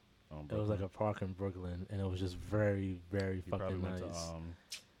 Oh, It was like a park in Brooklyn, and it was just very, very You probably fucking went nice. to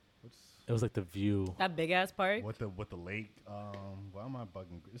what's It was like the view. That big ass park. what the lake? Why am I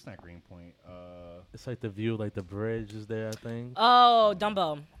bugging? It's not Greenpoint. It's like the view, like the bridge is there. I think. Oh,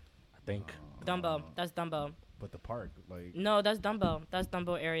 Dumbo. I think. Dumbo. That's Dumbo. But the park, like No, that's Dumbo. That's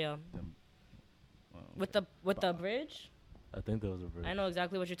Dumbo area. With the bridge. I think there was a bridge. I know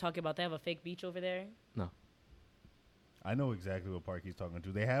exactly what you're talking about. They have a fake beach over there. I know exactly what park he's talking to.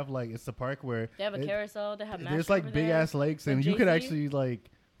 They have like it's the park where They have a it- carousel. They have there's Magic like over big there. ass lakes, Like and you could Jay-Z? actually like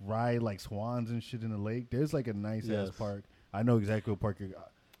ride like swans and shit in the lake. There's like a nice ass Yes. park. I know exactly what park you're.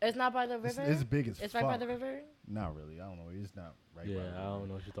 It's not by the river. It's big as It's fuck. right by the river. Not really. I don't know. It's not right. Yeah, by the I river. don't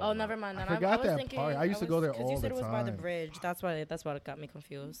know what you're talking Oh, about. never mind. I Then forgot was that thinking, part. I used to go there because all you said the it was by the time. bridge. That's why it got me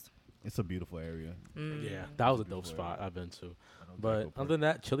confused. It's a beautiful area. Mm. Yeah, that was a dope Beautiful spot I've been to. I know But exactly what other than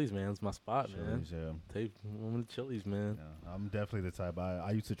that, Chili's, man, is my spot, man. Chili's, yeah. Take woman to Chili's, man. Yeah, I'm definitely the type. I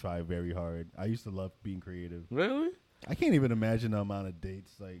used to try very hard. I used to love being creative. Really? I can't even imagine the amount of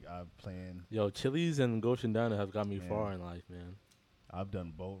dates like I've planned. Yo, Chili's and Goshen Diner have got me Man. far in life, man. I've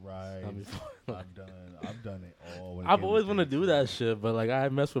done boat rides. Got me far. I've done it all. when it I've came always wanted to dates, do man. that shit, but like I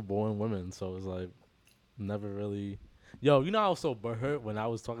mess with boring women, so it's like never really. Yo, you know I was so butthurt when I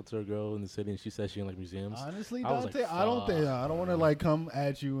was talking to a girl in the city and she said she didn't like museums. Honestly, I was Dante, like, I don't think fuck. I don't want to like come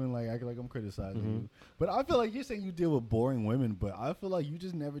at you and like act like I'm criticizing Mhm. you. But I feel like you're saying you deal with boring women, but I feel like you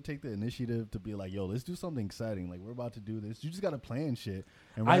just never take the initiative to be like, yo, let's do something exciting. Like we're about to do this. You just gotta plan shit,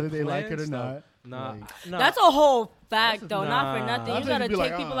 and I whether they like plan it or stuff. not, Nah, like, nah. That's a whole fact, That's a- though. Not for Nah. nothing. I You thought gotta you'd be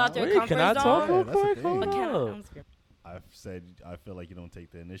take like, people "Ah, out their Wait, comfort can I zone. talk real Yeah, that's the quick? thing. Hold But can up. I'm scared. I've said I feel like you don't take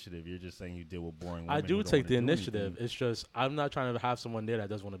the initiative. You're just saying you deal with boring women. I who do don't take the wanna do initiative. anything. It's just I'm not trying to have someone there that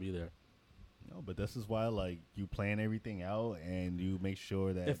doesn't want to be there. No, but this is why like you plan everything out and you make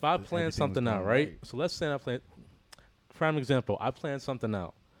sure that If I th- plan everything's something going out, right? So let's say I plan. Prime example, I planned something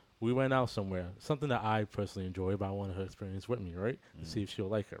out. We went out somewhere, something that I personally enjoy, but I wanted her to experience with me, right? To see if she'll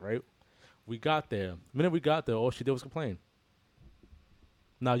like it, right? We got there. The minute we got there, all she did was complain.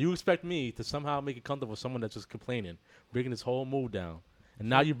 Now you expect me to somehow make it comfortable with someone that's just complaining, bringing this whole mood down, and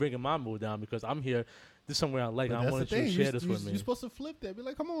now you're bringing my mood down because I'm here. This is somewhere I like. But And I that's wanted the you thing. to share this with me. You're supposed to flip that. Be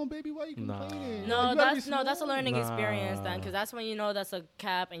like, come on, baby, why you Nah. complaining? No, Like, you gotta be that's a smart. learning experience then, Nah. because that's when you know that's a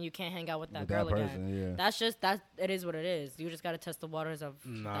cap and you can't hang out with that With girl that again. person, yeah. That's just that. It is what it is. You just gotta test the waters of that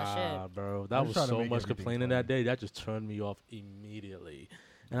Nah, shit. bro. I'm That just was trying to so make much everything complaining fun. that day. That just turned me off immediately.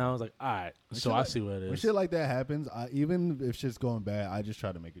 And I was like, all right. When So shit I like- see what it When is. shit like that happens, even if shit's going bad, I just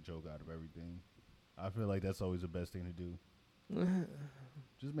try to make a joke out of everything. I feel like that's always the best thing to do.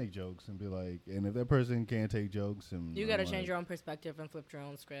 Just make jokes and be like, and if that person can't take jokes, and You gotta change your own perspective and flip your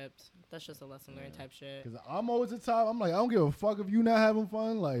own script. That's just a lesson learned type shit. Because I'm always the top. I'm like, I don't give a fuck if you not having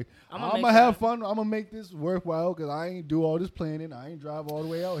fun. Like, I'ma I'm make gonna have that. fun. I'm gonna make this worthwhile because I ain't do all this planning. I ain't drive all the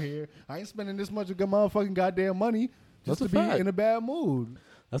way out here. I ain't spending this much of motherfucking goddamn money just That's to a be fact. in a bad mood.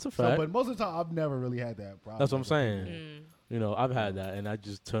 That's a So, fact. but most of the time, I've never really had that problem. That's what I'm saying. Mm. You know, I've had that, and I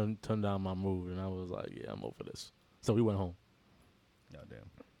just turned down my mood, and I was like, yeah, I'm over this. So we went home. Goddamn.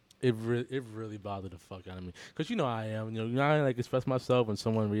 It really bothered the fuck out of me. Because you know how I am. You know, I like express myself when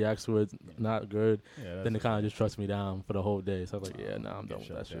someone reacts to it not good. Yeah, Then it kind of just shuts me down for the whole day. So I was like, yeah, nah, I'm done with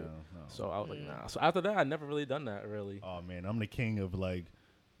that shit. So I was like, nah. So after that, I never really done that, really. Oh man, I'm the king of like.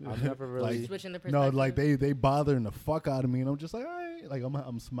 I've never really. Like, Switching the no, perspective. like they bothering the fuck out of me, and I'm just like, all right. Like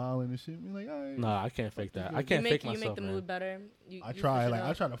I'm smiling and shit. Be like, all right. Nah, I can't fake that. I You can't fake you myself, make the man. mood better. You, I you try, switch it like I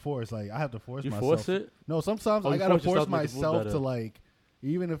up. try to force, like I have to force You myself. force it? No, sometimes Oh, I you gotta force force yourself to make the mood myself better. to like,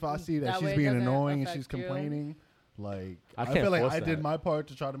 even if I see that, That way she's it being doesn't annoying and affect she's you. complaining, like I I can't feel like force I did that. my part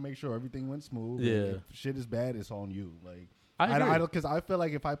to try to make sure everything went smooth. and Yeah. if shit is bad, it's on you. Like I agree. don't, because I feel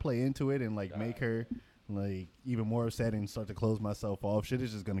like if I play into it and like make her like even more upset and start to close myself off, shit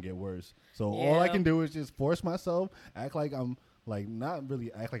is just gonna get worse. So all I Yeah. can do is just force myself, act like I'm like not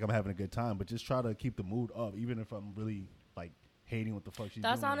really act like I'm having a good time, but just try to keep the mood up, even if I'm really like hating what the fuck she's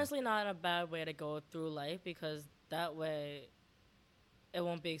That's doing. honestly not a bad way to go through life because that way it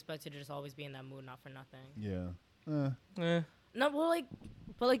won't be expected to just always be in that mood, not for nothing. Yeah. Eh. No, well, like,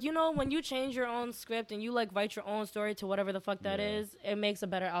 but like you know, when you change your own script and you like write your own story to whatever the fuck that Yeah. is, it makes a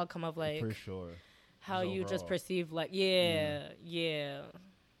better outcome of like For sure. how Just you just overall. perceive. Like, yeah.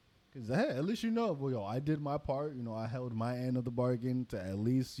 Cause at least you know, well, yo, I did my part. You know, I held my end of the bargain to at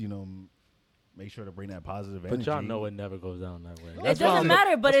least, you know, make sure to bring that positive energy. But y'all know it never goes down that way. It That's why doesn't I'm-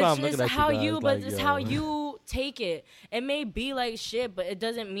 matter, but that's why it's I'm looking just at how guys you, but like, it's yo. how you take it. It may be like shit, but it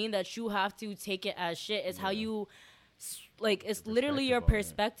doesn't mean that you have to take it as shit. It's how you, like, it's literally your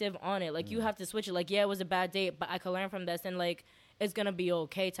perspective on it. Like, you have to switch it. Like, yeah, it was a bad date, but I could learn from this, and like, it's gonna be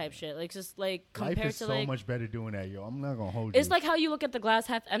okay type shit. Like, just like Life compared is to so like. much better doing that, yo. I'm not gonna hold It's you. like how you look at the glass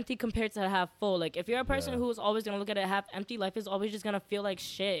half empty compared to half full. Like, if you're a person Yeah. who's always gonna look at it half empty, life is always just gonna feel like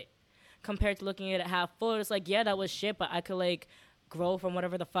shit. Compared to looking at it half full, it's like, yeah, that was shit, but I could like grow from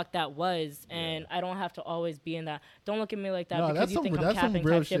whatever the fuck that was, and I don't have to always be in that. Don't look at me like that No, because that's you some- think I'm that's some capping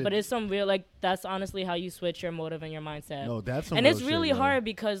real type shit. But shit. it's some real like that's honestly how you switch your motive and your mindset. No, that's some and real it's shit, really yo. hard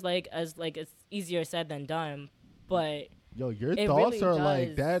because like as like it's easier said than done, but Yo, your it thoughts really are like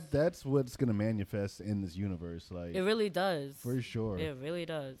does. that. That's what's gonna manifest in this universe, like it really does. for sure. It really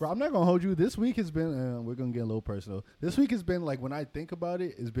does. Bro, I'm not gonna hold you. This week has been. We're gonna get a little personal. This week has been like when I think about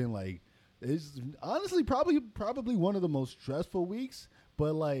it, it's been like it's honestly probably one of the most stressful weeks.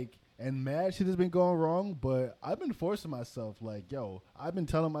 But like, and mad shit has been going wrong. But I've been forcing myself. Like, yo, I've been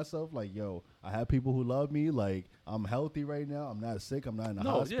telling myself like, yo, I have people who love me. Like, I'm healthy right now. I'm not sick. I'm not in the No,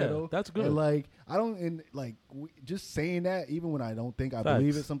 yeah, hospital. that's good. And like, I don't. And like, just saying that, even when I don't think I Facts.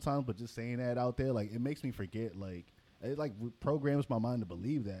 believe it sometimes, but just saying that out there, like, it makes me forget. Like, it like programs my mind to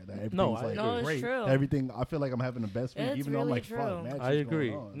believe that everything's No, I like agree. No, it's great. true. Everything, I feel like I'm having the best week, It's even though I'm really like, true. fuck, mad I shit's agree.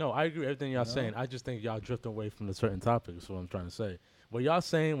 going on. No, I agree with everything y'all You know? saying. I just think y'all drift away from the certain topics. Is what I'm trying to say. What y'all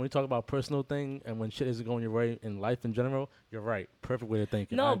saying when you talk about personal thing and when shit isn't going your way in life in general, you're right. Perfect way of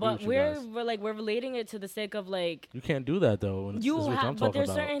thinking. I No, agree but with you we're guys. like we're relating it to the sake of like You can't do that though. And you this is what I'm have, but talking there's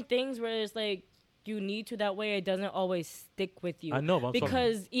about. certain things where it's like you need to that way. It doesn't always stick with you. I know, but I'm talking-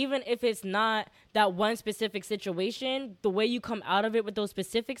 because even if it's not that one specific situation, the way you come out of it with those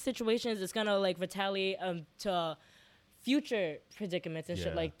specific situations, it's gonna like retaliate to future predicaments and shit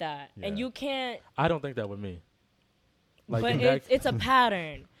Yeah. like that. And Yeah. you can't. I don't think that with me. Like, But in that- it's a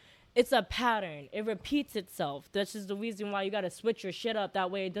pattern. It's a pattern. It repeats itself. That's just the reason why you gotta switch your shit up.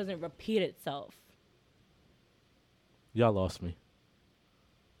 That way it doesn't repeat itself. y'all lost me.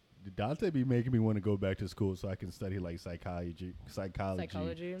 Dante be making me want to go back to school so I can study like psychology,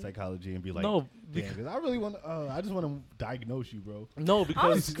 and be like, No, because I really want. I just want to diagnose you, bro. No, I'm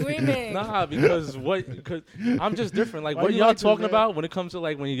because screaming. because I'm just different. Like Why what you y'all like this, talking man? about when it comes to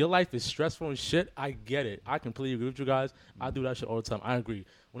like when your life is stressful and shit. I get it. I completely agree with you guys. I do that shit all the time. I agree.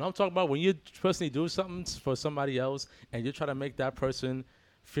 When I'm talking about when you personally do something for somebody else and you're trying to make that person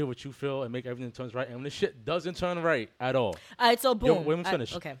feel what you feel and make everything turns right, and when the shit doesn't turn right at all. All right, so boom. Yo, wait, let me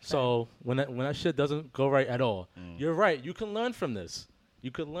finish. Okay. So when that shit doesn't go right at all, you're right. You can learn from this.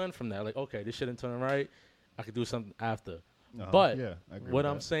 You could learn from that. Like, okay, this shit didn't turn right. I could do something after. But yeah, I agree what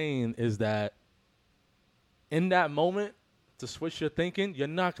with I'm that. saying is that in that moment, to switch your thinking, you're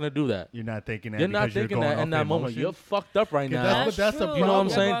not gonna do that. You're not thinking that. You're not because you're thinking going that in off that moment. emotion? You're fucked up right Yeah, now. that's the true. problem. You know what I'm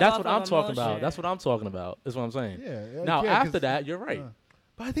You're saying? going That's off what of I'm talking about. emotion. That's what I'm talking about. Is what I'm saying. Yeah. Now yeah, after 'cause- that, you're right.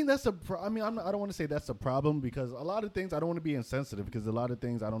 But I think that's I don't want to say that's a problem because a lot of things I don't want to be insensitive because a lot of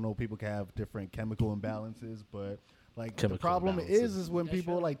things I don't know people can have different chemical imbalances, but like the Chemical problem imbalances. is when That's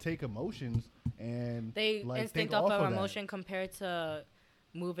people true. like take emotions and They like, instinct think off of that. emotion compared to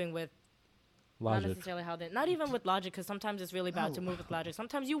moving with not Logic. necessarily how they, not even with logic, because sometimes it's really bad to move with logic.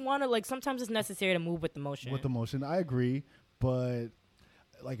 Sometimes you want to like. Sometimes it's necessary to move with emotion. With emotion, I agree, but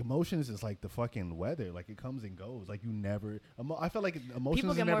like emotions is like the fucking weather. Like it comes and goes. Like you never. I feel like emotions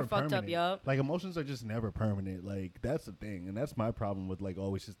People are get never more fucked up, permanent. yup. Like emotions are just never permanent. Like that's the thing, and that's my problem with like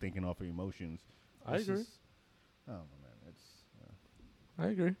always just thinking off of emotions. I It's agree. just- I don't know, man. It's I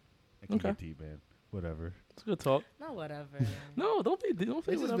agree. it can Okay. get deep, man. Whatever. It's a good talk. No, whatever. No, don't be. Don't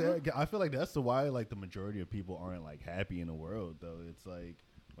say It's just whatever. I feel like that's the why like the majority of people aren't like happy in the world though. It's like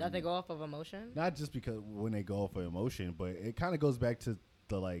That they go off of emotion. not just because when they go for emotion, but it kind of goes back to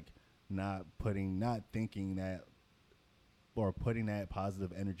the like not thinking that or putting that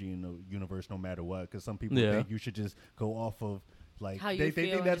positive energy in the universe no matter what. Because some people Yeah. think you should just go off of like How you they feel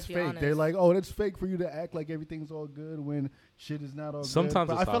think and that's just be fake. They're honest. like, oh, that's fake for you to act like everything's all good when shit is not all Sometimes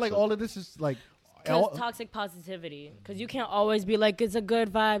good. But it's I feel like toxic. all of this is like. Because toxic positivity. Because you can't always be like, it's a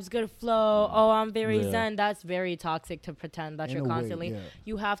good vibes, good flow. Oh, I'm very Yeah. zen. That's very toxic to pretend that In you're a way, constantly. yeah.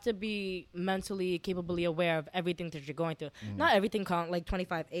 You have to be mentally capably aware of everything that you're going through. Mm. Not everything like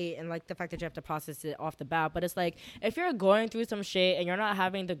 25/8 and like the fact that you have to process it off the bat. But it's like if you're going through some shit and you're not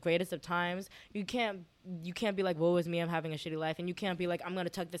having the greatest of times, you can't be like, woe is me, I'm having a shitty life. And you can't be like, I'm going to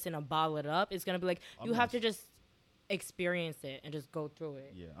tuck this in and bottle it up. It's going to be like, you have to just experience it and just go through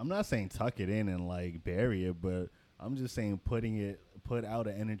it. Yeah, I'm not saying tuck it in and like bury it, but I'm just saying put out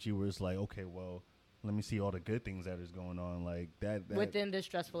an energy where it's like, okay, well, let me see all the good things that is going on, like that Within this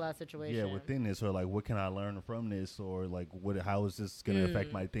stressful ass situation. yeah, within this, or like what can I learn from this, or like how is this gonna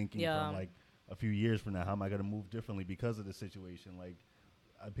affect my thinking yeah. from like a few years from now? How am I gonna move differently because of the situation? Like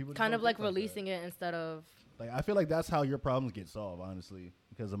people just Kind don't of like think that. releasing it instead of Like I feel like that's how your problems get solved, honestly.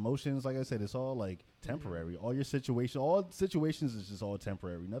 Because emotions, like I said, it's all like temporary. All situations is just all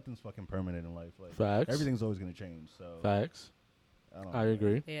temporary. Nothing's fucking permanent in life. Like Facts. everything's always gonna change. So Facts. I don't I know.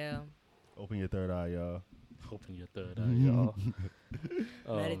 agree. yeah. Open your third eye, y'all. Open your third eye, y'all.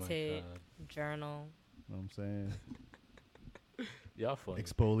 Oh my Meditate. God. Journal. Know what I'm saying? Y'all funny.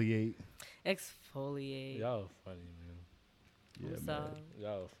 Exfoliate. Exfoliate. Y'all funny, man. Yeah, so man.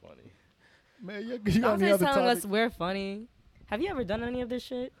 Y'all funny. Man, you got any Dante's other telling topic? us we're funny. Have you ever done any of this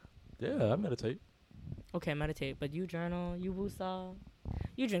shit? Yeah, I meditate. Okay, meditate, but you journal, you wusa,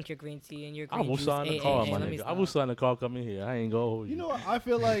 you drink your green tea and your I green will juice. sign the AA. car, Hey, my let me nigga. I stop. will sign the car coming here. I ain't go. You know what? I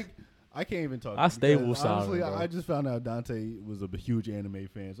feel like I can't even talk. I stay because Wusarin, honestly, bro. I just found out Dante was a huge anime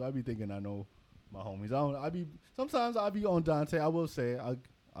fan, so I be thinking I know my homies. Sometimes I be on Dante. I will say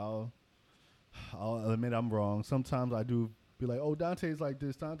I'll admit I'm wrong. Sometimes I do be like, oh, Dante's like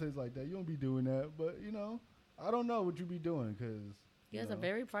this, Dante's like that. You don't be doing that, but you know, I don't know what you be doing because He has a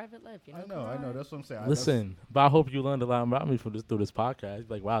very private life. You know? I know. That's what I'm saying. Listen, but I hope you learned a lot about me through this podcast.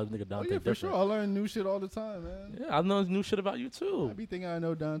 Like, wow, this nigga Oh Dante yeah, for different. sure. I learn new shit all the time, man. Yeah, I know new shit about you I too. be thinking I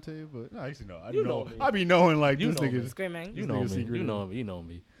know Dante, but no, actually no. You know me. I be knowing like You this know nigga. me. Screaming. You This know nigga me. secret You is- know me. You know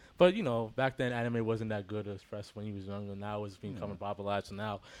me. But you know, back then anime wasn't that good as fresh when he was younger. Now it's becoming popularized. So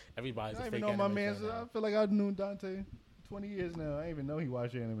now everybody's I a don't fake even know my anime man's. fan now. I feel like I knew Dante 20 years now. I didn't even know he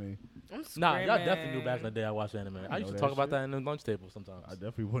watched anime. I'm Nah, y'all screaming. definitely knew back in the day I watched anime. I used to know talk that about shit. that in the lunch table sometimes. I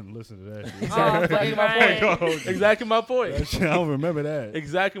definitely wouldn't listen to that shit. Oh, Exactly my right. point. Exactly my point. That shit, I don't remember that.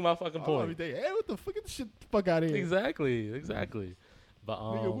 Exactly my fucking I'm point. thinking, hey, what the fuck? Get the shit the fuck out of here. Exactly. But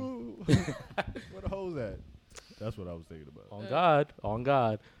Nigga, woo. Where the hoes at? That's what I was thinking about. on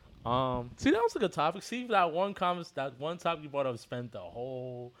God. See, that was a good topic. See, that one topic you brought up spent the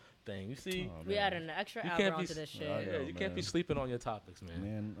whole thing. You see, Oh, We man. added an extra You hour can't be onto this shit. I yeah, know, you can't be man. sleeping on your topics, man.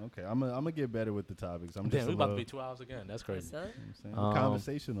 Man, okay, I'm gonna get better with the topics. I'm Damn, just we a about to little, be 2 hours again. That's crazy. What's up? you know what I'm saying?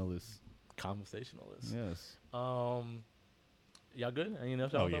 Conversationalist. Conversationalist. Yes, Y'all good? Anything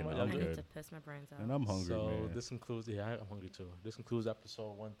else y'all Oh, want yeah, to talk no, about? I I'm Y'all need good. to piss my brains out. and I'm hungry, So man. this concludes. Yeah, I'm hungry too. This concludes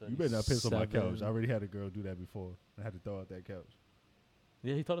episode 130. You better not piss on my couch. I already had a girl do that before. I had to throw out that couch.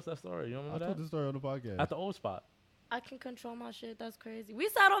 Yeah, he told us that story. You I remember told that? the story on the podcast. At the old spot. I can control my shit. That's crazy. We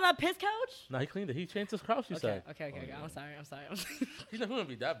sat on that piss couch. No, he cleaned it. He changed his couch. He said. Okay. yeah. I'm sorry. He's not gonna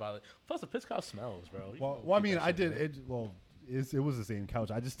be that bothered. Plus, the piss couch smells, bro. You well, don't I keep mean, that I shit, did man. it. Well, it was the same couch.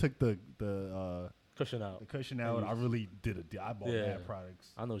 I just took the Cushion out. cushion out. I really did I bought Yeah. bad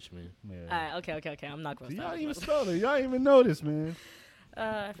products. I know what you mean. Yeah. Okay. I'm not going See, to y'all stop. didn't even spell it. Y'all didn't even notice, man.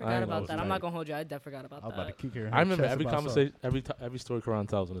 I I forgot ain't about know that. it's I'm not right. gonna hold you. I definitely forgot about I was about to that. kick her. in I her remember chest every if I saw it. conversation, every story Karan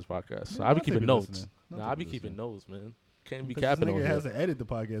tells on this podcast. So Yeah, I be don't keeping take it notes. listening. Don't Nah, take I be it keeping listening. notes, man. Can't be Because this capping on nigga here. has to edit the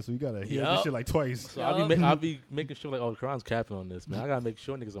podcast, so you gotta hear Yup. this shit like twice. So Yup. I'll be making sure like, oh, Karan's capping on this, man. I gotta make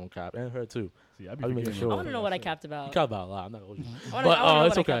sure niggas don't cap, and her too. See, I be making forgetting sure. I I want to know what I capped about. You cap about a lot. I'm not gonna hold you. I wanna But know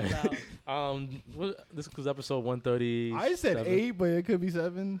it's what I okay. capped about. This is episode 130. I said 8, but it could be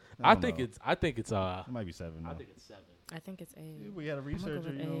 7. I don't think know. it's It might be 7. I though. think it's 7. I think it's 8. If we had a I'm gonna go researcher,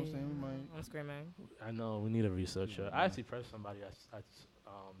 with you know what I'm 8. saying? We might. I'm screaming. I know we need a researcher. I actually pressed somebody at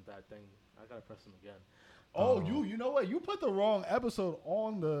that thing. I gotta press them again. Oh, you know what? You put the wrong episode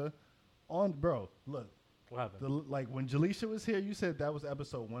on bro. Look, What happened? like when Jaleisha was here, you said that was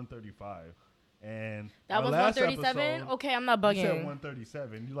episode 135, and That our was last 137. episode, Okay, I'm not You said bugging.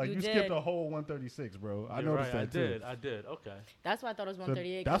 137. You You skipped did. a whole 136, bro. I You're noticed right, that too. I did. Okay. That's why I thought it was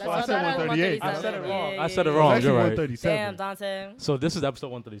 138. that's 'cause why I thought said that was 138. 137. I said it wrong. Yeah, I said it yeah, wrong. It's actually You're right. 137. Damn, Dante. So this is episode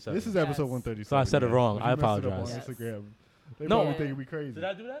 137. This is episode Yes. 137. So I said it yeah. wrong. But I you messed it up apologize. on Yes. Instagram. They No. probably think we crazy. Did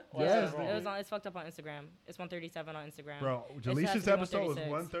I do that? Or I Yes. said it wrong? It was on. It's fucked up on Instagram. It's 137 on Instagram. Bro, It has Jaleisha's to be episode was 136.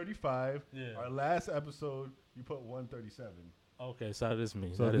 135. Yeah. Our last episode, you put 137. Okay, so that is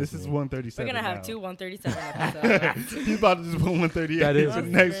me. So That this is me. 137. We're gonna have now. two 137 episodes. He's about to just put 138 That is to the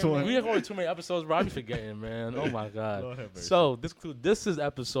me. next one. We have only too many episodes, bro. I be forgetting, man. Oh my Lord god. have mercy. So this is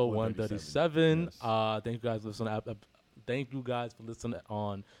episode 137. 137. Thank you guys for listening. Thank you guys for listening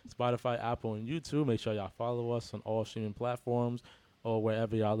on Spotify, Apple, and YouTube. Make sure y'all follow us on all streaming platforms or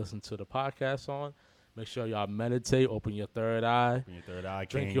wherever y'all listen to the podcast on. Make sure y'all meditate, open your third eye, Open your third eye,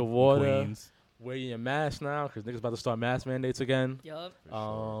 drink king, your water. queens. wear your mask now because niggas about to start mask mandates again. Yup.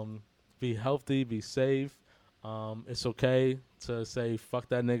 Be healthy, be safe. It's okay to say fuck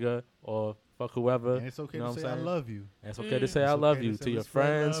that nigga or fuck whoever. And it's okay you know to what say I'm I saying? love you. And it's okay to say It's I love okay you to say to your let's spread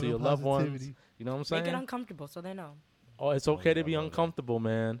friends, love to your and loved ones. positivity. You know what I'm Make saying? it uncomfortable so they know. Oh, it's okay to I be love that. uncomfortable,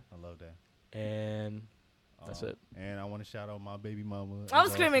 man. I love that. And that's it. And I want to shout out my baby mama. I'm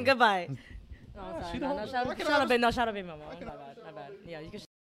as screaming also. goodbye. No, I'm she sorry. don't- No, shout out, baby mama. My bad. Yeah, you can